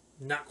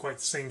 not quite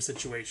the same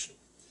situation.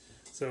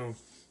 So,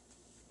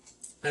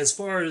 as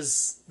far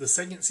as the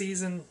second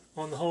season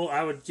on the whole,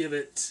 I would give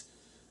it,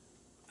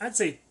 I'd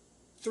say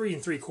 3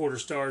 3/4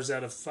 stars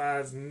out of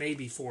 5,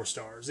 maybe 4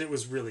 stars. It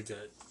was really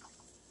good.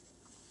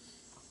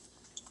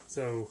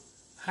 So,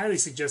 highly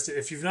suggest it.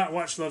 If you've not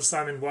watched Love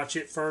Simon, watch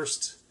it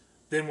first,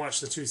 then watch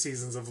the 2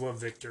 seasons of Love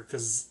Victor,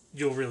 because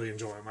you'll really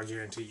enjoy them, I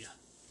guarantee you.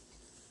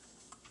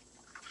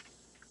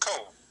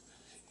 Cool.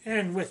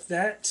 And with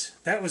that,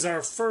 that was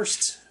our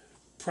first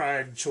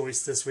Pride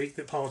choice this week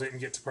that Paul didn't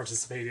get to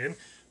participate in.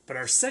 But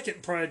our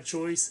second Pride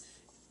choice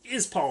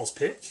is Paul's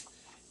pick.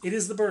 It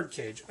is The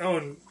Birdcage. Oh,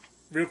 and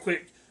real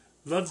quick,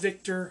 Love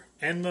Victor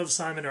and Love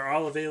Simon are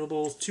all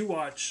available to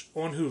watch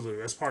on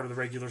Hulu as part of the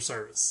regular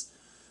service.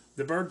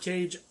 The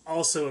Birdcage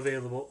also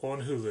available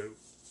on Hulu.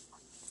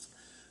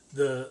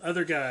 The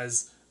other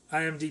guys,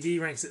 IMDb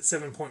ranks it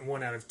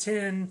 7.1 out of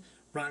 10.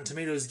 Rotten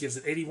Tomatoes gives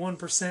it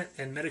 81%,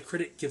 and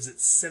Metacritic gives it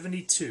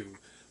 72.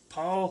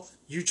 Paul,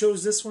 you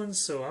chose this one,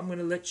 so I'm going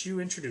to let you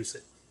introduce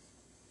it.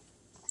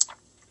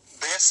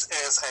 This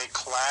is a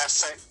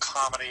classic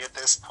comedy at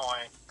this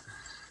point.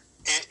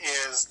 It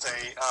is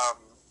the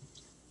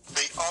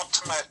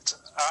ultimate.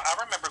 I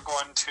remember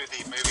going to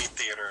the movie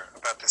theater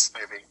about this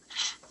movie.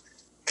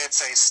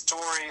 It's a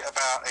story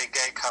about a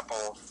gay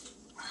couple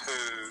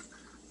who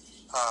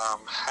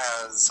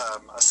has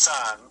a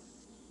son,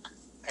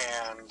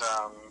 and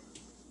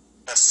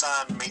the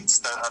son meets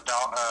a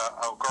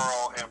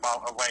girl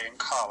while away in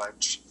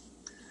college.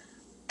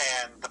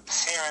 And the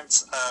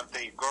parents of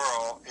the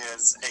girl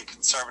is a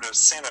conservative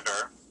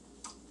senator,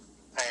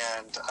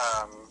 and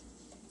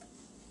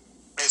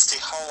it's the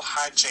whole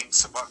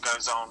hijinks of what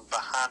goes on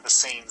behind the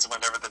scenes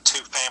whenever the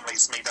two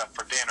families meet up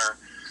for dinner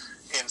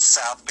in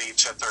South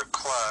Beach at their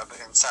club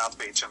in South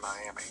Beach in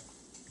Miami.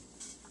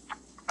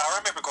 I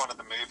remember going to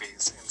the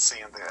movies and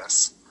seeing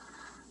this,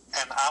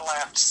 and I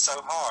laughed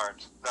so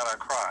hard that I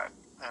cried.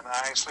 And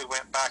I actually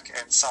went back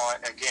and saw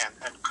it again.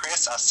 And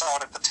Chris, I saw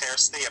it at the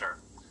Terrace Theater.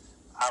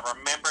 I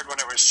remembered when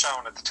it was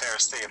shown at the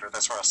Terrace Theater.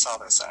 That's where I saw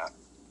this at.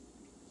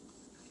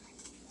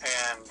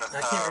 And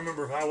I can't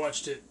remember if I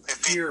watched it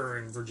here or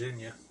in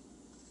Virginia.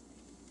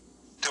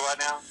 Do I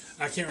now?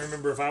 I can't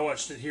remember if I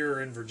watched it here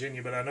or in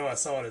Virginia, but I know I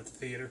saw it at the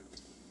theater.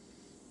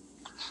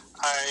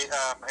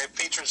 It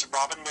features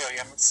Robin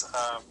Williams,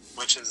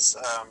 which is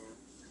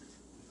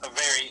a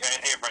very...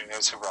 Everybody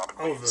knows who Robin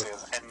Williams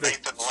is. And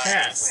Nathan Lane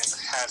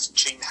has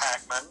Gene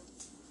Hackman.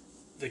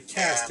 The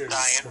cast and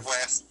is Diane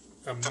West.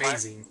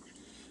 Amazing.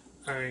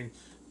 I mean,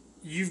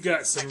 you've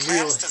got some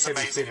real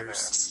heavy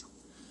hitters.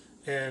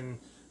 And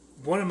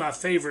one of my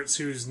favorites,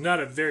 who's not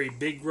a very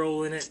big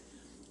role in it,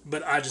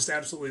 but I just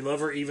absolutely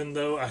love her, even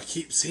though I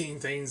keep seeing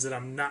things that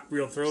I'm not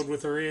real thrilled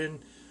with her in,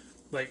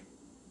 like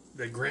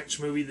the Grinch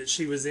movie that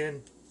she was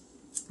in.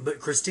 But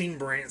Christine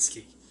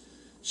Baranski,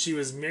 she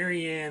was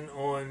Marianne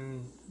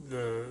on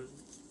the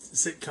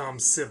sitcom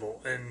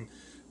Sybil, and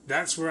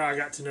that's where I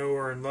got to know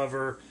her and love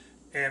her,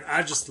 and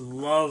I just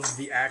love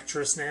the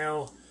actress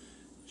now.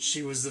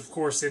 She was, of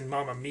course, in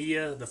Mamma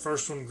Mia. The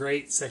first one,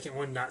 great. Second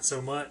one, not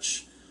so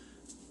much.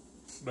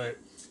 But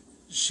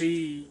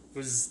she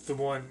was the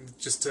one,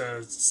 just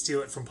to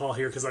steal it from Paul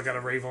here, because I got to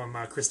rave on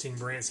my Christine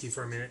Baranski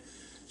for a minute.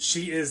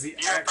 She is the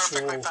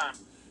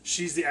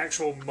she's the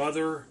actual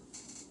mother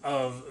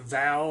of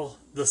Val,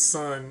 the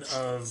son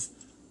of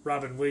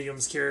Robin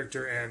Williams'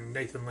 character and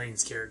Nathan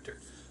Lane's character.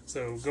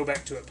 So go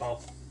back to it,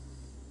 Paul.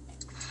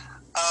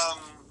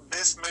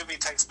 This movie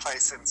takes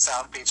place in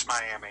South Beach,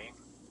 Miami,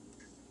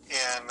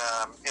 in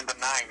the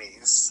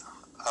 90s.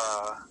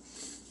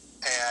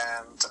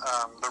 And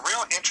the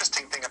real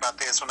interesting thing about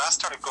this, when I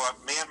started going,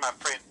 me and my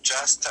friend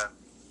Justin,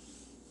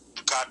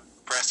 God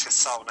rest his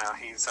soul now,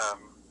 he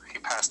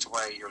passed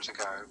away years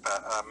ago,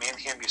 but me and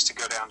him used to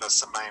go down to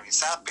some Miami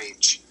South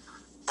Beach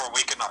for a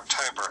week in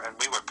October, and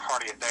we would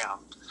party it down.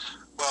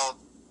 Well,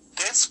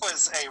 this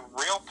was a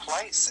real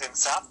place in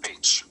South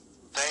Beach.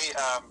 They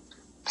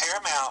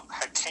Paramount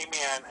had came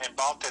in and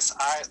bought this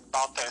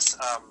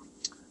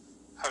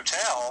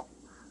hotel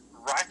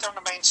right there on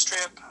the main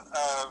strip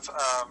of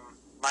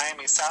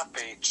Miami South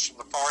Beach,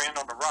 the far end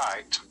on the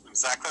right,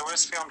 exactly where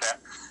it's filmed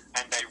at,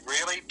 and they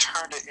really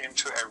turned it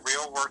into a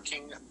real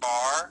working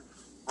bar,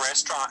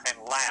 restaurant, and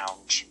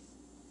lounge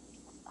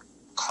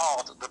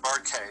called the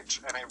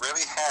Birdcage, and it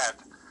really had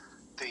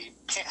the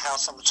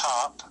penthouse on the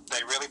top.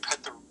 They really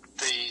put the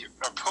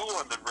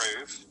pool in the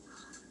roof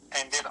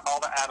and did all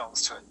the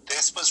add-ons to it.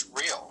 This was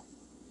real,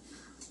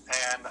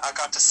 and I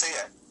got to see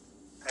it,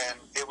 and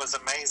it was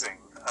amazing.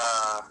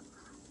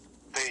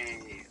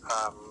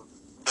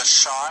 The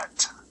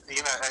shot,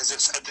 you know, as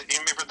it's you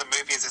remember the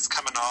movie as it's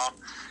coming on,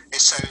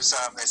 it shows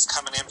it's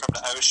coming in from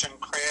the ocean,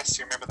 Chris.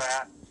 You remember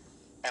that?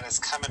 And it's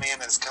coming in,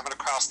 and it's coming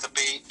across the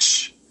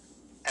beach,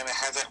 and it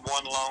has that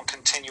one long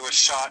continuous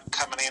shot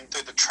coming in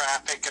through the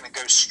traffic, and it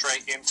goes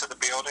straight into the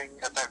building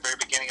at that very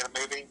beginning of the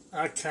movie.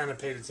 I kind of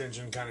paid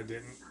attention, kind of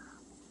didn't.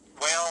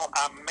 Well,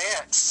 I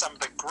met some of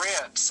the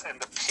grips and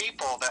the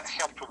people that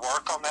helped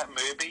work on that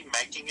movie,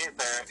 making it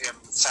there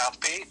in South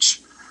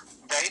Beach.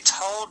 They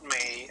told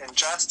me and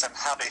Justin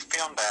how they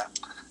filmed that.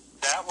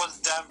 That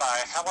was done by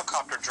a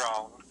helicopter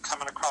drone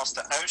coming across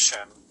the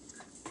ocean,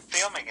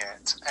 filming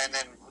it, and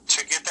then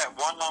to get that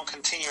one long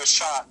continuous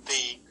shot,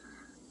 the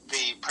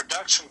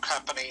production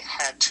company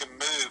had to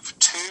move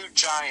 2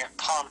 giant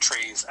palm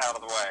trees out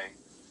of the way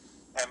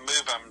and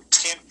move them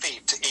 10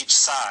 feet to each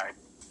side,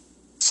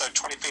 so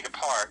 20 feet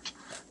apart,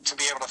 to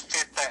be able to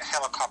fit that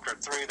helicopter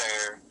through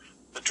there,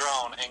 the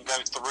drone, and go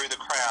through the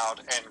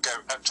crowd and go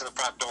up to the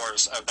front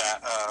doors of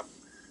that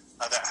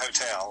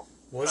hotel,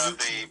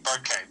 the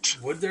Birdcage.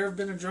 Would there have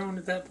been a drone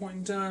at that point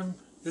in time?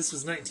 This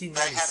was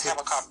 1996. They had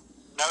helicopter.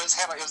 No,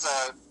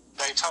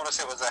 they told us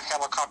it was a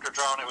helicopter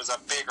drone. It was a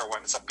bigger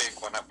one. It's a big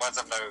one. It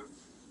wasn't no,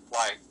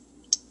 like,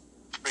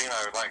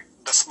 like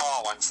the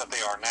small ones that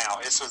they are now.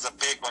 This was a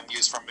big one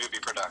used for movie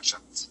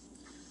productions.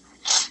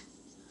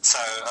 So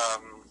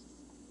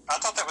I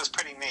thought that was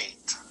pretty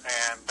neat.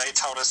 And they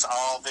told us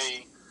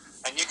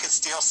and you can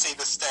still see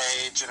the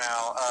stage.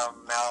 Now,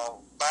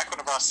 back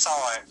whenever I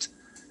saw it,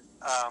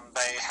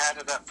 they had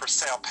it up for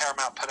sale.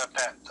 Paramount put up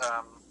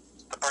the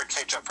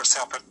Birdcage up for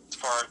sale for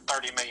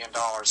 $30 million.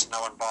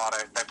 No one bought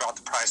it. They brought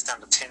the price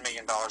down to $10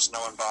 million. No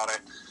one bought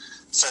it.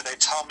 So they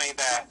told me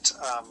that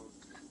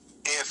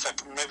if a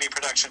movie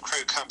production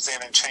crew comes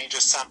in and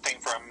changes something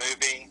for a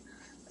movie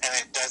and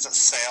it doesn't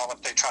sell,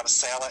 if they try to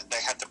sell it,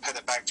 they have to put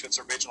it back to its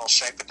original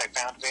shape that they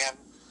found it in.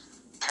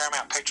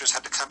 Paramount Pictures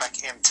had to come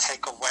back in,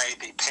 take away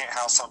the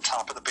penthouse on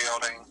top of the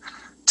building,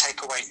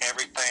 take away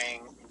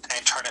everything,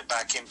 and turn it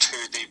back into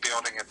the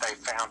building that they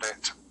found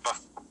it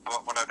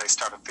whenever they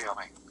started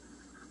filming.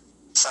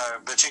 So,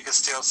 but you can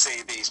still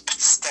see the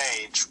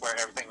stage where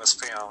everything was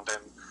filmed.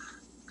 And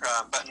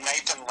but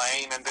Nathan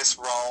Lane in this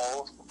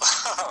role,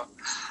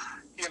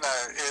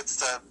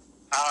 it's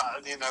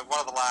one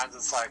of the lines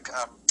is like,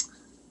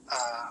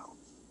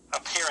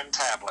 appearing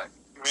tablet.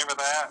 Remember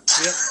that?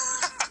 Yep.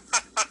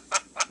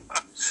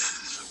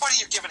 What are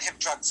you giving him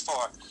drugs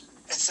for?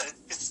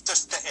 It's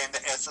just the end.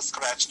 It's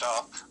scratched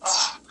off.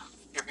 Oh,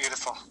 you're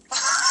beautiful.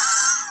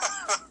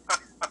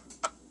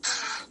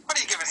 What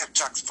are you giving him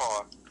drugs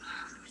for?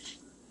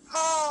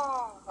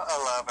 Oh, I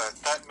love it.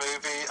 That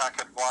movie, I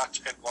could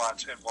watch and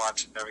watch and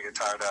watch and never get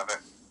tired of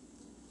it.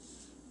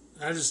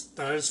 I just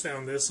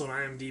found this on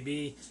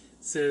IMDb. It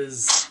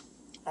says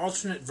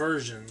alternate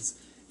versions.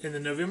 In the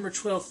November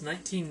 12th,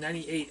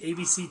 1998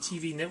 ABC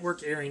TV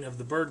network airing of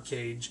The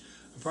Birdcage,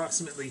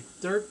 approximately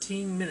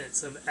 13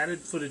 minutes of added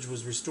footage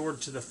was restored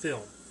to the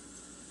film.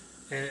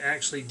 And it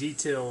actually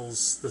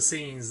details the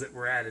scenes that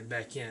were added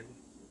back in.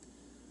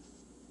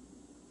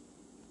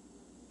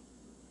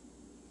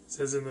 It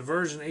says in the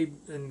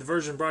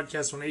version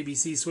broadcast on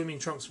ABC, swimming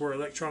trunks were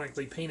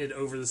electronically painted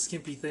over the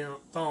skimpy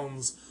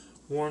thongs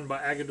worn by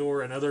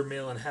Agador and other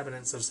male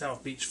inhabitants of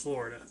South Beach,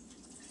 Florida.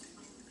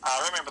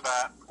 I remember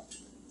that.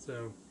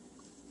 So,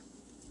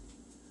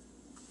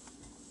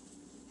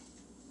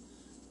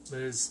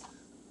 there's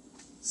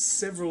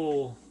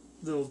several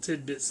little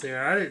tidbits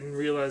there. I didn't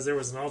realize there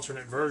was an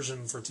alternate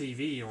version for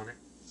TV on it.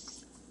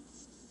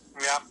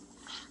 Yep.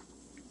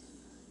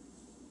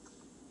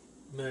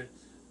 But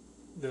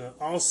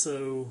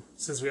also,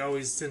 since we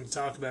always tend to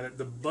talk about it,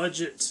 the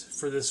budget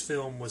for this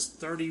film was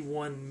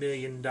 $31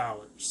 million.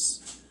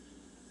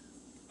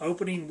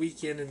 Opening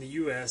weekend in the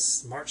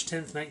U.S., March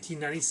 10th,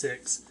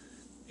 1996,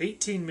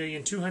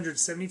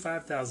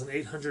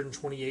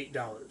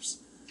 $18,275,828.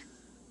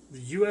 The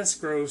U.S.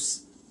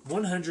 gross,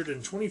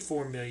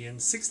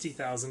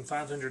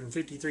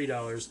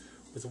 $124,060,553,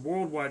 with a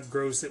worldwide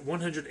gross at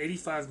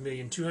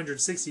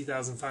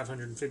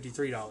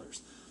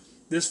 $185,260,553.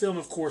 This film,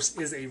 of course,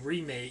 is a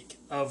remake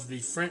of the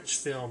French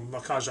film La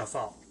Cage aux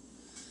Folles.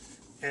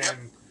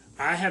 And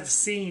I have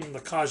seen La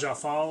Cage aux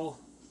Folles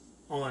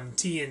on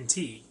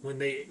TNT when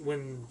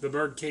the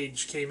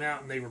Birdcage came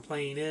out and they were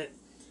playing it.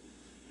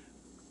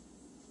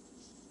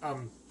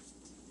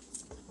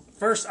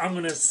 First, I'm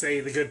going to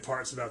say the good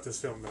parts about this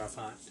film that I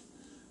find.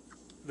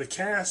 The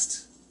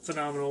cast,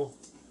 phenomenal.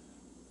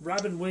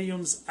 Robin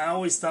Williams, I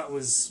always thought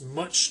was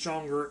much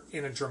stronger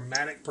in a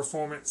dramatic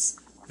performance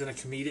than a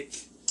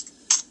comedic.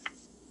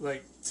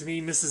 Like, to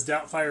me, Mrs.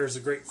 Doubtfire is a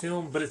great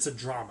film, but it's a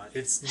drama.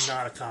 It's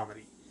not a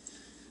comedy.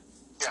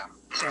 Yeah.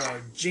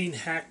 Gene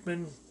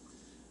Hackman,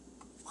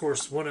 of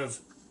course, one of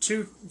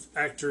two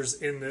actors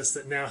in this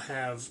that now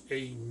have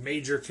a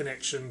major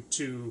connection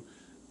to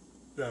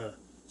the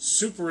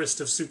superest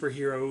of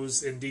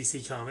superheroes in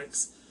DC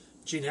Comics.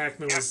 Gene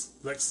Hackman was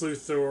Lex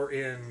Luthor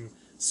in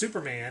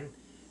Superman,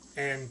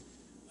 and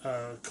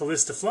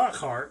Callista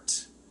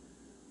Flockhart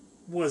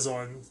was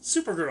on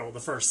Supergirl the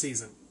first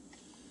season.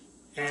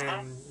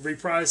 And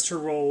reprised her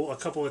role a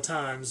couple of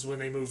times when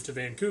they moved to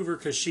Vancouver,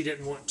 because she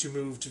didn't want to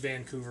move to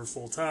Vancouver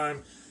full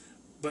time.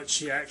 But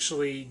she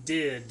actually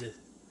did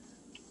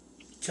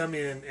come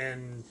in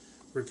and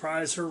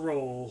reprise her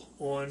role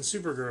on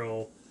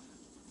Supergirl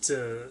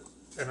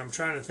and I'm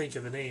trying to think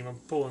of the name. I'm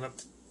pulling up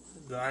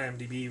the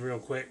IMDb real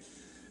quick.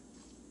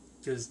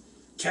 Because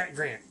Cat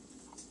Grant,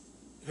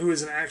 who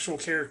is an actual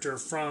character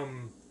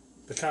from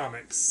the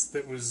comics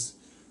that was...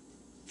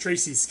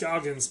 Tracy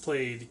Scoggins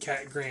played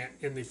Cat Grant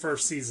in the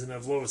first season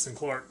of Lois and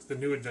Clark, The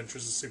New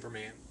Adventures of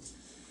Superman.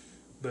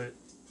 And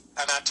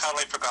I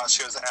totally forgot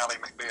she was Ally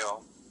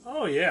McBeal.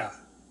 Oh, yeah.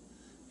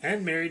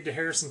 And married to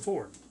Harrison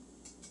Ford.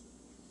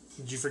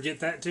 Did you forget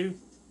that, too?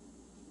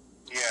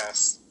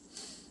 Yes.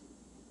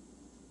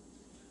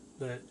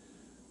 But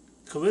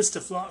Callista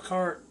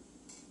Flockhart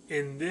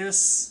in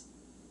this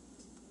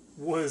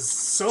was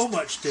so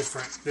much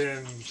different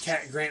than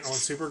Cat Grant on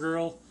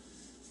Supergirl.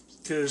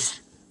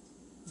 Because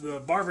the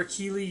Barbara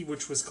Keeley,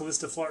 which was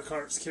Callista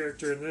Flockhart's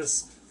character in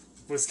this,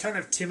 was kind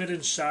of timid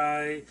and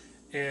shy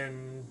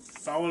and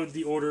followed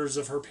the orders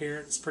of her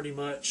parents pretty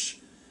much.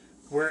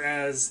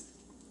 Whereas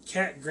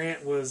Cat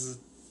Grant was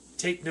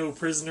take no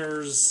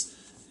prisoners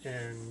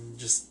and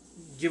just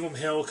give them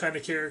hell kind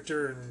of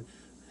character, and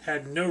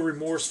had no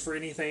remorse for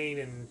anything,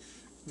 and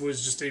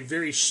was just a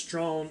very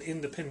strong,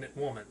 independent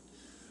woman.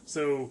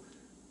 So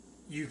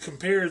you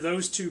compare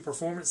those two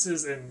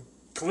performances, and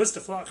Callista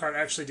Flockhart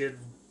actually did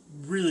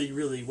really,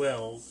 really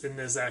well in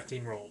this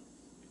acting role.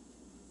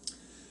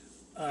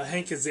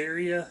 Hank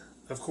Azaria,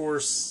 of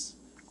course,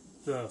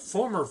 the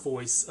former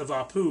voice of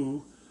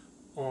Apu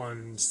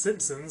on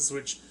Simpsons,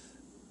 which,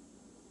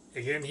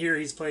 again, here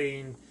he's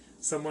playing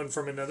someone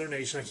from another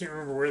nation. I can't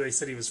remember where they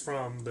said he was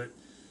from, but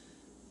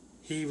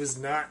he was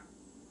not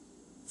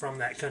from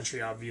that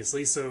country,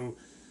 obviously. So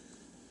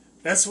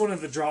that's one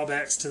of the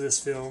drawbacks to this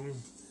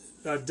film.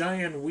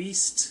 Diane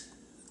Wiest,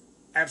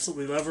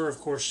 absolutely love her. Of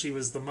course, she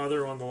was the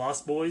mother on The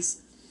Lost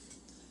Boys.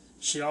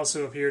 She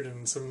also appeared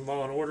in some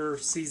Law and Order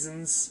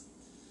seasons.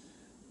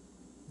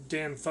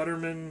 Dan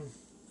Futterman,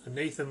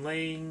 Nathan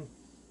Lane.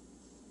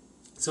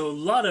 So a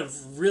lot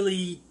of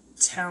really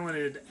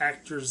talented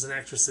actors and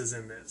actresses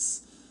in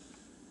this.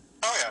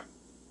 Oh, yeah.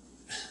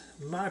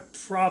 My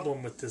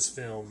problem with this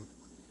film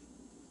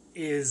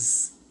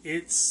is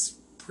it's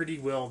pretty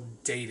well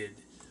dated.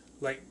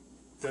 Like,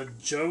 the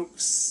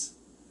jokes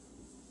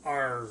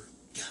are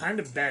kind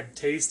of bad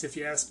taste, if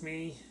you ask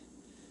me.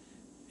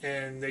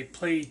 And they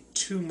play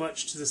too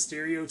much to the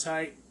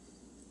stereotype.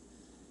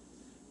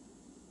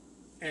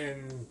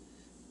 And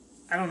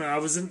I don't know, I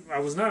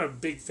was not a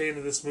big fan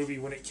of this movie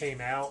when it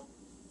came out.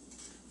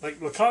 Like,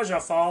 La Cage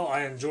aux Folles,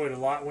 I enjoyed a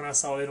lot when I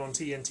saw it on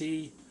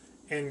TNT.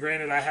 And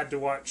granted, I had to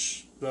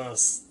watch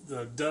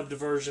the dubbed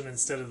version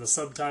instead of the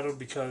subtitled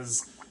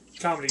because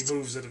comedy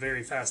moves at a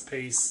very fast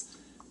pace,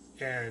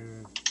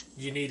 and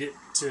you need it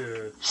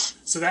to...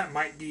 So that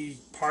might be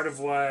part of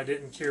why I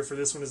didn't care for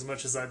this one as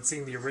much as I'd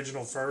seen the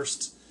original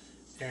first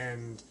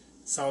and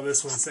saw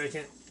this one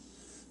second.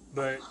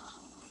 But,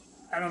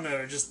 I don't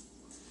know, just...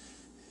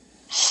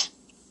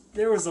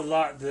 There was a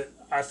lot that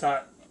I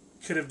thought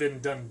could have been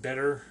done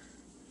better.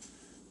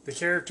 The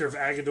character of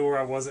Agador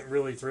I wasn't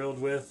really thrilled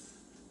with.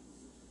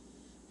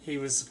 He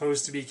was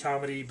supposed to be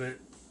comedy, but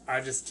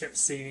I just kept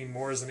seeing him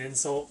more as an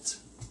insult.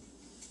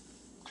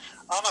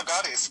 Oh my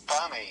god, he's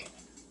funny.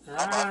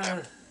 I loved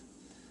him.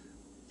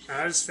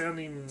 I just found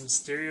him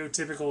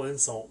stereotypical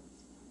insult.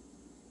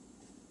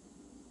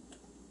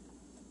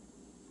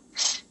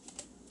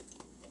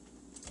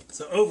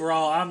 So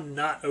overall, I'm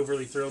not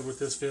overly thrilled with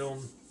this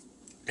film.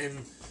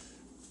 And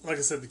like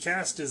I said, the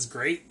cast is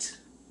great.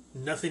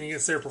 Nothing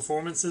against their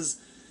performances.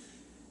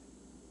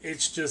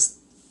 It's just,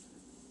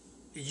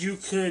 you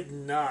could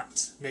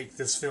not make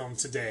this film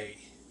today.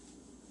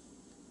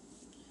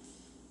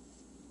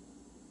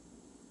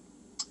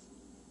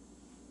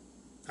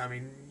 I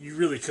mean, you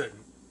really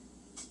couldn't.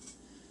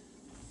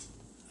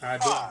 I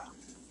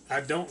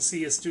don't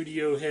see a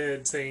studio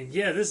head saying,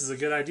 yeah, this is a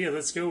good idea,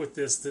 let's go with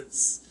this,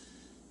 that's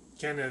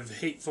kind of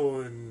hateful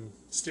and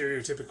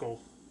stereotypical.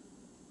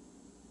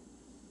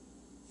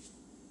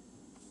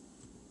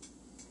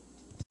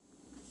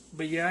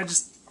 But yeah,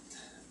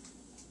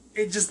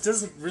 it just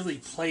doesn't really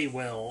play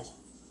well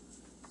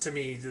to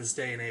me this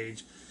day and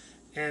age.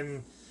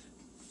 And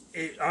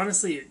it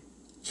honestly, it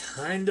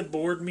kind of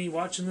bored me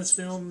watching this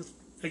film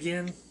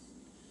again.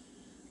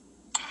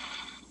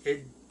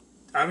 It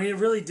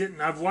really didn't.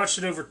 I've watched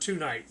it over 2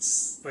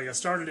 nights. Like, I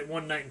started it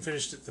one night and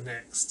finished it the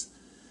next.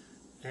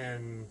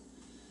 And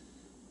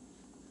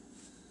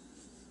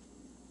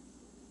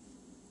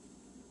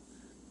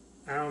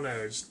I don't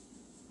know.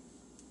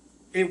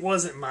 It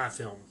wasn't my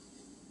film.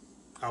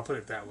 I'll put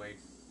it that way.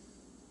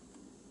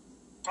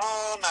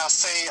 Oh, now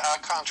see, I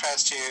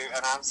contrast you,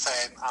 and I'm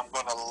saying I'm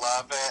going to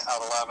love it. I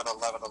love it, I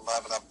love it, I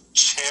love it. I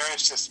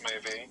cherish this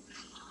movie.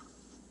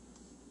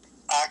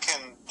 I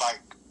can,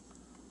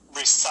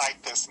 recite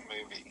this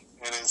movie.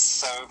 It is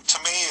so,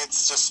 to me,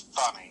 it's just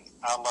funny.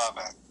 I love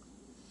it.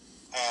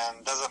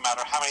 And doesn't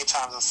matter how many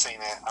times I've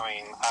seen it,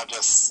 I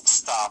just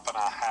stop and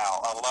I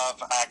howl. I love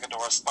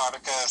Agador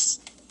Spartacus.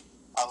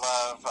 I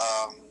love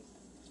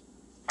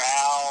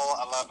Al.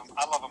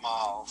 I love them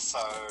all. So,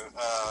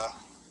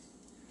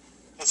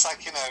 it's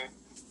like,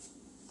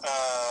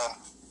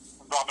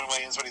 Robin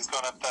Williams when he's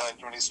going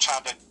when he's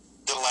trying to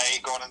delay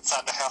going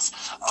inside the house.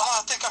 Oh,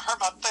 I think I heard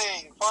my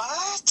thing.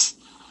 What?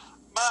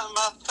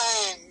 My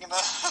thing,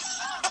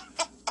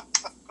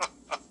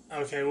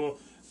 Okay, well,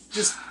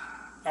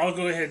 I'll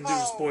go ahead and do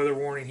the spoiler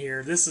warning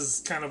here. This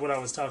is kind of what I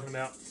was talking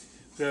about.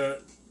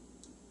 The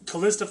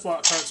Callista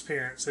Flockhart's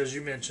parents, as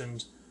you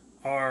mentioned,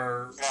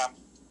 are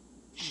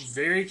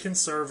very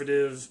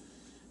conservative,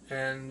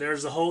 and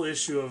there's a whole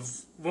issue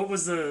of what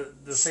was the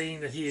thing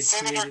that he had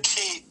created.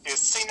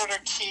 Senator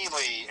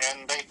Keeley,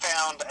 and they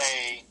found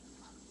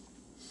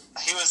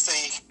he was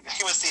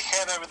the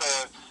head of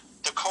the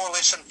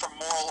Coalition for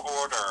Moral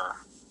Order.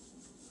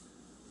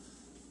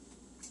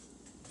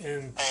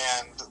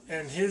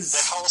 And his...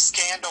 The whole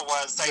scandal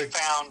was they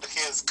found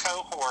his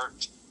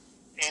cohort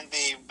in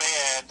the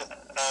bed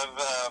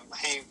of...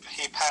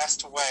 he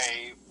passed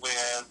away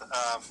with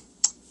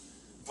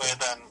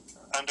an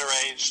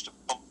underage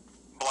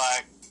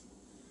black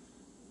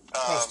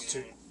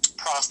Prostitute.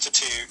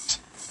 prostitute,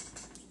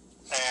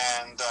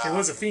 and It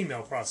was a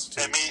female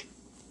prostitute.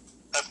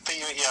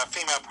 a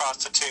female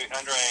prostitute,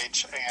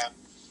 underage, and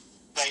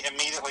they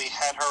immediately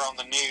had her on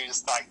the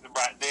news, like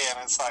right then.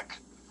 It's like,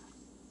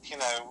 you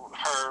know,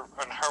 her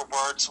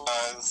words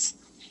was,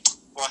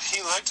 "Well,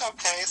 he looked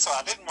okay, so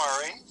I didn't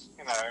worry,"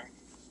 you know.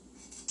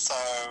 So,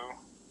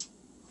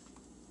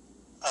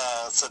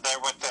 so there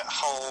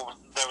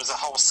was a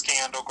whole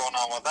scandal going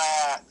on with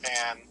that,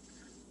 and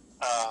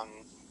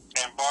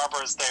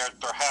Barbara's there at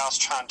their house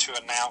trying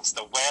to announce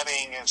the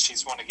wedding, and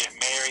she's going to get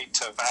married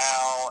to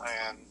Val,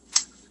 and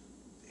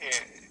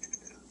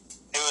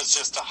it was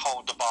just a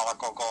whole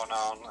debacle going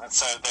on. And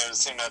so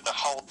there's, you know, the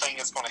whole thing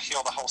is going to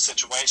heal the whole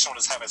situation. We'll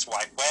just have his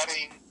white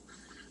wedding.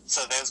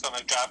 So they're going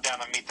to drive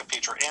down and meet the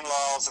future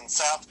in-laws in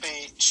South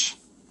Beach,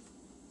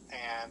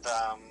 and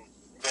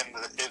then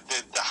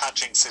the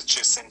hijinks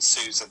just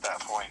ensues at that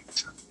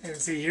point. And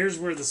see, here's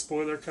where the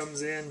spoiler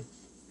comes in.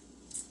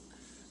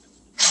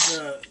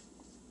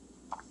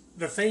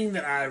 The thing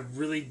that I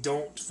really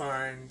don't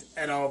find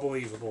at all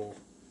believable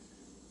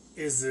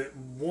is that,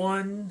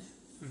 one,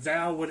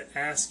 Val would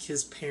ask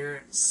his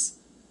parents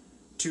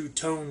to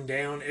tone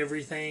down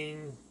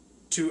everything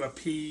to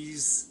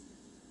appease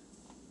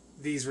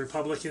these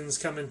Republicans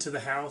coming to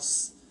the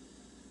house.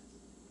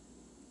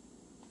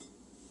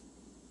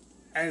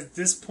 At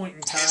this point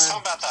in time... He's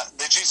talking about that.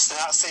 Did you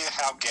not see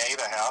how gay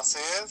the house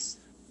is?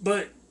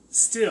 But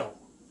still,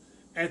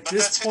 at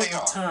this point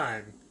in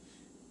time,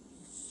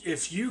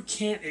 if you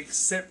can't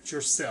accept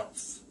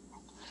yourself...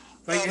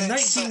 Like, in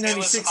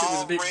 1996, it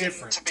was a bit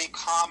different. To be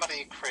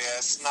comedy,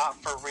 Chris,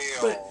 not for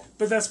real.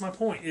 But that's my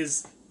point,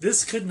 is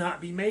this could not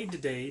be made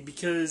today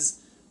because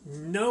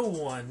no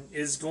one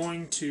is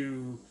going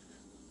to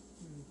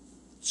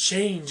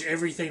change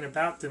everything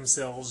about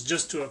themselves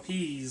just to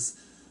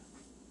appease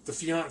the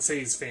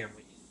fiance's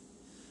family.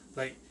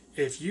 Like,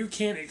 if you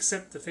can't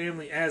accept the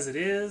family as it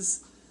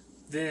is,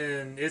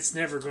 then it's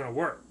never going to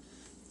work.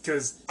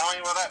 Because I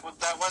mean, well,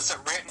 that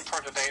wasn't written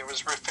for today. It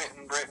was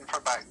written for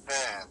back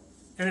then.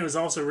 And it was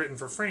also written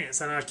for France,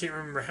 and I can't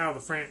remember how the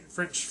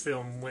French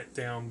film went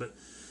down, but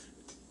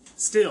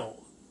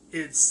still,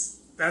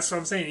 that's what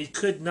I'm saying. He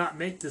could not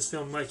make this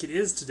film like it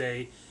is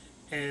today,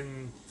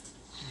 and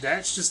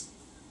that's just...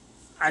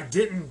 I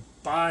didn't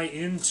buy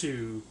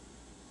into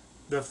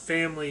the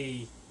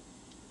family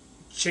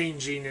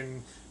changing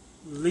and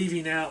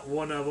leaving out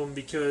one of them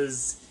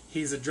because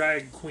he's a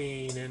drag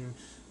queen, and,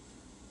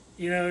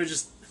 you know,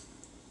 just...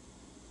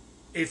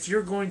 If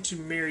you're going to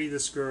marry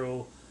this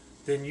girl,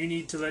 then you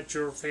need to let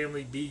your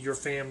family be your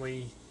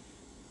family,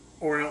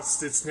 or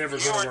else it's never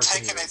going to work. You're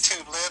taking it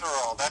too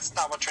literal. That's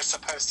not what you're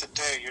supposed to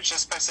do. You're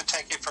just supposed to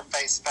take it for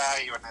face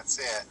value, and that's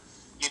it.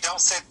 You don't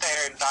sit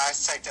there and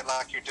dissect it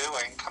like you're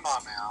doing. Come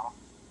on now.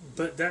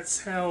 But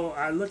that's how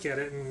I look at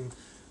it, and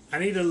I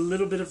need a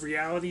little bit of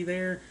reality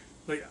there.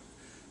 Like,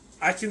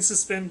 I can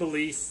suspend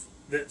belief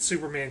that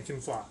Superman can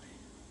fly,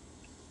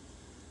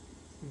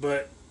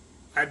 but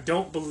I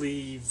don't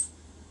believe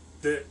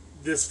that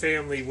this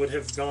family would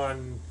have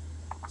gone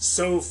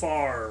so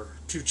far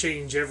to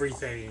change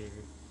everything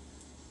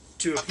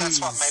to but appease.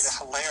 That's what made it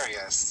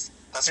hilarious.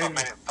 That's what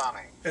made it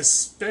funny.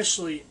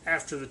 Especially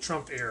after the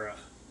Trump era.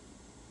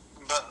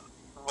 But,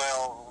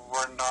 well,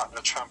 we're not in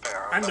the Trump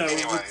era. I know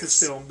with this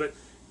film, but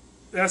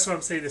that's what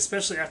I'm saying.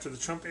 Especially after the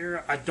Trump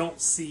era, I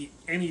don't see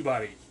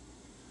anybody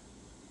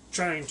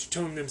trying to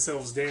tone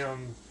themselves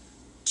down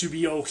to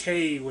be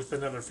okay with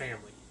another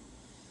family.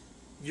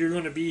 You're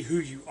going to be who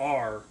you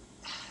are.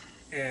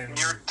 And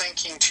you're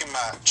thinking too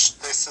much.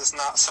 This is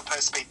not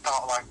supposed to be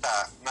thought like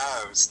that.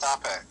 No,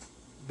 stop it.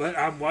 But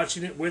I'm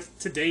watching it with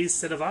today's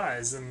set of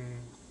eyes,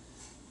 and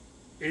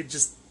it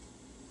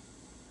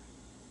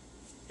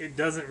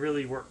doesn't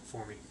really work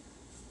for me.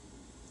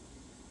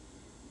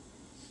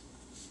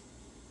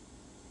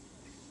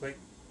 Like,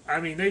 I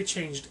mean, they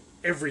changed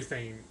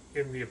everything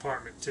in the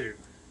apartment, too.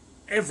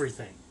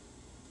 Everything.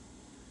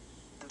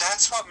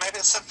 That's what made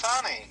it so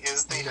funny,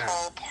 is the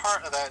whole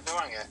part of that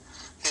doing it.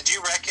 Did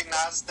you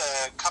recognize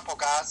the couple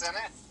guys in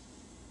it?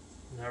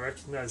 I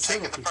recognize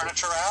taking several the people.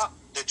 Furniture out?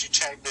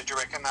 Did you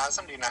recognize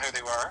them? Do you know who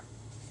they were?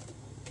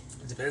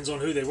 It depends on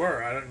who they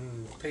were. I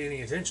didn't pay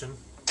any attention.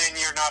 Then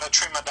you're not a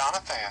true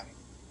Madonna fan.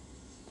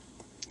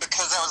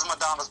 Because that was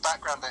Madonna's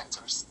background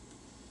dancers.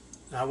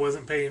 I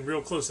wasn't paying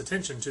real close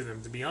attention to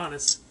them, to be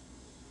honest.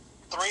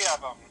 3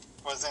 of them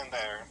was in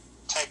there.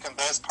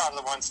 Those part of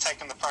the ones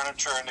taking the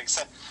furniture and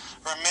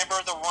remember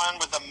the one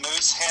with the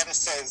moose head? It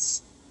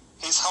says,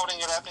 he's holding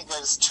it up and he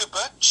goes, "Too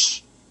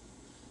butch.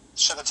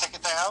 Should I take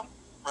it down?"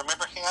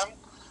 Remember him?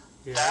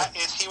 Yeah.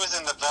 He was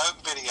in the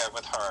Vogue video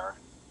with her.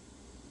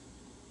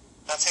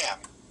 That's him.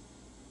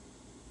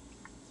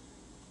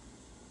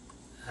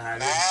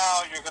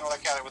 Now you're going to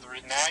look at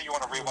it now you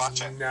want to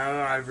rewatch it.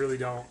 No, I really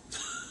don't.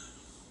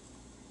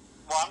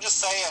 Well, I'm just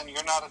saying,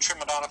 you're not a true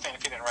Madonna fan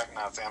if you didn't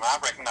recognize him. I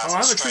recognize him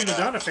I'm a straight true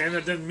Madonna up. fan.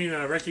 That doesn't mean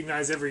I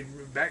recognize every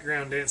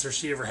background dancer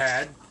she ever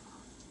had.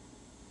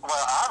 Well,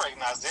 I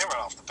recognize them right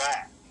off the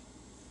bat.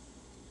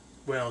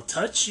 Well,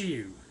 touch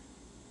you.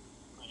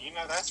 You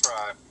know that's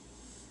right.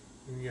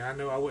 Yeah, I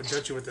know I wouldn't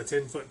touch it with a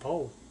 10-foot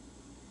pole.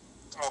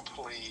 Oh,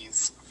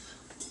 please.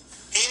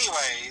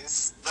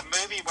 Anyways, the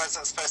movie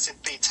wasn't supposed to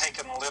be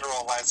taken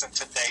literal as in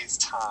today's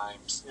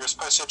times. You're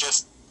supposed to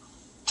just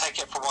take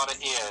it for what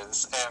it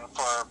is and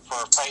for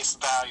face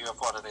value of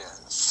what it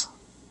is.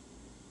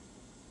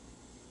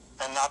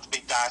 And not to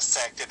be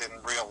dissected in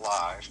real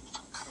life.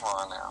 Come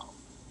on now.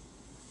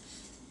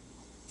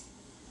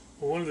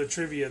 Well, one of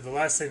the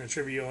last thing the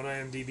trivia on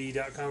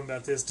IMDb.com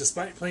about this,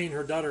 despite playing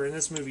her daughter in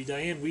this movie,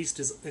 Diane Wiest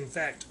is in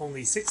fact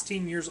only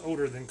 16 years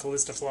older than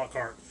Callista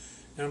Flockhart.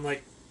 And I'm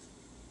like,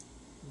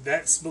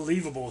 that's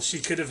believable. She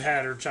could have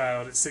had her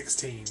child at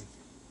 16.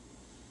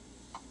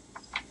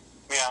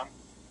 Yeah.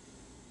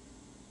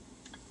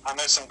 I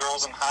know some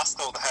girls in high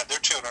school that had their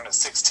children at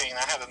 16.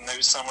 I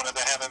knew someone that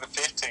had it at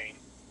 15.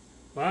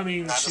 Well, I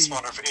mean, and I just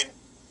wonder if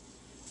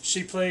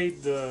she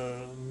played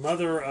the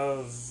mother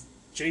of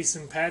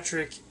Jason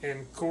Patric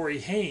and Corey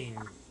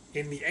Haim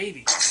in the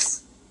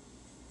 80s.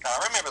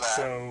 I remember that.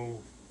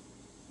 So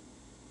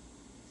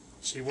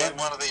she went in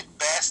one of the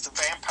best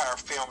vampire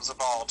films of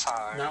all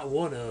time. Not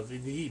one of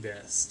the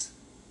best.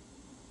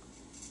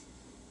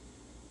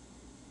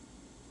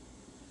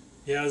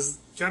 Yeah, I was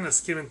kind of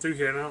skimming through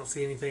here, and I don't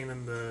see anything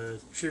in the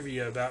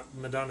trivia about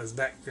Madonna's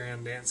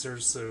background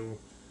dancers, so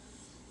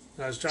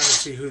I was trying to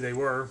see who they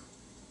were.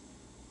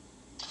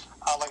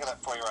 I'll look it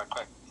up for you right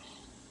quick.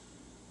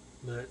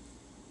 But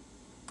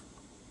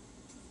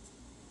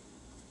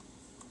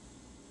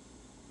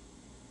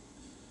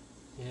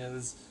yeah,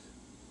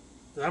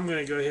 I'm going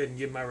to go ahead and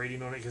give my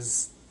rating on it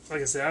because,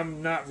 like I said,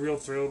 I'm not real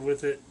thrilled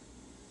with it.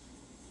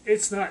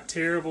 It's not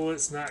terrible,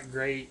 it's not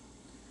great,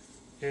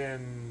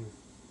 and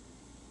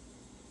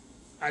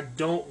I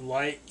don't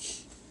like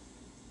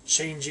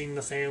changing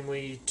the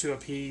family to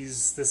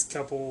appease this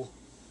couple.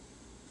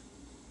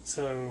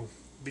 So,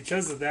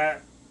 because of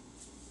that,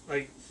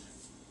 like,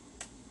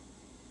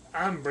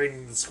 I'm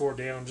bringing the score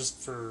down just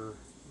for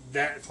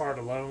that part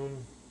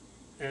alone,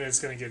 and it's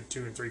going to get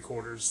 2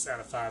 3/4 out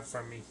of 5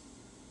 from me.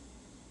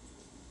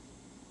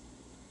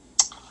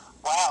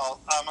 Wow,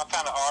 I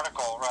found an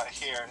article right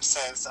here. It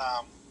says,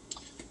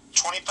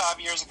 25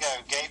 years ago,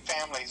 gay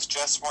families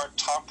just weren't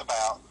talked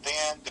about.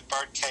 Then the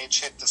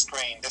birdcage hit the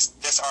screen.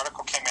 This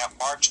article came out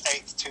March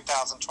 8th,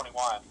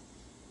 2021.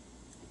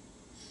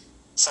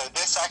 So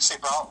this actually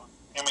brought,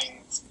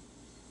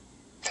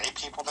 gay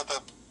people to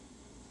the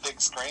big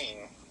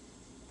screen.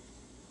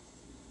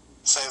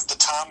 It says the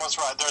time was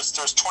right.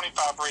 There's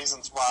 25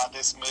 reasons why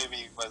this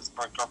movie was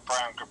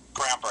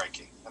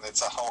groundbreaking, and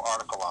it's a whole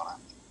article on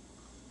it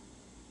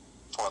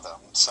for them.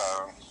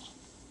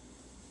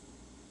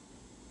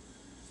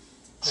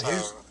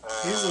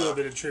 Here's a little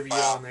bit of trivia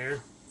on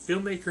there.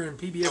 Filmmaker and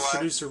PBS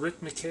producer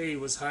Rick McKay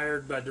was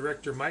hired by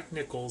director Mike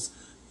Nichols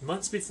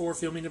months before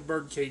filming of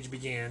Birdcage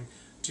began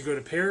to go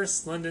to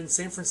Paris, London,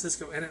 San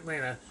Francisco, and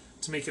Atlanta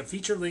to make a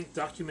feature-length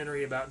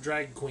documentary about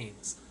drag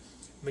queens.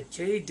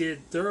 McKay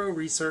did thorough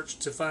research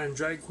to find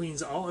drag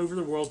queens all over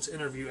the world to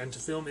interview and to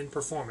film in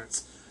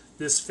performance.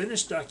 This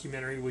finished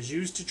documentary was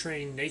used to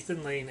train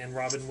Nathan Lane and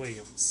Robin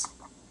Williams.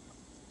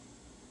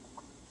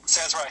 It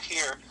says right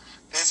here,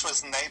 this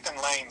was Nathan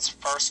Lane's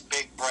first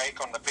big break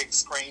on the big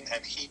screen,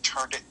 and he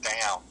turned it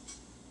down.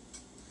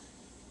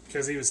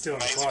 Because he was still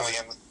in the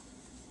closet.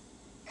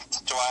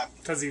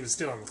 Because he was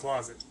still in the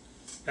closet.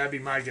 That'd be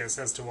my guess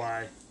as to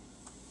why.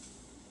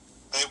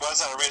 It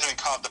wasn't originally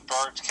called The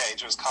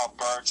Birdcage. It was called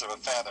Birds of a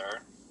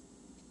Feather.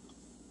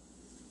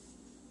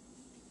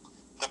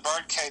 The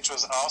Birdcage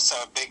was also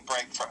a big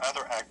break for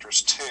other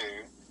actors,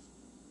 too.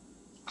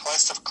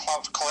 Callista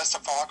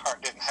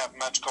Flockhart didn't have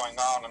much going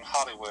on in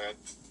Hollywood.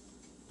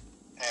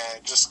 And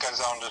it just goes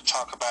on to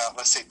talk about,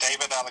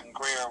 David Alan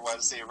Grier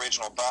was the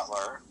original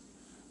butler.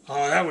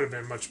 Oh, that would have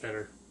been much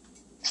better.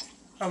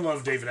 I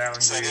love David Alan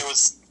Grier.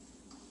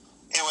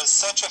 It was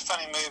such a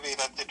funny movie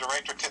that the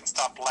director couldn't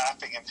stop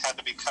laughing and had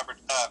to be covered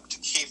up to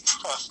keep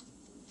from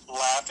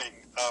laughing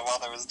while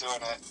they was doing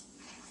it.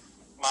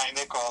 Mike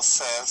Nichols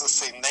says,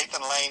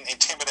 Nathan Lane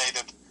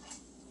intimidated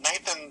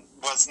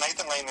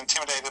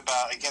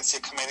against the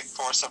comedic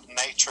force of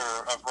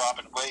nature of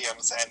Robin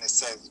Williams, and it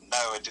says,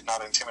 no, it did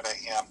not intimidate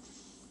him.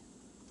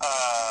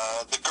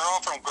 The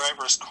girl from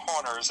Graver's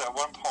Corners, at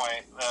one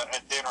point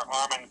at dinner,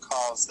 Armin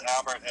calls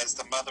Albert as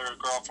the mother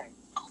girl from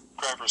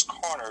Graver's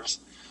Corners.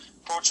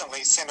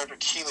 Fortunately, Senator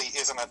Keeley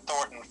isn't a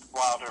Thornton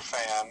Wilder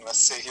fan. Let's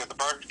see here. The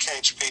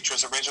Birdcage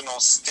features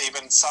original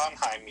Stephen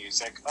Sondheim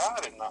music. Oh,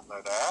 I did not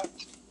know that.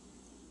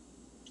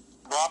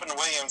 Robin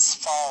Williams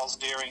falls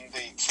during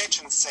the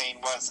kitchen scene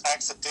was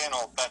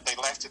accidental, but they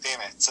left it in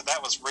it, so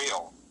that was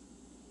real.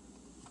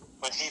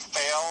 When he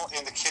fell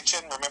in the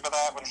kitchen, remember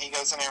that? When he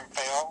goes in there and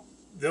fell?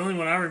 The only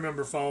one I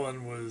remember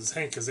falling was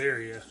Hank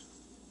Azaria.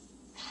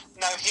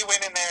 No, he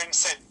went in there and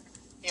said,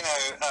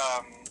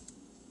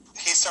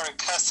 he started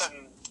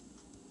cussing,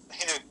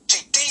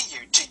 GD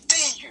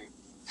you.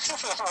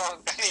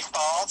 And he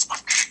falls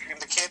in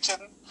the kitchen.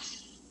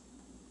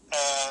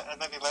 And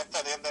then he left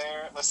that in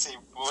there. Let's see,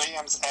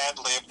 Williams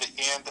ad-libbed the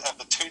end of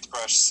the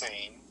toothbrush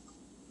scene.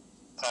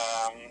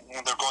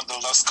 When they're going to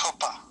Los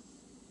Copa.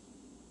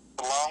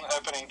 The long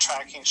opening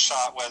tracking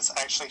shot was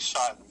actually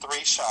shot in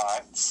 3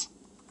 shots.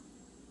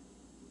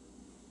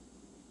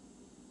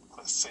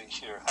 Let's see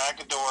here.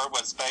 Agador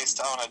was based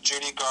on a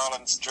Judy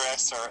Garland's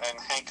dresser and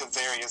Hank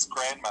Azaria's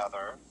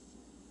grandmother.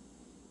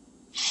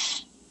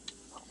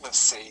 Let's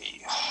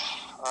see.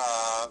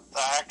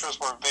 The actors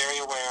were very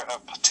aware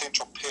of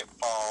potential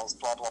pitfalls,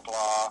 blah, blah,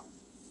 blah.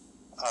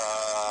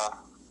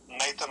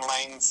 Nathan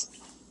Lane's,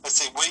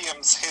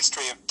 Williams'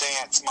 history of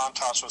dance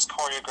montage was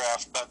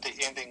choreographed, but the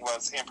ending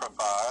was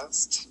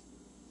improvised.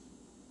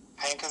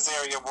 Hank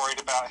Azaria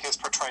worried about his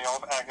portrayal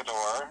of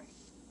Agador.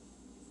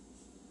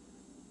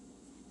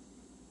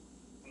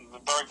 The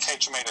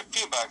Birdcage made a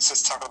few bucks,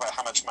 just talking about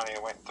how much money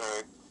it went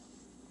through.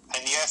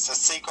 And yes, a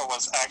sequel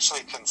was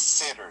actually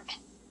considered.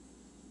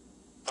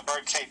 The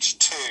Birdcage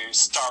 2,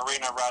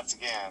 Starina Rides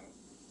Again.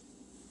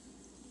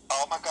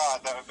 Oh my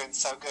God, that would have been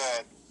so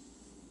good.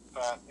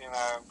 But,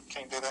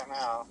 can't do that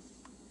now.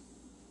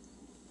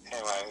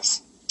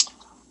 Anyways.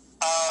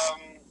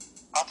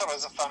 I thought it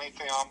was a funny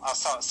film. I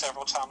saw it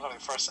several times when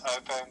it first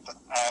opened.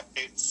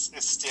 It's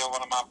still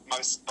one of my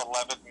most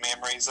beloved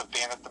memories of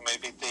being at the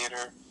movie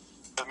theater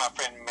with my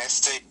friend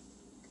Misty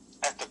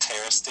at the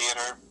Terrace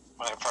Theater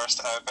when it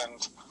first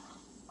opened.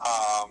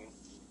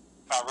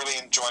 I really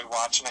enjoyed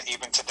watching it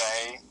even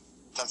today.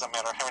 Doesn't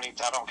matter how many,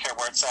 I don't care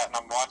where it's at and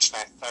I'm watching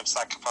it. It's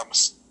like if I'm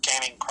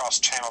scanning across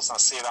channels and I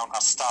see it on, I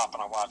stop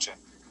and I watch it.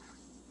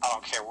 I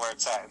don't care where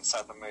it's at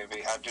inside the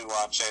movie. I do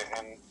watch it,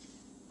 and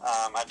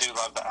I do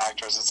love the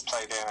actors that's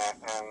played in it.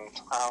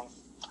 And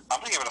I'm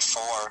going to give it a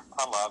 4.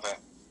 I love it.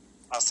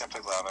 I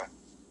simply love it.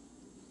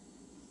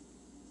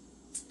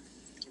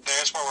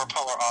 There's where we're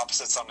polar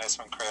opposites on this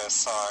one, Chris.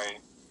 Sorry.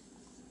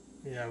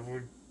 Yeah,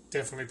 we're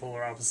definitely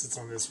polar opposites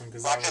on this one.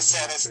 Because like I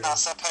said, it's not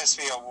supposed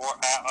to be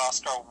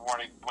Oscar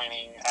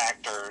award-winning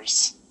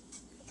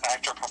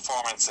actor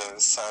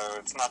performances, so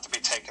it's not to be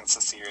taken so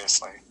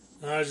seriously.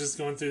 I was just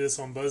going through this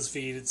on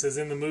BuzzFeed. It says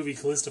in the movie,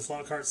 Callista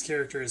Flockhart's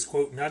character is,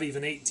 quote, not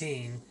even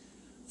 18.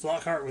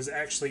 Flockhart was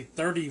actually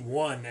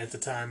 31 at the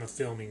time of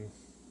filming.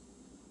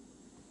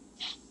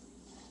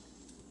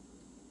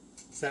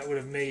 So that would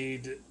have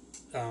made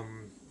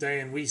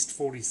Diane Wiest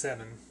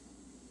 47.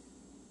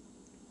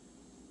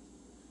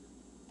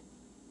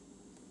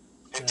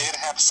 It did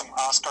have some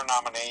Oscar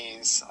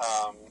nominees.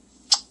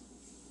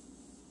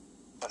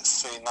 Let's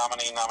see,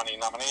 nominee.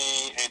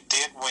 It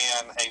did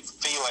win a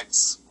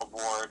Felix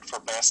Award for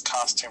Best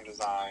Costume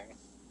Design.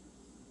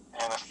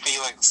 And a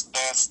Felix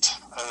Best...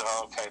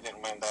 it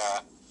didn't win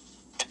that.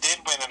 It did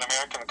win an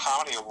American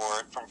Comedy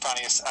Award from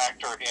Funniest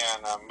Actor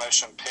in a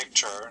Motion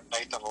Picture,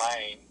 Nathan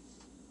Lane.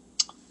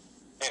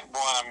 It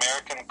won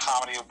American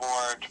Comedy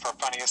Award for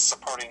Funniest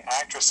Supporting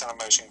Actress in a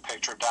Motion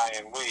Picture,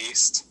 Diane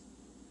Wiest.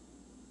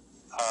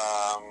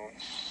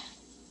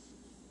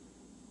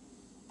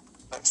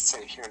 Let's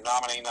see here.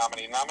 Nominee.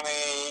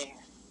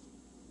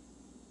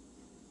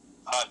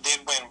 Did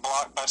win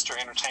Blockbuster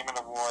Entertainment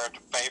Award,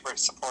 Favorite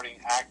Supporting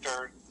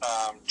Actor,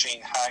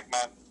 Gene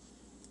Hackman.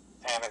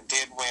 And it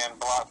did win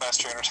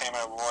Blockbuster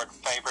Entertainment Award,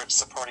 Favorite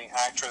Supporting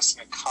Actress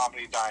in a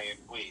Comedy, Diane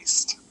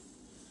Wiest.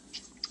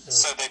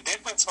 So they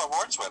did win some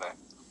awards with it.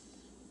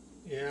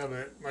 Yeah,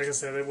 but like I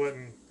said, it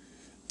wasn't...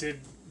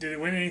 Did it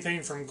win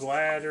anything from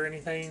GLAAD or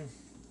anything?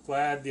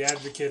 GLAAD, The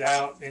Advocate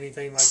Out,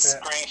 anything like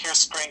that?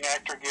 Screen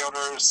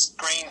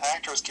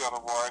Actors Guild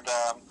Award.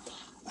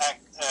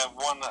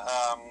 Won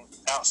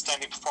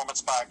Outstanding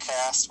Performance by a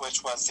Cast,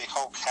 which was the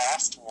whole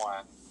cast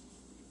won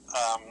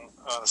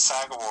the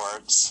SAG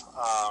Awards.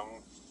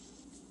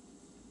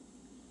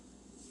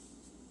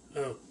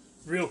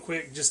 Real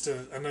quick, just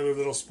another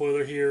little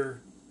spoiler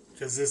here,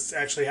 because this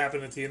actually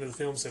happened at the end of the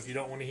film, so if you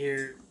don't want to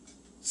hear,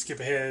 skip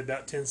ahead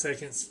about 10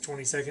 seconds,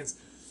 20 seconds.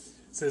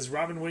 It says,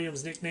 Robin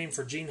Williams' nickname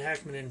for Gene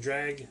Hackman in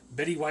drag,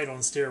 Betty White on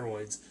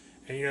steroids.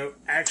 And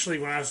actually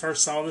when I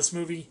first saw this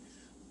movie,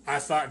 I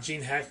thought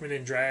Gene Hackman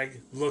in drag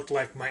looked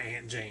like my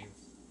Aunt Jane.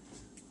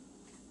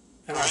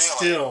 And I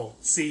still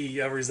see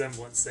a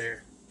resemblance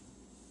there.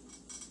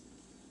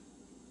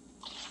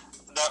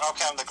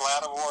 On the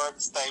GLAAD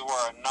Awards, they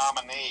were a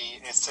nominee.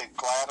 It's a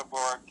GLAAD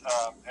Award,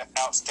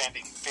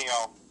 Outstanding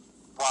Film,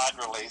 wide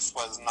release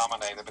was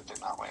nominated but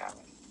did not win.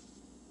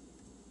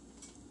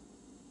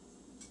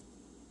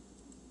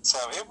 So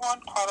it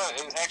won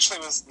it actually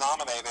was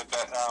nominated,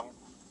 but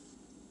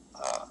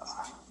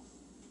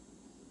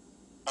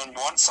and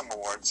won some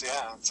awards,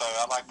 yeah. So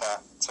I like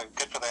that. So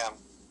good for them.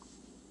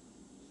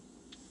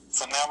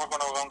 So now we're going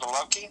to go on to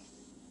Loki.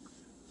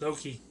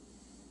 Loki.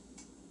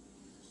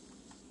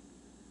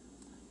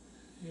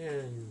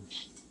 And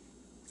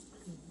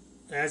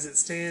as it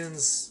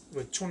stands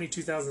with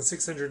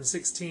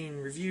 22,616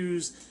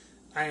 reviews,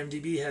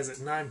 IMDb has it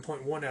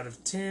 9.1 out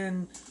of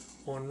 10.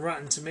 On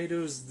Rotten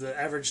Tomatoes, the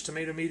average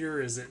tomato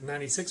meter is at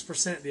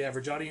 96%. The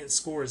average audience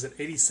score is at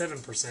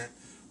 87%,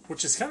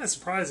 which is kind of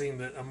surprising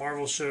that a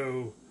Marvel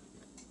show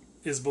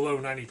is below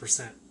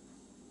 90%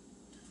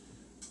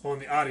 on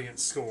the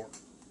audience score.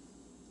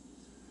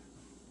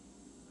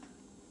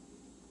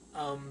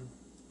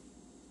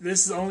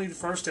 This is only the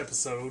first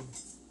episode,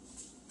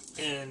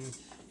 and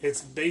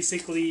It's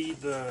basically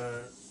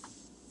the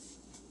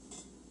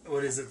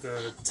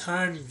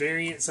Time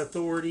Variance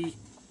Authority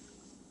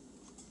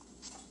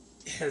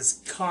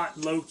has caught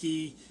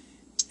Loki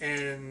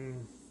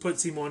and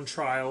puts him on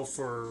trial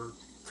for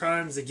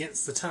crimes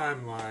against the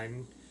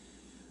timeline.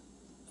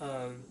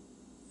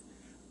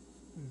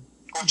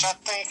 Which I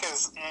think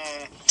is...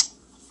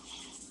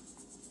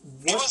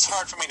 it was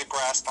hard for me to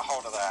grasp a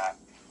hold of that.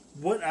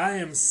 What I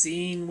am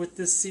seeing with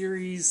this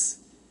series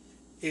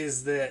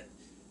is that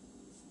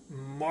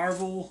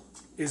Marvel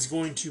is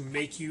going to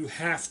make you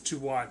have to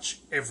watch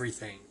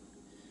everything.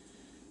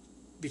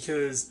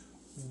 Because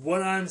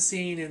what I'm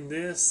seeing in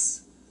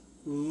this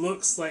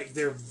looks like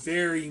they're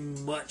very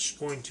much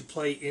going to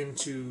play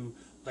into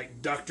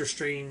like Doctor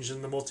Strange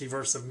and the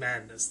Multiverse of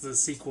Madness, the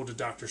sequel to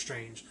Doctor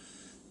Strange.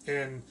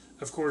 And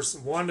of course,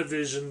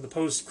 WandaVision, the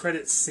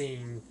post-credits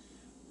scene,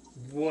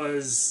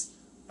 was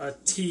a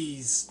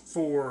tease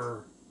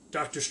for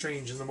Doctor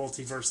Strange and the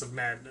Multiverse of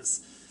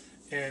Madness.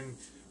 And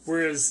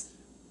whereas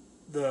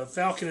the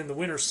Falcon and the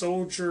Winter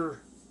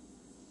Soldier,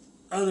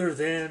 other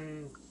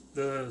than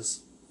the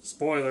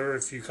spoiler,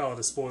 if you call it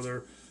a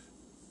spoiler,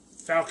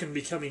 Falcon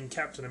becoming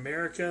Captain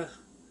America,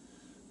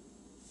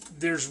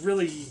 there's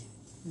really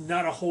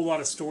not a whole lot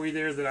of story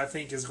there that I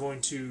think is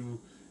going to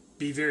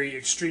be very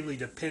extremely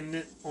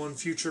dependent on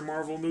future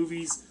Marvel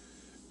movies.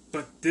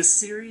 But this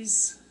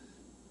series,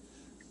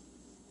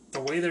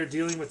 the way they're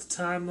dealing with the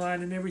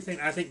timeline and everything,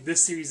 I think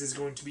this series is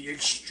going to be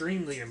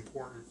extremely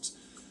important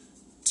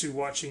to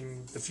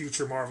watching the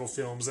future Marvel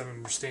films and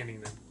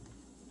understanding them.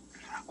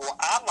 Well,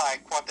 I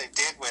like what they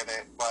did with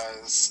it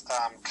was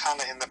kind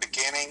of in the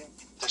beginning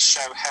to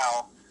show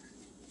how,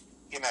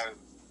 you know,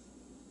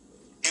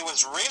 it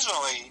was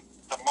originally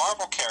the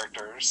Marvel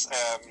characters,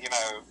 you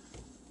know,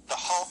 the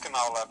Hulk and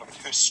all of them,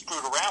 who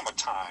screwed around with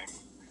time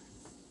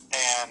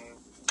and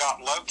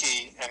got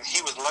Loki, and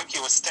Loki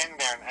was standing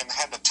there and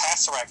had the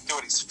Tesseract through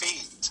at his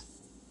feet.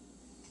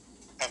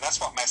 And that's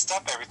what messed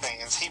up everything,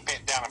 is he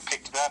bent down and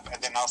picked it up,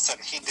 and then all of a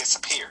sudden he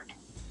disappeared.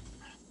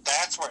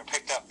 That's where it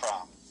picked up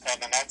from.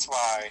 And then that's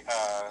why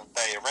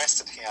they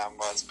arrested him,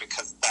 was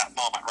because that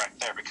moment right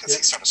there, because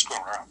he started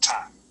screwing around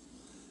time.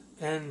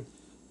 And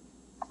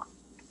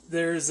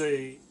there's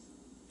a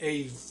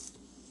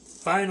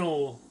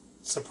final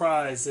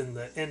surprise in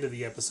the end of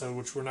the episode,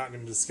 which we're not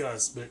going to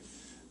discuss, but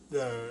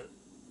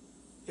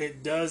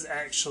it does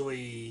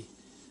actually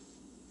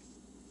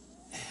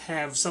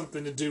have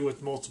something to do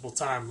with multiple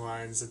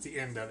timelines at the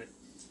end of it.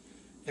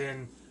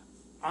 And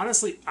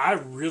honestly, I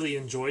really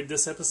enjoyed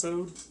this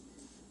episode.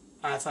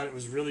 I thought it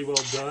was really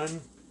well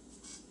done.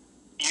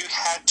 You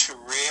had to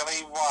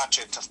really watch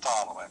it to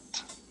follow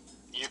it.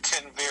 You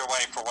couldn't veer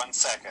away for 1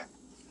 second.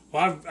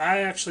 Well, I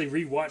actually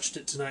rewatched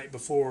it tonight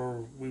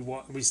before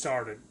we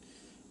started.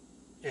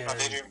 And, oh,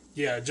 did you?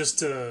 Yeah, just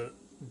to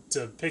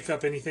pick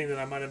up anything that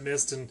I might have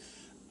missed, and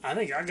I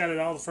think I got it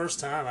all the first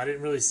time. I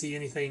didn't really see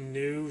anything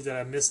new that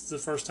I missed the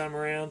first time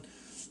around.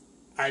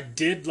 I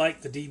did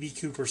like the D.B.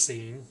 Cooper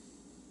scene.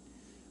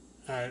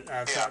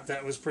 I thought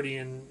that was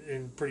pretty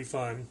pretty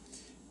fun.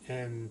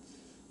 And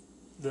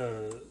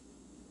the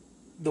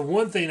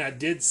one thing I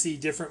did see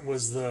different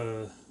was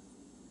the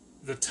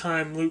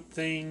time loop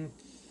thing.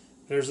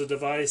 There's a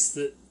device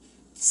that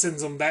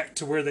sends them back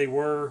to where they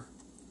were.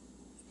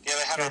 Yeah,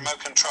 they had a remote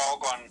control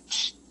going.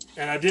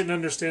 And I didn't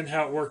understand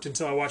how it worked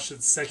until I watched it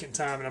the second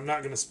time, and I'm not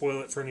going to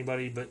spoil it for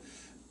anybody, but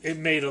it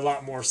made a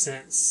lot more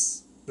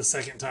sense the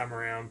second time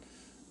around.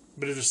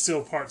 But there's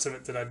still parts of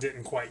it that I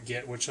didn't quite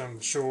get, which I'm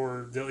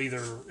sure they'll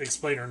either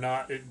explain or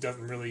not. It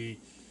doesn't really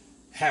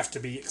have to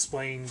be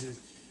explained.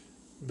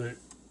 But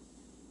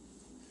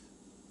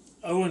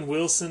Owen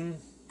Wilson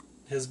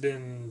has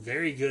been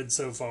very good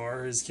so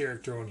far, his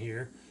character on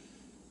here.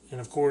 And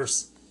of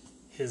course,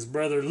 his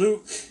brother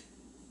Luke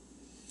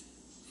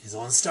is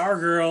on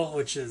Stargirl,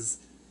 which has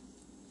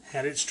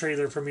had its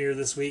trailer premiere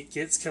this week.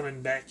 It's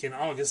coming back in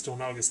August,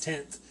 on August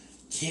 10th.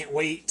 Can't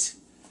wait.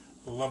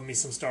 Love me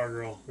some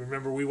Stargirl.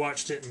 Remember, we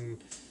watched it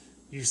and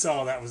you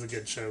saw that was a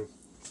good show.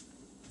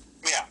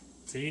 Yeah.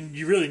 So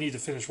you really need to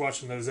finish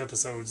watching those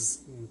episodes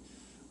and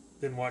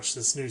then watch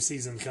this new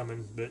season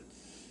coming. But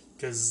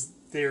because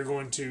they are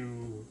going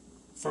to,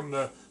 from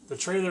the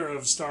trailer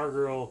of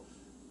Stargirl,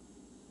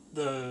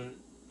 the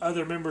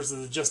other members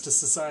of the Justice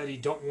Society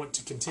don't want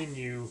to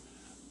continue,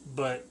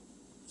 but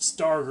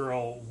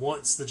Stargirl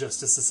wants the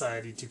Justice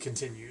Society to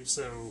continue.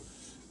 So,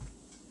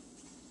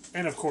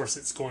 and of course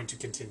it's going to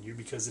continue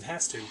because it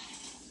has to.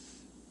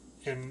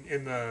 And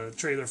in the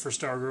trailer for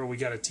Stargirl, we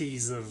got a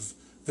tease of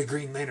the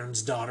Green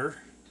Lantern's daughter,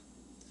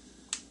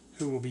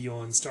 who will be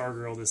on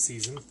Stargirl this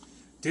season.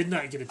 Did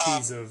not get a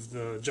tease of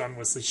the John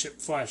Wesley Shipp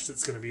Flash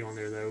that's going to be on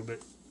there, though. But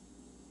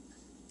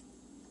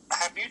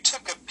have you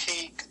took a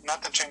peek,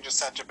 not to change the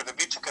subject, but have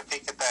you took a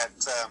peek at that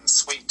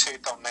Sweet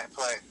Tooth on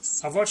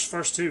Netflix? I've watched the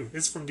first two.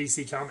 It's from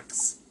DC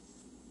Comics.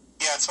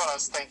 Yeah, that's what I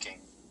was thinking.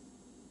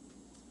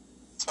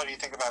 So what do you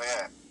think about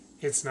it?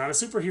 It's not a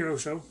superhero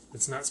show.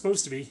 It's not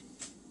supposed to be.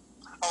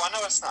 Oh, I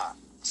know it's not.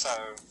 So,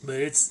 but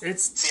it's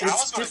see, I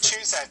was going to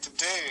choose that to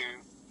do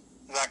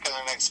like in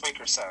the next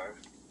week or so.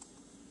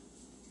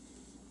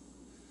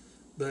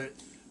 But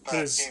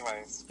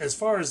anyways, as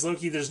far as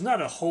Loki, there's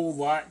not a whole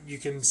lot you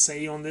can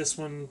say on this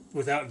one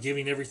without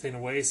giving everything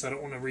away, so I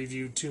don't want to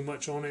review too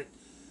much on it.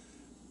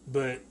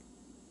 But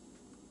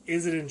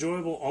is it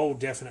enjoyable? Oh,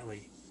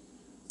 definitely.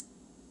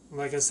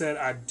 Like I said,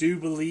 I do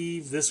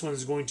believe this one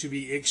is going to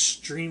be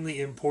extremely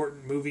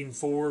important moving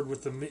forward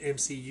with the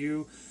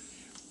MCU,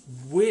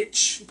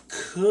 which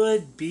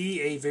could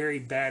be a very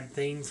bad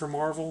thing for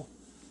Marvel.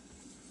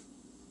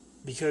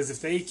 Because if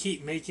they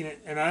keep making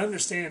it, and I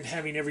understand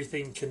having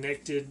everything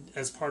connected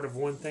as part of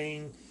one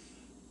thing,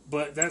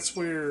 but that's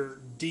where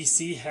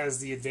DC has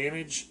the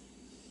advantage.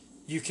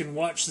 You can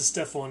watch the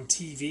stuff on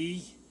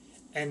TV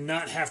and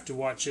not have to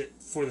watch it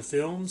for the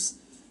films,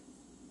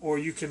 or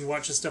you can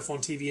watch the stuff on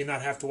TV and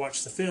not have to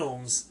watch the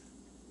films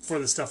for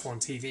the stuff on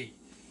TV.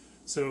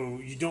 So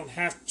you don't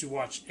have to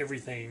watch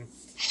everything.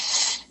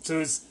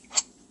 So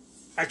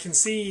I can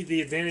see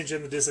the advantage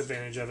and the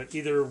disadvantage of it.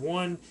 Either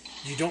one,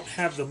 you don't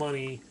have the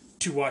money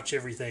to watch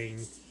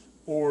everything,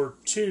 or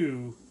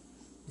two,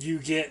 you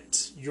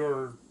get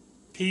your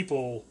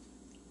people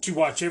to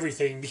watch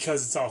everything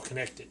because it's all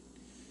connected.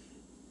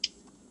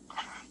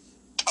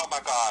 Oh my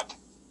God.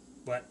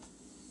 What?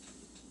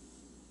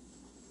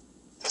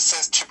 This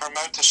says to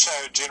promote the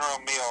show, General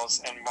Mills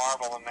and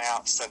Marvel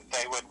announced that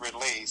they would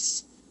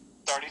release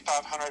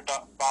 3,500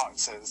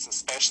 boxes,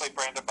 especially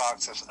branded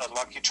boxes of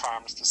Lucky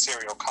Charms, the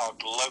cereal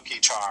called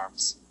Loki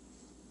Charms,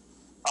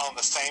 on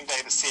the same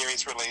day the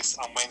series released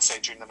on Wednesday,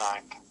 June the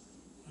 9th.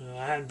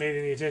 I hadn't paid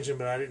any attention,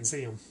 but I didn't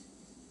see them.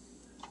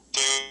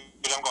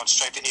 Dude, I'm going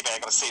straight to eBay. I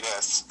gotta see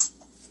this.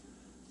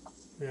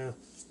 Yeah.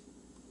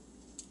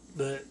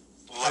 But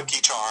Lucky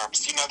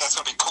Charms. You know that's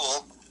gonna be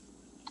cool.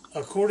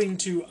 According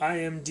to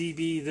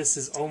IMDb, this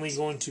is only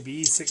going to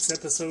be 6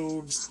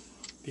 episodes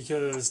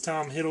because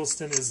Tom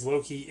Hiddleston is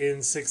Loki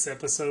in 6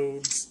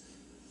 episodes.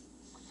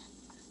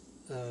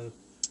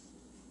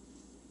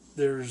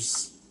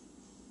 There's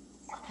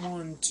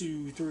 1,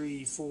 2,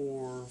 3,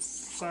 4,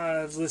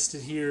 5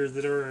 listed here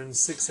that are in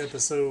 6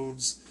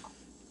 episodes,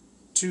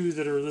 2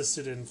 that are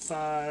listed in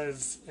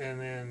 5,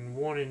 and then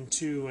 1 and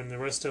 2, and the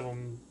rest of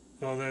them,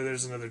 well,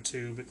 there's another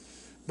 2, but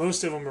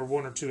most of them are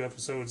 1 or 2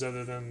 episodes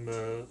other than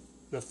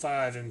the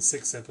 5 and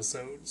 6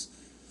 episodes.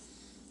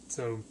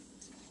 So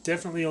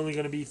definitely only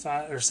going to be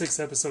 5 or 6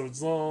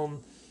 episodes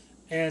long,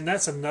 and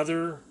that's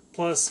another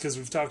plus because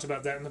we've talked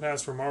about that in the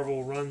past where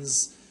Marvel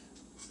runs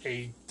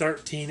a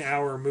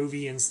 13-hour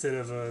movie instead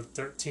of a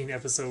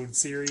 13-episode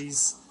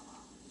series.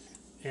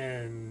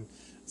 And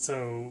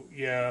so,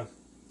 yeah,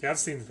 I've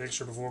seen the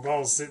picture before.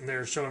 Paul's sitting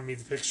there showing me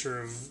the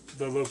picture of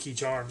the Loki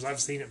Charms.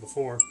 I've seen it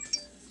before.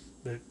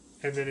 And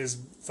then his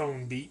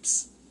phone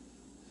beeps.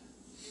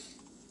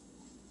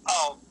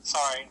 Oh,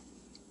 sorry.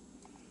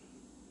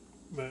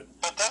 But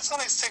that's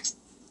only 6.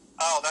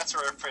 Oh, that's a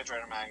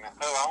refrigerator magnet.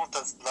 Oh, I want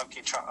those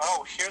Lucky Charms.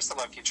 Oh, here's the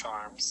Lucky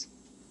Charms.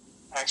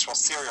 Actual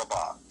cereal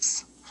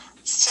box.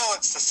 Still,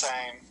 it's the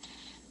same.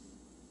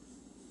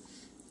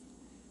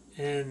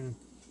 And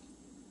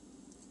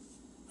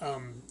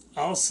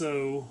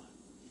also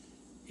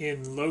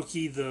in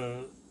Loki,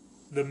 the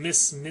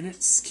Miss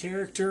Minutes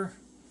character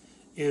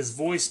is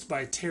voiced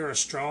by Tara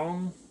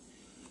Strong,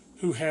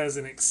 who has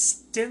an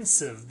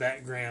extensive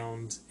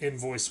background in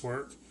voice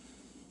work.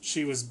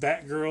 She was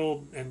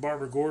Batgirl and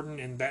Barbara Gordon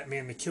in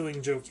Batman the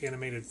Killing Joke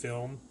animated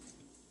film.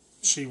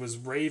 She was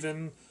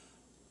Raven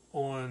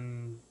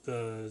on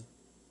the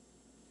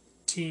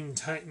Teen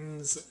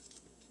Titans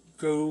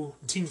Go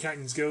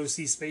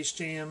See Space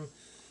Jam.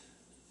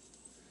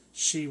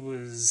 She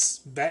was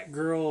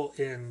Batgirl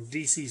in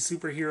DC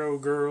Superhero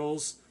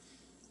Girls.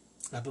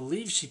 I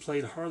believe she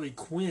played Harley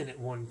Quinn at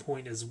one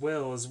point as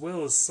well as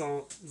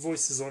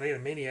voices on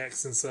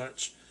Animaniacs and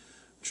such.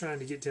 I'm trying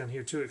to get down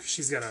here to it because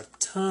she's got a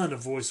ton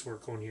of voice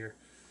work on here.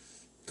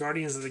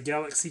 Guardians of the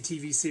Galaxy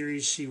TV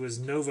series, she was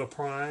Nova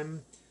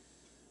Prime.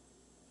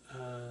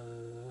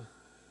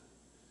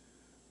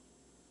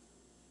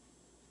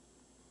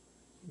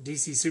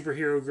 DC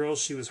Superhero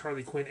Girls, she was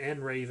Harley Quinn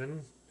and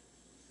Raven.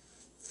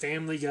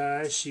 Family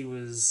Guy, she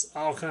was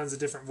all kinds of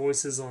different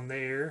voices on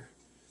there.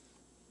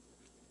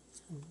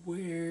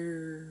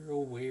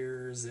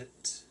 Where is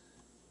it?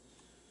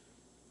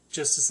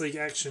 Justice League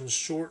Action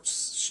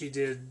Shorts, she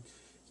did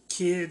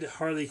Kid,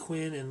 Harley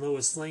Quinn, and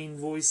Lois Lane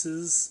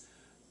voices.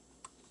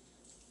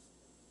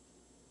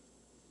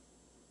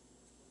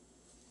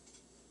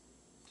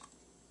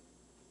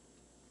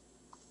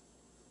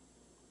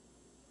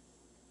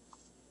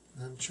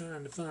 I'm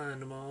trying to find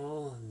them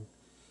all. And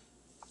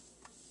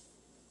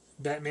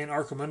Batman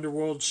Arkham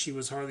Underworld, she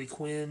was Harley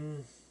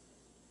Quinn.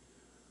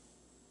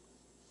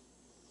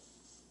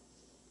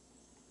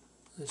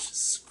 Let's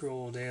just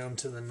scroll down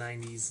to the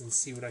 90s and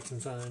see what I can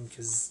find,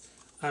 because,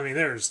 I mean,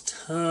 there's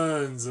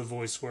tons of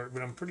voice work,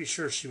 but I'm pretty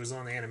sure she was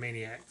on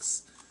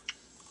Animaniacs.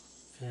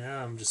 And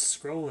I'm just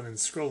scrolling and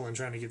scrolling,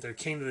 trying to get there.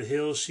 Came to the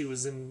Hill, she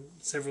was in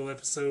several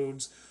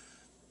episodes.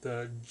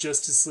 The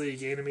Justice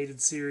League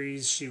animated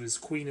series, she was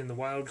Queen in the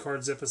Wild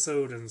Cards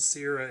episode, and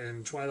Sierra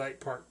in Twilight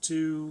Part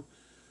 2.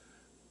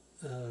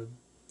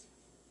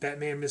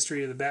 Batman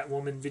Mystery of the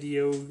Batwoman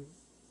video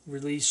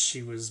release,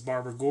 she was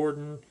Barbara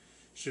Gordon.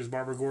 She was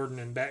Barbara Gordon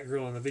and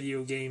Batgirl in the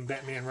video game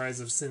Batman Rise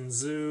of Sin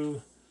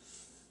Tzu.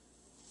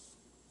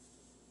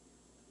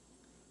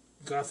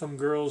 Gotham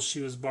Girls,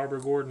 she was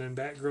Barbara Gordon and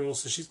Batgirl,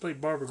 so she's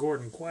played Barbara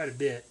Gordon quite a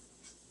bit.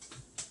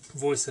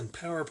 Voice in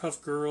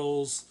Powerpuff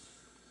Girls.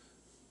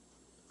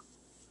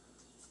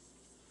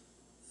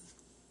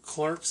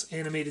 Clark's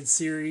animated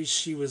series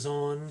she was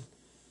on.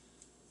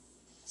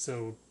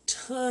 So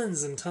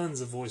tons and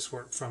tons of voice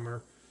work from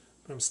her.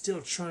 But I'm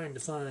still trying to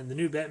find the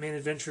new Batman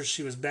Adventures.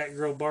 She was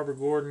Batgirl, Barbara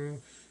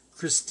Gordon,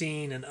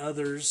 Christine, and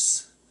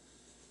others.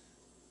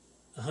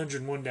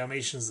 101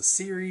 Dalmatians, the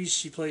series.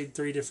 She played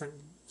 3 different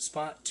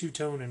Spot,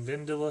 Two-Tone, and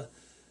Vendilla.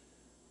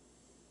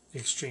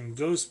 Extreme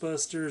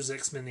Ghostbusters,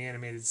 X-Men the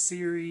Animated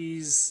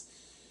Series.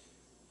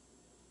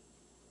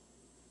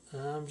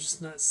 I'm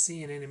just not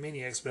seeing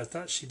Animaniacs, but I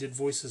thought she did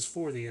voices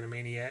for the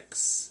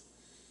Animaniacs.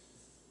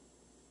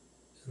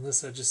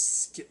 Unless I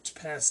just skipped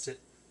past it.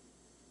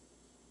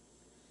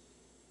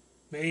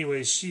 But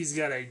anyways, she's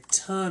got a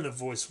ton of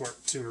voice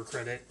work to her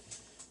credit.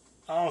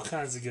 All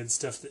kinds of good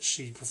stuff that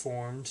she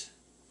performed.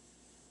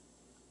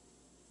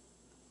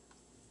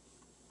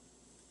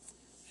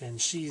 And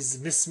she's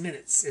Miss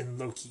Minutes in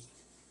Loki,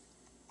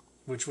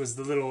 which was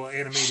the little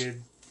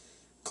animated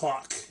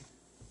clock.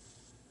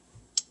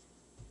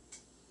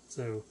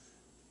 So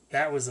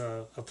that was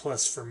a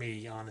plus for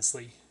me,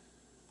 honestly.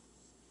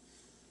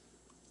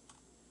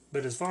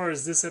 But as far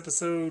as this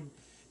episode,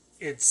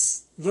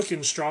 it's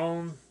looking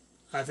strong.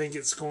 I think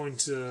it's going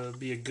to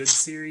be a good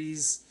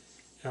series.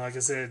 And like I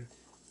said,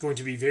 going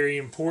to be very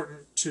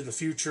important to the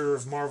future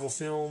of Marvel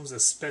films,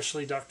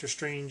 especially Doctor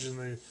Strange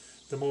and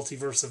the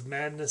Multiverse of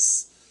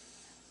Madness.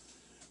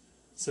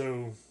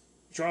 So,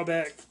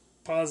 drawback,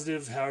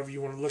 positive, however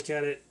you want to look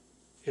at it,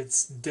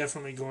 it's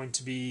definitely going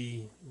to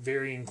be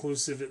very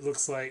inclusive, it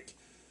looks like.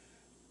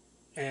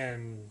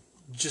 And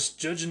just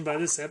judging by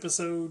this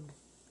episode,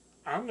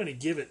 I'm going to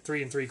give it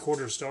 3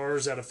 3/4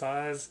 stars out of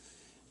 5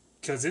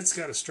 because it's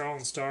got a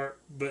strong start,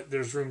 but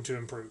there's room to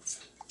improve.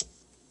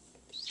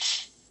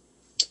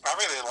 I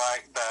really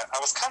like that. I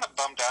was kind of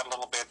bummed out a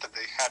little bit that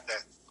they had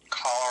that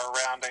collar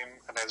around him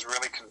and it was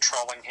really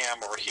controlling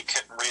him, or he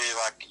couldn't really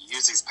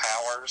use his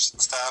powers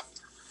and stuff.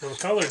 Well, the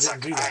collar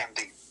didn't do that.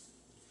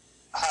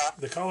 Huh?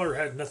 The collar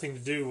had nothing to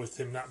do with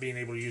him not being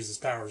able to use his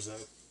powers,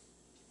 though.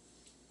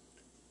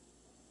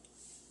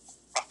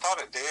 I thought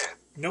it did.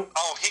 Nope.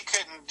 Oh, he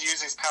couldn't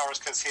use his powers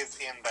because he's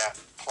in that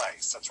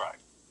place. That's right.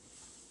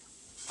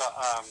 But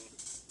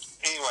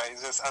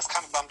anyways, I was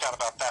kind of bummed out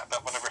about that.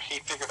 But whenever he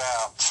figured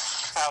out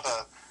how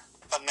to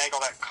finagle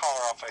that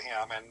collar off of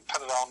him and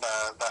put it on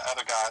the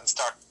other guy and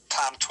start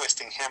time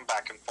twisting him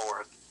back and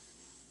forth,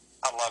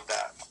 I love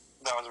that.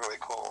 That was really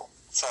cool.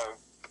 So,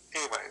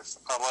 anyways,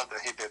 I love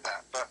that he did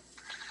that. But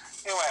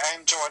anyway, I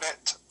enjoyed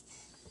it.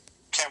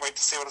 Can't wait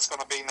to see what it's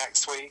going to be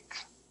next week.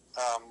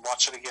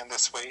 Watch it again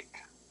this week.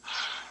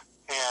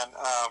 And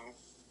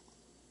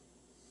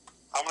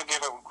I'm going to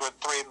give it good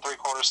 3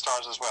 3/4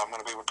 stars as well. I'm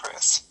going to be with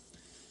Chris.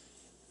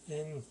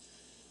 And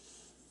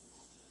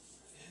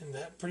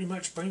that pretty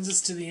much brings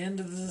us to the end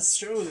of the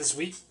show this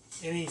week.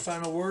 Any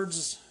final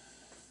words?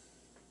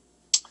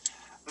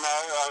 No,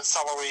 I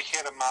saw where we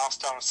hit a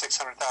milestone of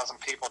 600,000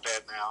 people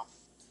dead now.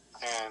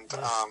 And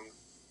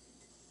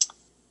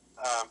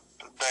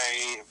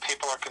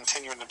people are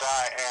continuing to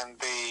die, and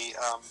the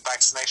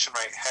vaccination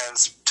rate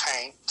has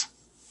tanked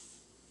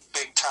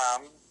big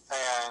time.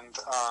 And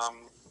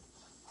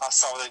I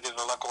saw they did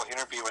a local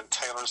interview in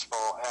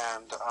Taylorsville,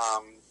 and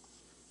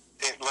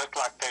it looked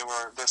like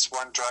this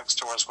one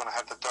drugstore was going to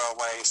have to throw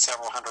away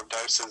several hundred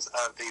doses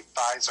of the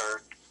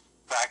Pfizer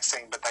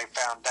vaccine, but they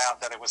found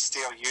out that it was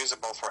still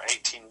usable for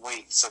 18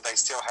 weeks, so they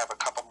still have a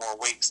couple more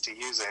weeks to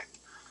use it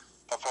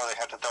before they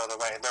have to throw it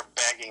away. And they're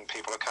begging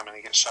people to come in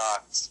and get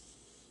shots.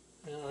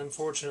 Well,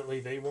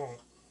 unfortunately, they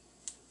won't.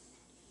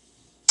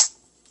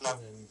 No.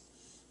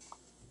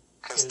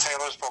 Because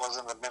Taylorsville is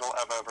in the middle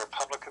of a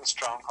Republican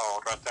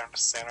stronghold, right there in the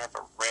center of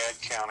a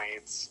red county.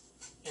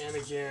 And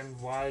again,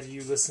 why do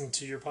you listen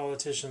to your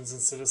politicians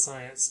instead of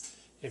science?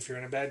 If you're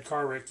in a bad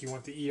car wreck, you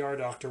want the ER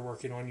doctor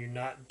working on you,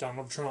 not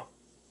Donald Trump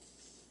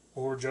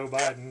or Joe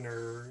Biden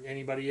or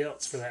anybody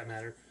else for that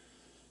matter.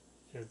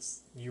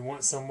 You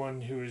want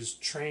someone who is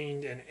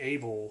trained and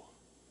able,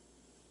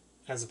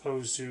 as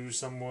opposed to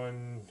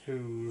someone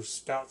who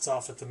spouts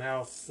off at the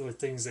mouth with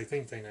things they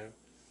think they know.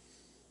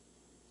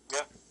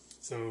 Yep.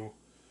 So,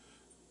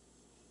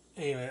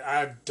 anyway,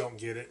 I don't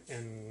get it.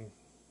 And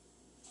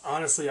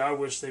honestly, I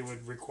wish they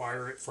would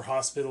require it for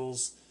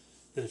hospitals,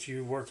 that if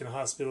you work in a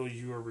hospital,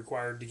 you are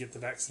required to get the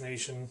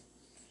vaccination.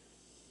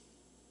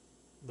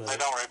 But they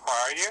don't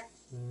require you?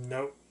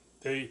 Nope.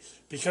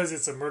 Because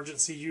it's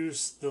emergency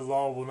use, the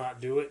law will not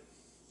do it.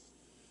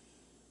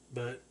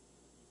 But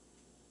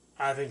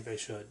I think they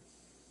should.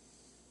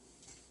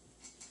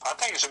 I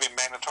think it should be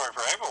mandatory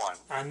for everyone.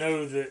 I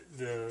know that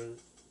the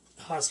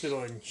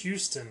hospital in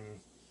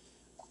Houston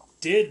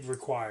did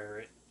require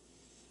it.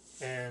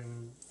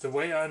 And the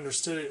way I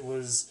understood it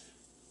was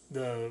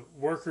the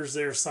workers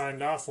there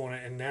signed off on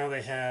it, and now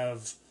they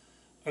have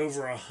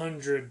over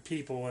 100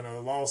 people in a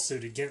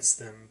lawsuit against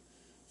them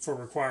for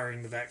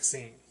requiring the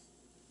vaccine.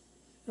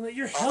 And like,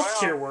 you're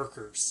healthcare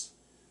workers.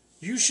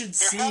 You should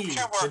see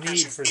the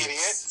need for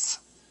this.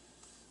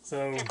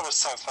 So people are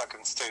so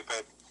fucking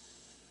stupid.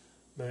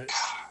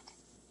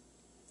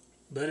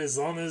 But as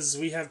long as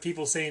we have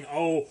people saying,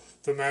 "Oh,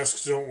 the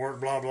masks don't work,"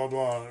 blah blah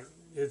blah,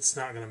 it's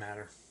not going to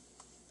matter.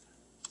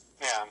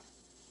 Yeah.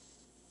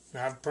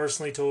 Now, I've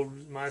personally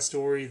told my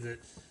story that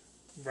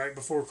right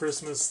before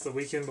Christmas, the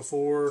weekend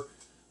before,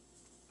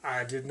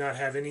 I did not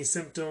have any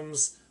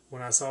symptoms.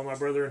 When I saw my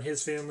brother and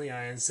his family,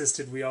 I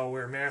insisted we all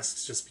wear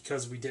masks just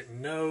because we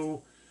didn't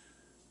know.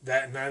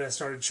 That night I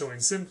started showing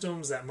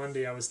symptoms. That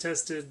Monday I was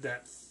tested.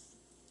 That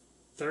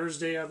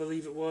Thursday, I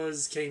believe it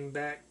was, came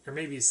back, or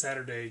maybe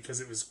Saturday,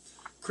 because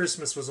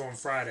Christmas was on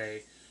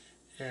Friday.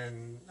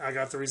 And I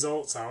got the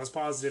results. I was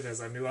positive,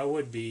 as I knew I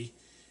would be.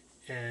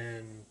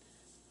 And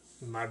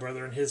my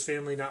brother and his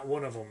family, not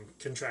one of them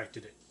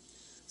contracted it.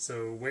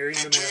 So wearing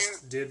the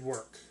mask did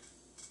work.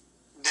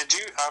 Did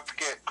you, I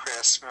forget,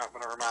 Chris, you're not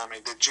going to remind me,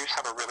 did you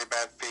have a really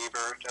bad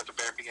fever at the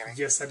very beginning?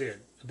 Yes, I did.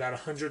 About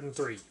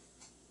 103.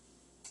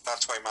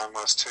 That's the way mine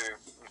was too.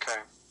 Okay.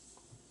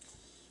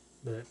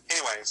 But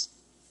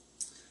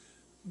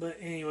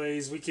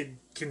anyways, we could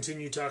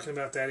continue talking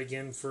about that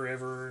again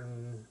forever,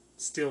 and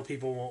still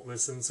people won't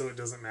listen, so it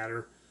doesn't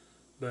matter.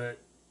 But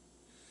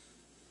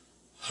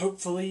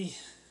hopefully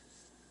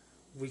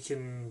we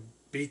can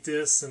beat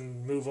this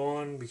and move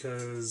on,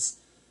 because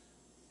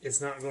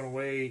it's not going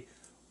away.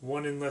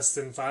 1 in less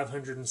than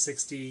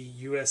 560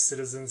 U.S.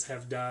 citizens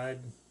have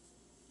died.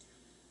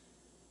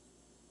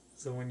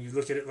 So when you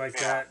look at it like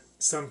that,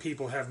 some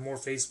people have more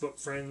Facebook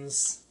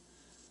friends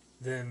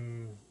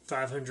than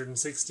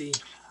 560.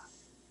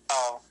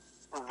 Oh,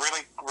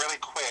 really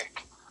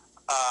quick.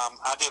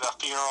 I did a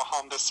funeral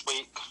home this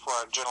week for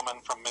a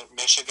gentleman from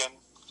Michigan.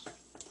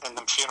 And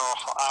the funeral,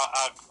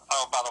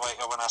 oh, by the way,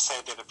 when I say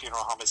I did a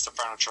funeral home, it's the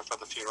furniture for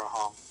the funeral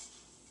home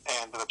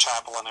and the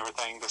chapel and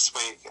everything this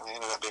week. And it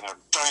ended up being a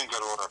darn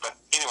good order. But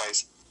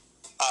anyways,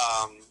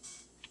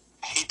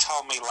 he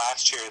told me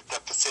last year the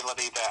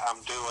facility that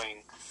I'm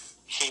doing,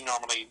 he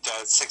normally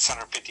does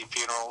 650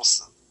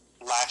 funerals.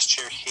 Last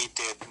year he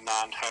did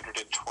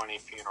 920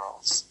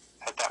 funerals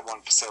at that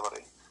one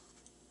facility.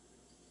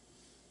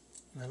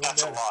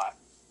 That's a lot.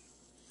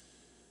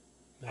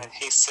 No. And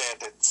he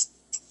said it's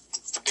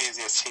the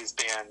busiest he's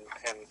been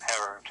in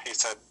ever. He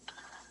said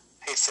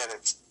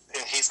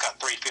he's got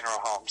 3 funeral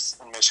homes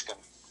in Michigan.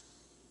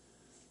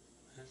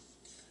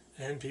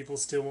 And people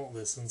still won't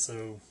listen,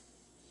 so.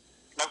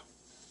 Nope.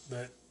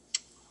 But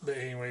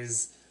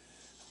anyways,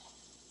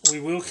 we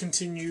will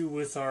continue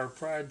with our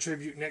Pride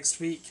tribute next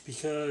week,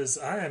 because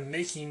I am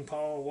making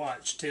Paul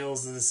watch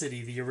Tales of the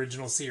City, the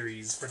original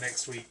series, for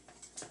next week.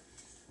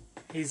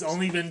 He's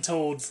only been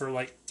told for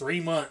like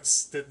 3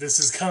 months that this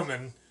is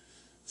coming,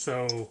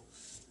 so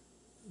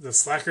the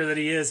slacker that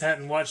he is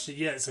hadn't watched it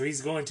yet, so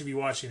he's going to be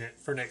watching it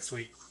for next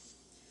week.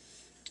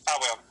 I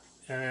will.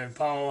 And then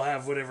Paul will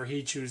have whatever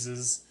he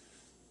chooses,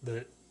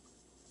 but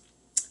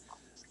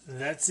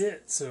that's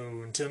it.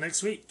 So until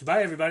next week,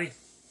 goodbye everybody.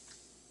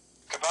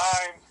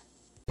 Goodbye.